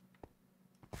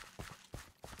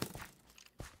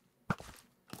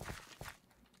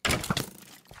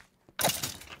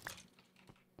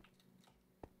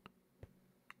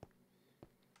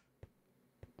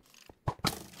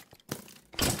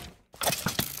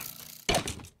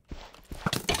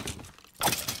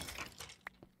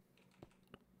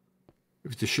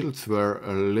 If the shields were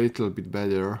a little bit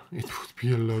better, it would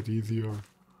be a lot easier.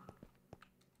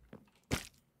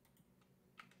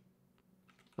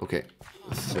 Okay,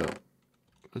 so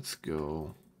let's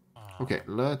go. Okay,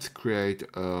 let's create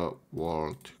a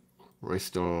walled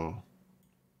crystal.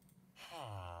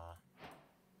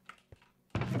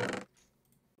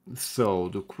 So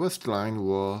the quest line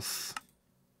was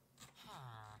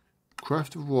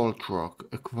craft a walled rock,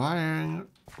 acquiring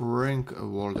a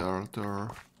walled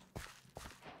altar.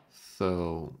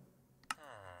 So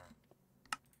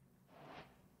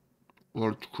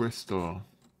walled crystal.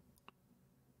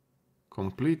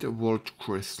 Complete a walled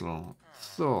crystal.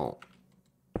 So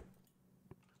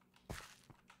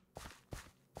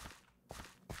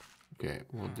okay,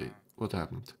 what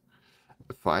happened?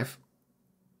 F5?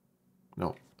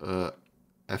 No,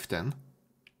 F10.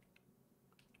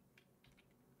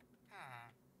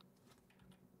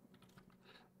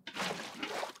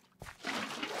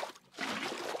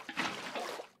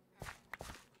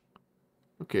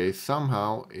 Okay,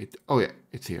 somehow it... Oh yeah,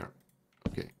 it's here.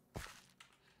 Okay.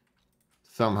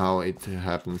 Somehow it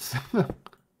happens.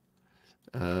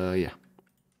 Yeah.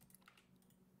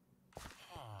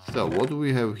 So, what do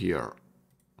we have here?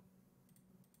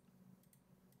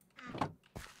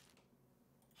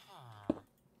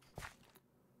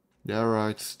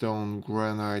 Diorite, stone,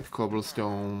 granite,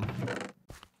 cobblestone.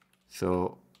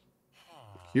 So,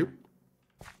 here.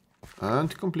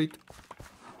 And complete.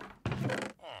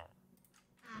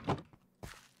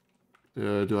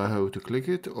 Do I have to click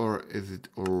it or is it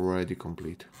already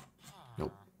complete?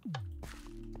 Nope.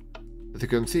 As you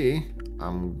can see,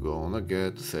 I'm gonna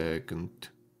get second.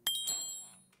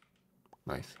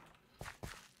 Nice.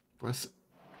 Press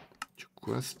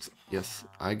quest. Yes,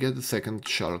 I get the second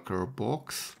shulker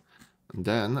box. And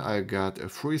then I got a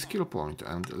free skill point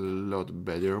and a lot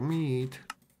better meat.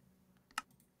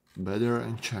 Better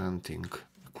enchanting.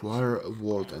 Acquire a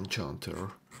walled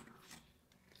enchanter.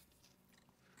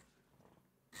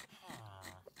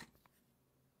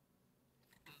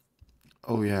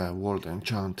 Oh yeah, walled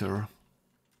enchanter.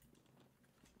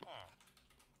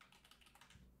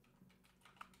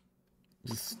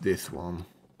 This one.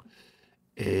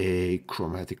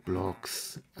 Chromatic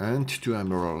blocks and 2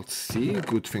 emeralds. See,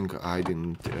 good thing I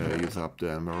didn't use up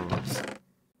the emeralds.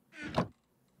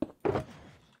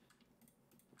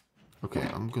 Okay,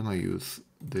 I'm gonna use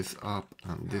this up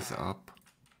and this up.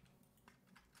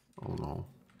 Oh no.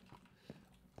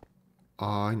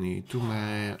 I need to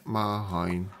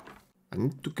mine. I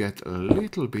need to get a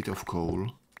little bit of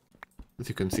coal. As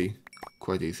you can see,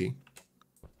 quite easy.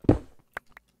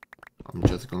 I'm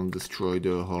just gonna destroy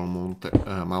the whole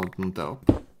mountain top.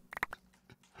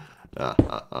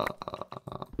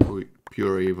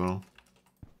 Pure evil.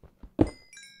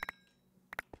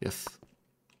 Yes.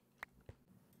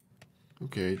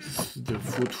 Okay, this is the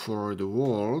food for the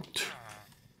world.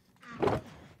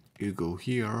 You go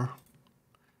here.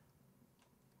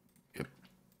 Yep.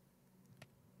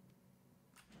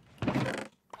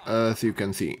 As you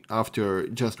can see, after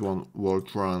just one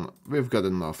world run, we've got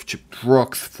enough chipped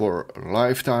rocks for a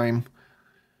lifetime.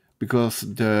 Because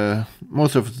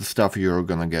most of the stuff you're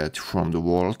gonna get from the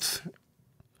worlds.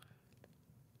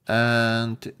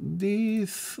 And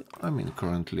these, I mean,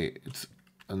 currently it's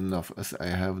enough as I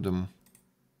have them.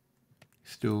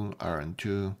 Still iron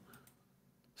 2,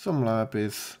 some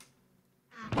lapis.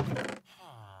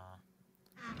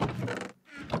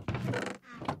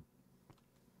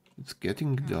 It's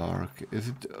getting dark. Is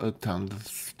it a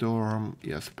thunderstorm?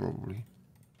 Yes, probably.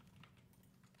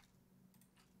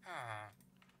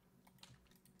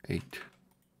 8,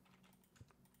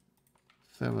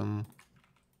 7.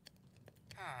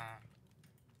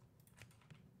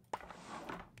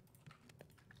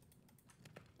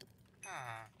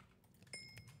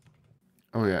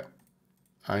 Oh yeah,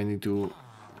 I need to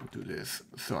do this.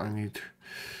 So I need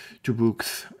 2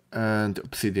 books and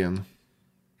obsidian.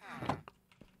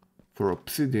 For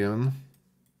obsidian,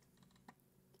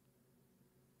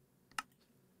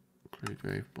 Create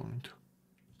waypoint.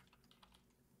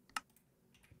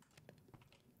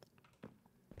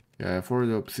 Yeah, for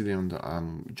the obsidian,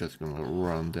 I'm just gonna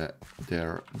run that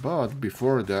there. But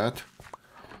before that,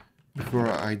 before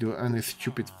I do any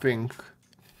stupid thing,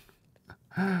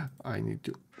 I need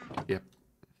to, yep,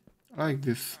 like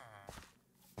this.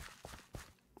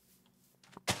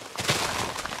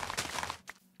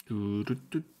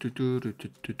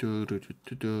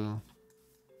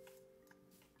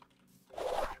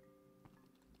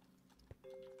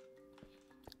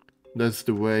 That's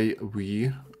the way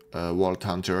we, Vault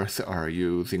Hunters, are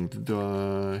using the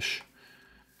dash.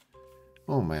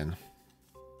 Oh man.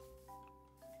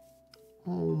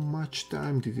 How much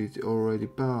time did it already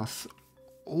pass?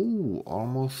 Oh,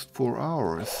 almost 4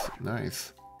 hours.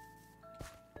 Nice.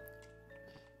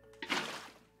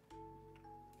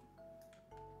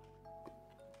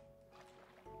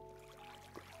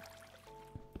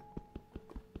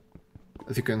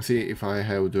 As you can see, if I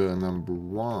have the number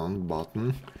 1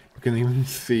 button, you can even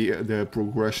see the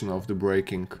progression of the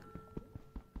braking.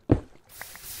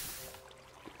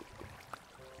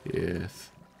 Yes.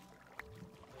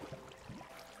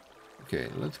 Okay,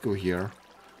 let's go here.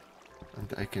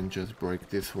 And I can just break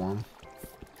this one.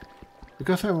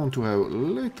 Because I want to have a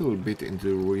little bit in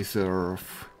the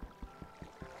reserve.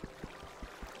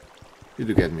 You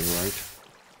do get me, right?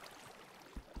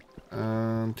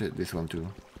 And this one too.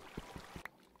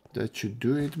 That should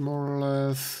do it more or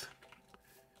less.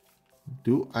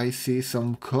 Do I see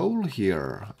some coal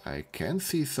here? I can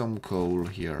see some coal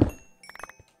here.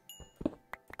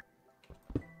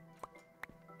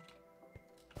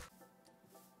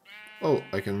 Oh,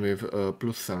 I can with a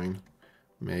plus sign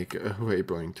make a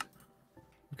waypoint.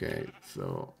 Okay,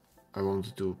 so I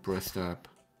want to press tab.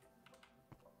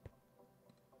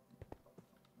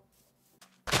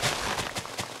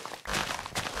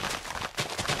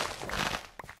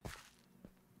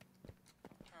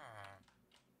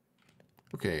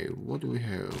 Okay, what do we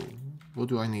have? What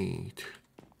do I need?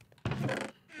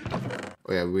 Oh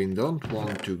yeah, we don't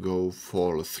want to go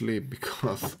fall asleep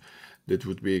because that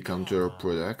would be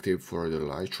counterproductive for the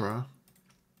Elytra.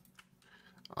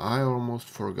 I almost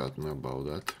forgotten about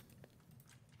that,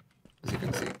 as you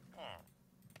can see.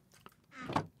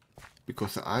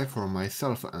 Because I for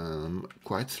myself am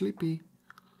quite sleepy.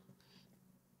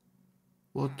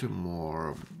 What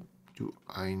more do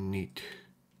I need?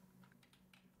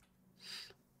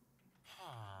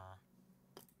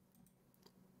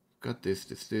 Got this,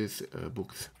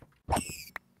 books.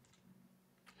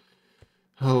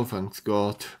 Oh, thanks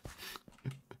God.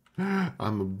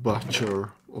 I'm a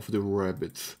butcher of the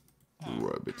rabbits. The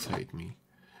rabbits hate me.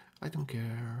 I don't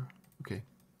care. Okay.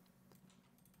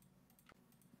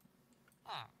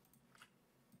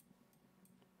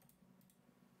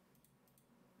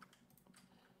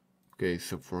 Okay,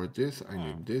 so for this I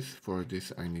need this, for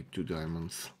this I need 2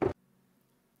 diamonds.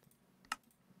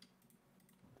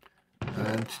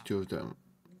 And 2 of them.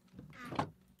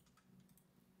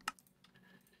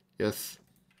 Yes.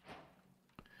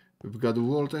 We've got a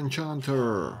Vault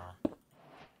Enchanter.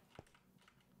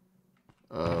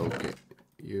 Okay,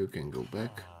 you can go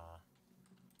back.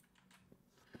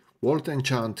 Vault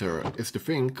Enchanter is the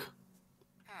thing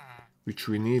which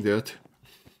we needed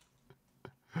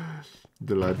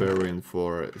the librarian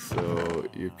for, so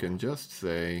you can just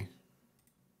say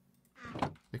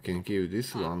I can give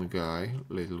this one guy,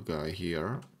 little guy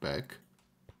here, back,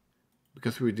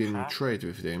 because we didn't trade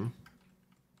with him.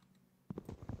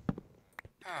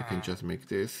 I can just make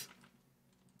this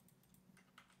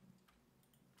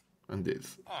and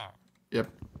this. Yep,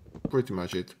 pretty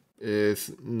much it.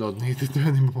 Is not needed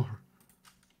anymore,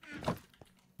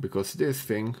 because this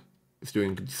thing is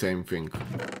doing the same thing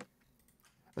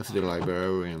as the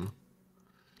librarian.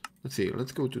 Let's see,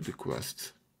 let's go to the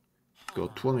quests.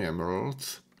 Got 20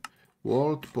 emeralds.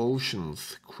 Vault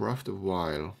potions, craft a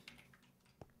vial.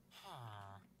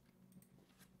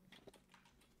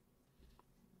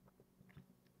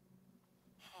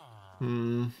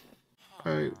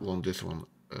 I want this one.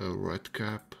 Red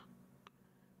cap,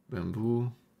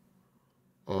 bamboo,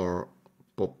 or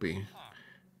poppy.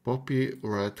 Poppy,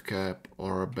 red cap,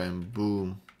 or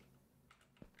bamboo.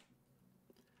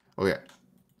 Oh yeah,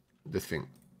 this thing.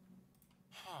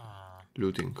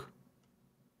 Looting.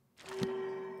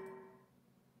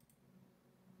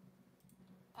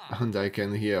 And I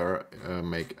can here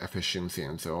make efficiency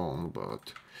and so on,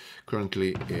 but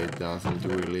currently it doesn't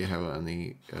really have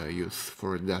any use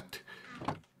for that.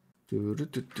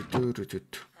 Red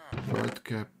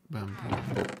cap, bamboo,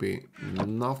 poppy,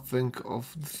 nothing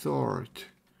of the sort.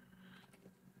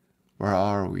 Where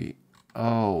are we?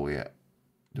 Oh yeah,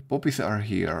 the poppies are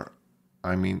here.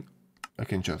 I mean, I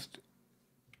can just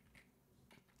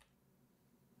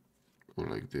Go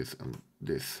like this and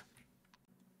this.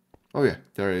 Oh yeah,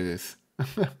 there it is.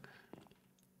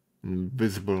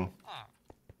 Invisible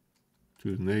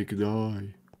to the naked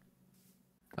eye.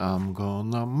 I'm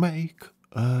gonna make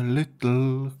a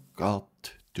little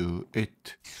cut to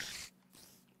it.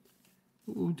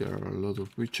 Ooh, there are a lot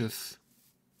of witches.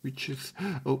 Witches.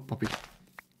 Oh, puppy.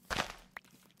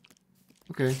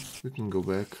 Okay, we can go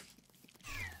back.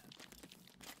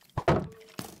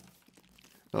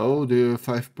 Oh, the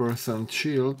 5%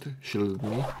 shielded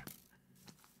me.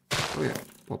 Oh yeah,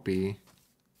 puppy.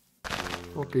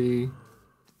 Puppy.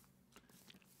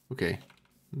 Okay,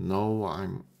 now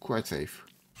I'm quite safe.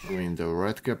 I mean, the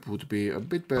red cap would be a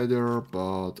bit better,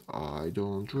 but I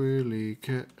don't really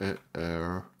care.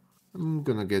 I'm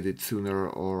gonna get it sooner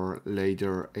or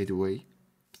later either way.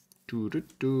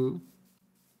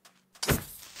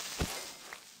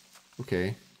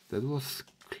 Okay, that was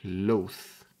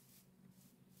close.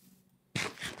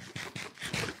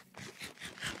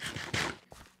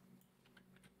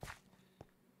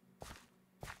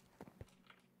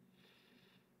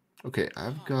 Okay,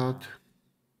 I've got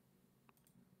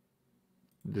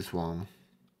this one.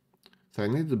 So I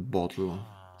need a bottle,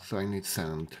 so I need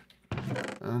sand,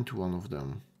 and one of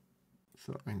them.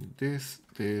 So I need this,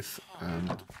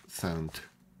 and sand.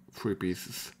 3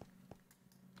 pieces.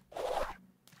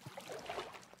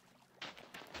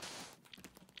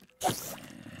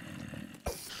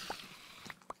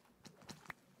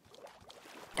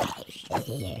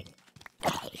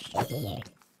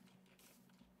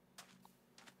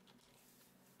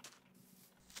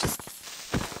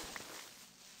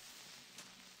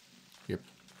 Yep.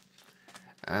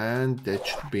 And that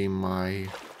should be my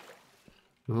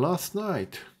last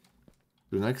night.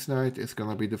 The next night is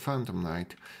gonna be the Phantom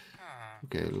night.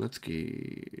 Okay, let's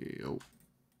go.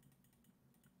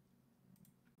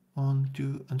 1,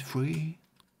 2, and 3.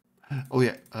 Oh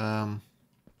yeah,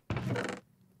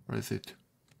 where is it?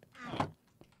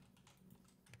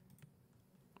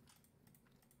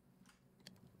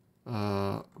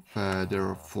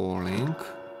 Feather falling.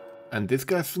 And this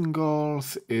casting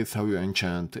goals is how you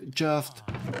enchant just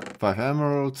 5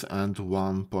 emeralds and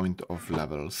 1 point of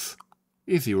levels.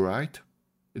 Easy, right?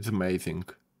 It's amazing.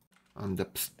 And the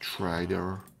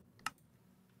Strider.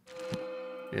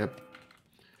 Yep.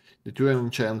 The 2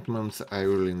 enchantments I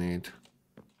really need.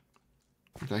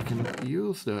 And I can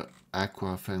use the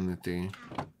Aqua Affinity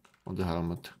on the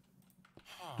helmet.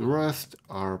 The rest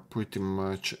are pretty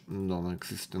much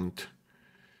non-existent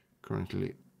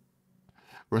currently.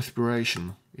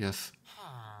 Respiration, yes.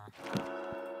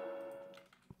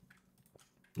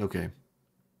 Okay.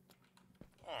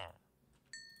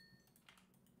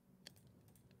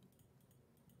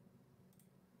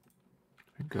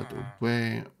 I got a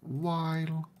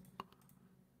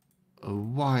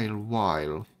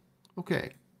while.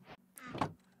 Okay.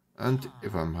 And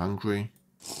if I'm hungry,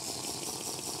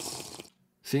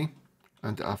 see?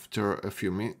 And after a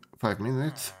 5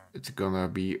 minutes, it's gonna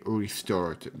be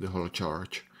restored, the whole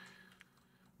charge.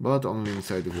 But only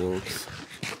inside the walls.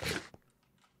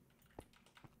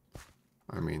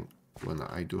 I mean, when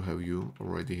I do have you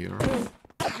already here.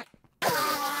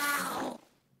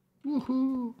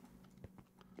 Woohoo!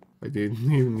 I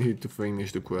didn't even need to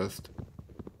finish the quest.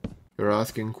 You're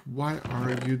asking, why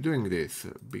are you doing this?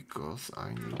 Because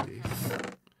I need this.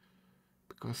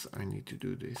 Because I need to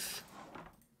do this.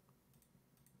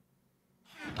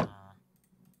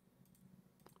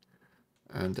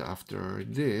 And after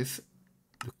this,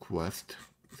 the quest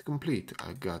is complete.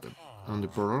 I got on the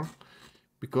pearl.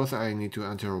 Because I need to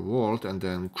enter a vault and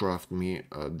then craft me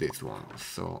this one.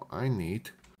 So I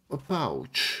need a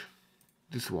pouch.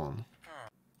 This one.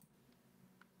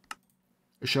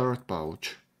 A shard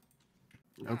pouch.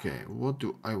 Okay, what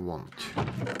do I want?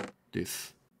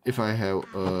 This. If I have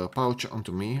a pouch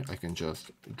onto me, I can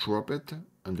just drop it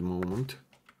at the moment.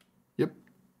 Yep,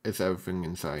 it's everything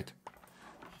inside.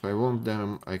 If I want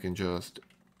them, I can just,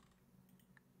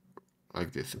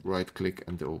 like this, right click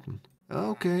and open.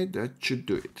 Okay, that should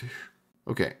do it.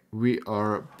 Okay, we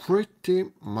are pretty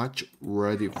much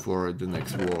ready for the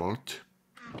next world.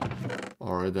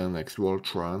 Or the next world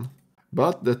run.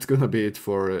 But that's gonna be it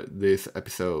for this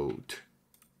episode.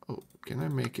 Oh, can I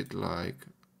make it like...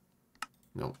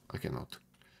 No, I cannot.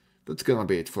 That's gonna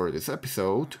be it for this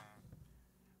episode.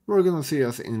 We're gonna see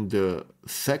us in the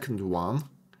second one.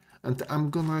 And I'm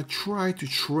gonna try to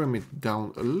trim it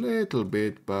down a little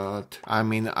bit, but... I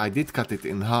mean, I did cut it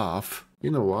in half. You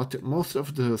know what? Most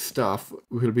of the stuff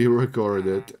will be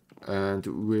recorded and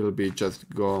will be just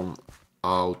gone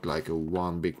out like a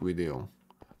one big video.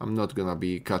 I'm not gonna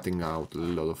be cutting out a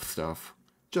lot of stuff.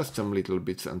 Just some little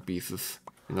bits and pieces,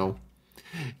 you know.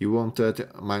 You wanted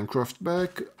Minecraft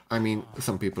back? I mean,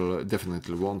 some people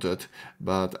definitely want it,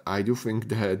 but I do think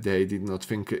that they did not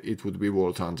think it would be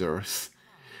World Hunters.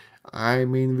 I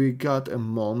mean, we got a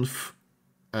month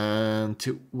and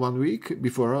 1 week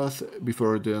before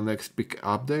the next big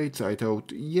update. I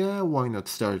thought, yeah, why not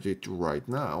start it right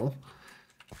now?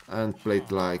 And play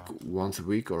it like once a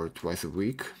week or twice a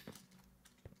week.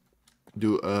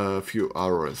 Do a few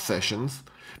hour sessions,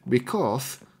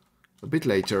 because a bit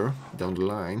later down the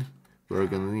line we're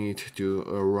gonna need to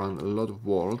run a lot of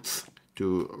worlds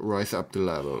to rise up the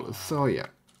level. So yeah,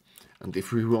 and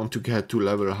if we want to get to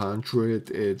level 100,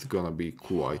 it's gonna be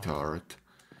quite hard.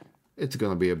 It's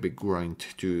gonna be a big grind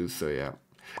too, so yeah.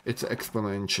 It's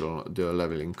exponential, the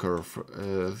leveling curve,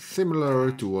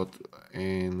 similar to what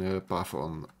in Path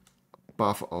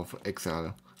of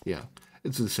Exile. Yeah,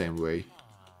 it's the same way.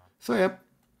 So yeah,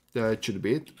 that should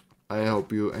be it. I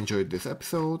hope you enjoyed this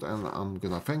episode, and I'm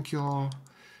gonna thank you all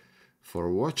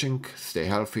for watching. Stay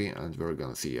healthy, and we're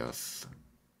gonna see us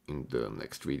in the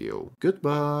next video.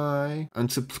 Goodbye,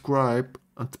 and subscribe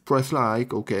and press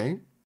like, okay?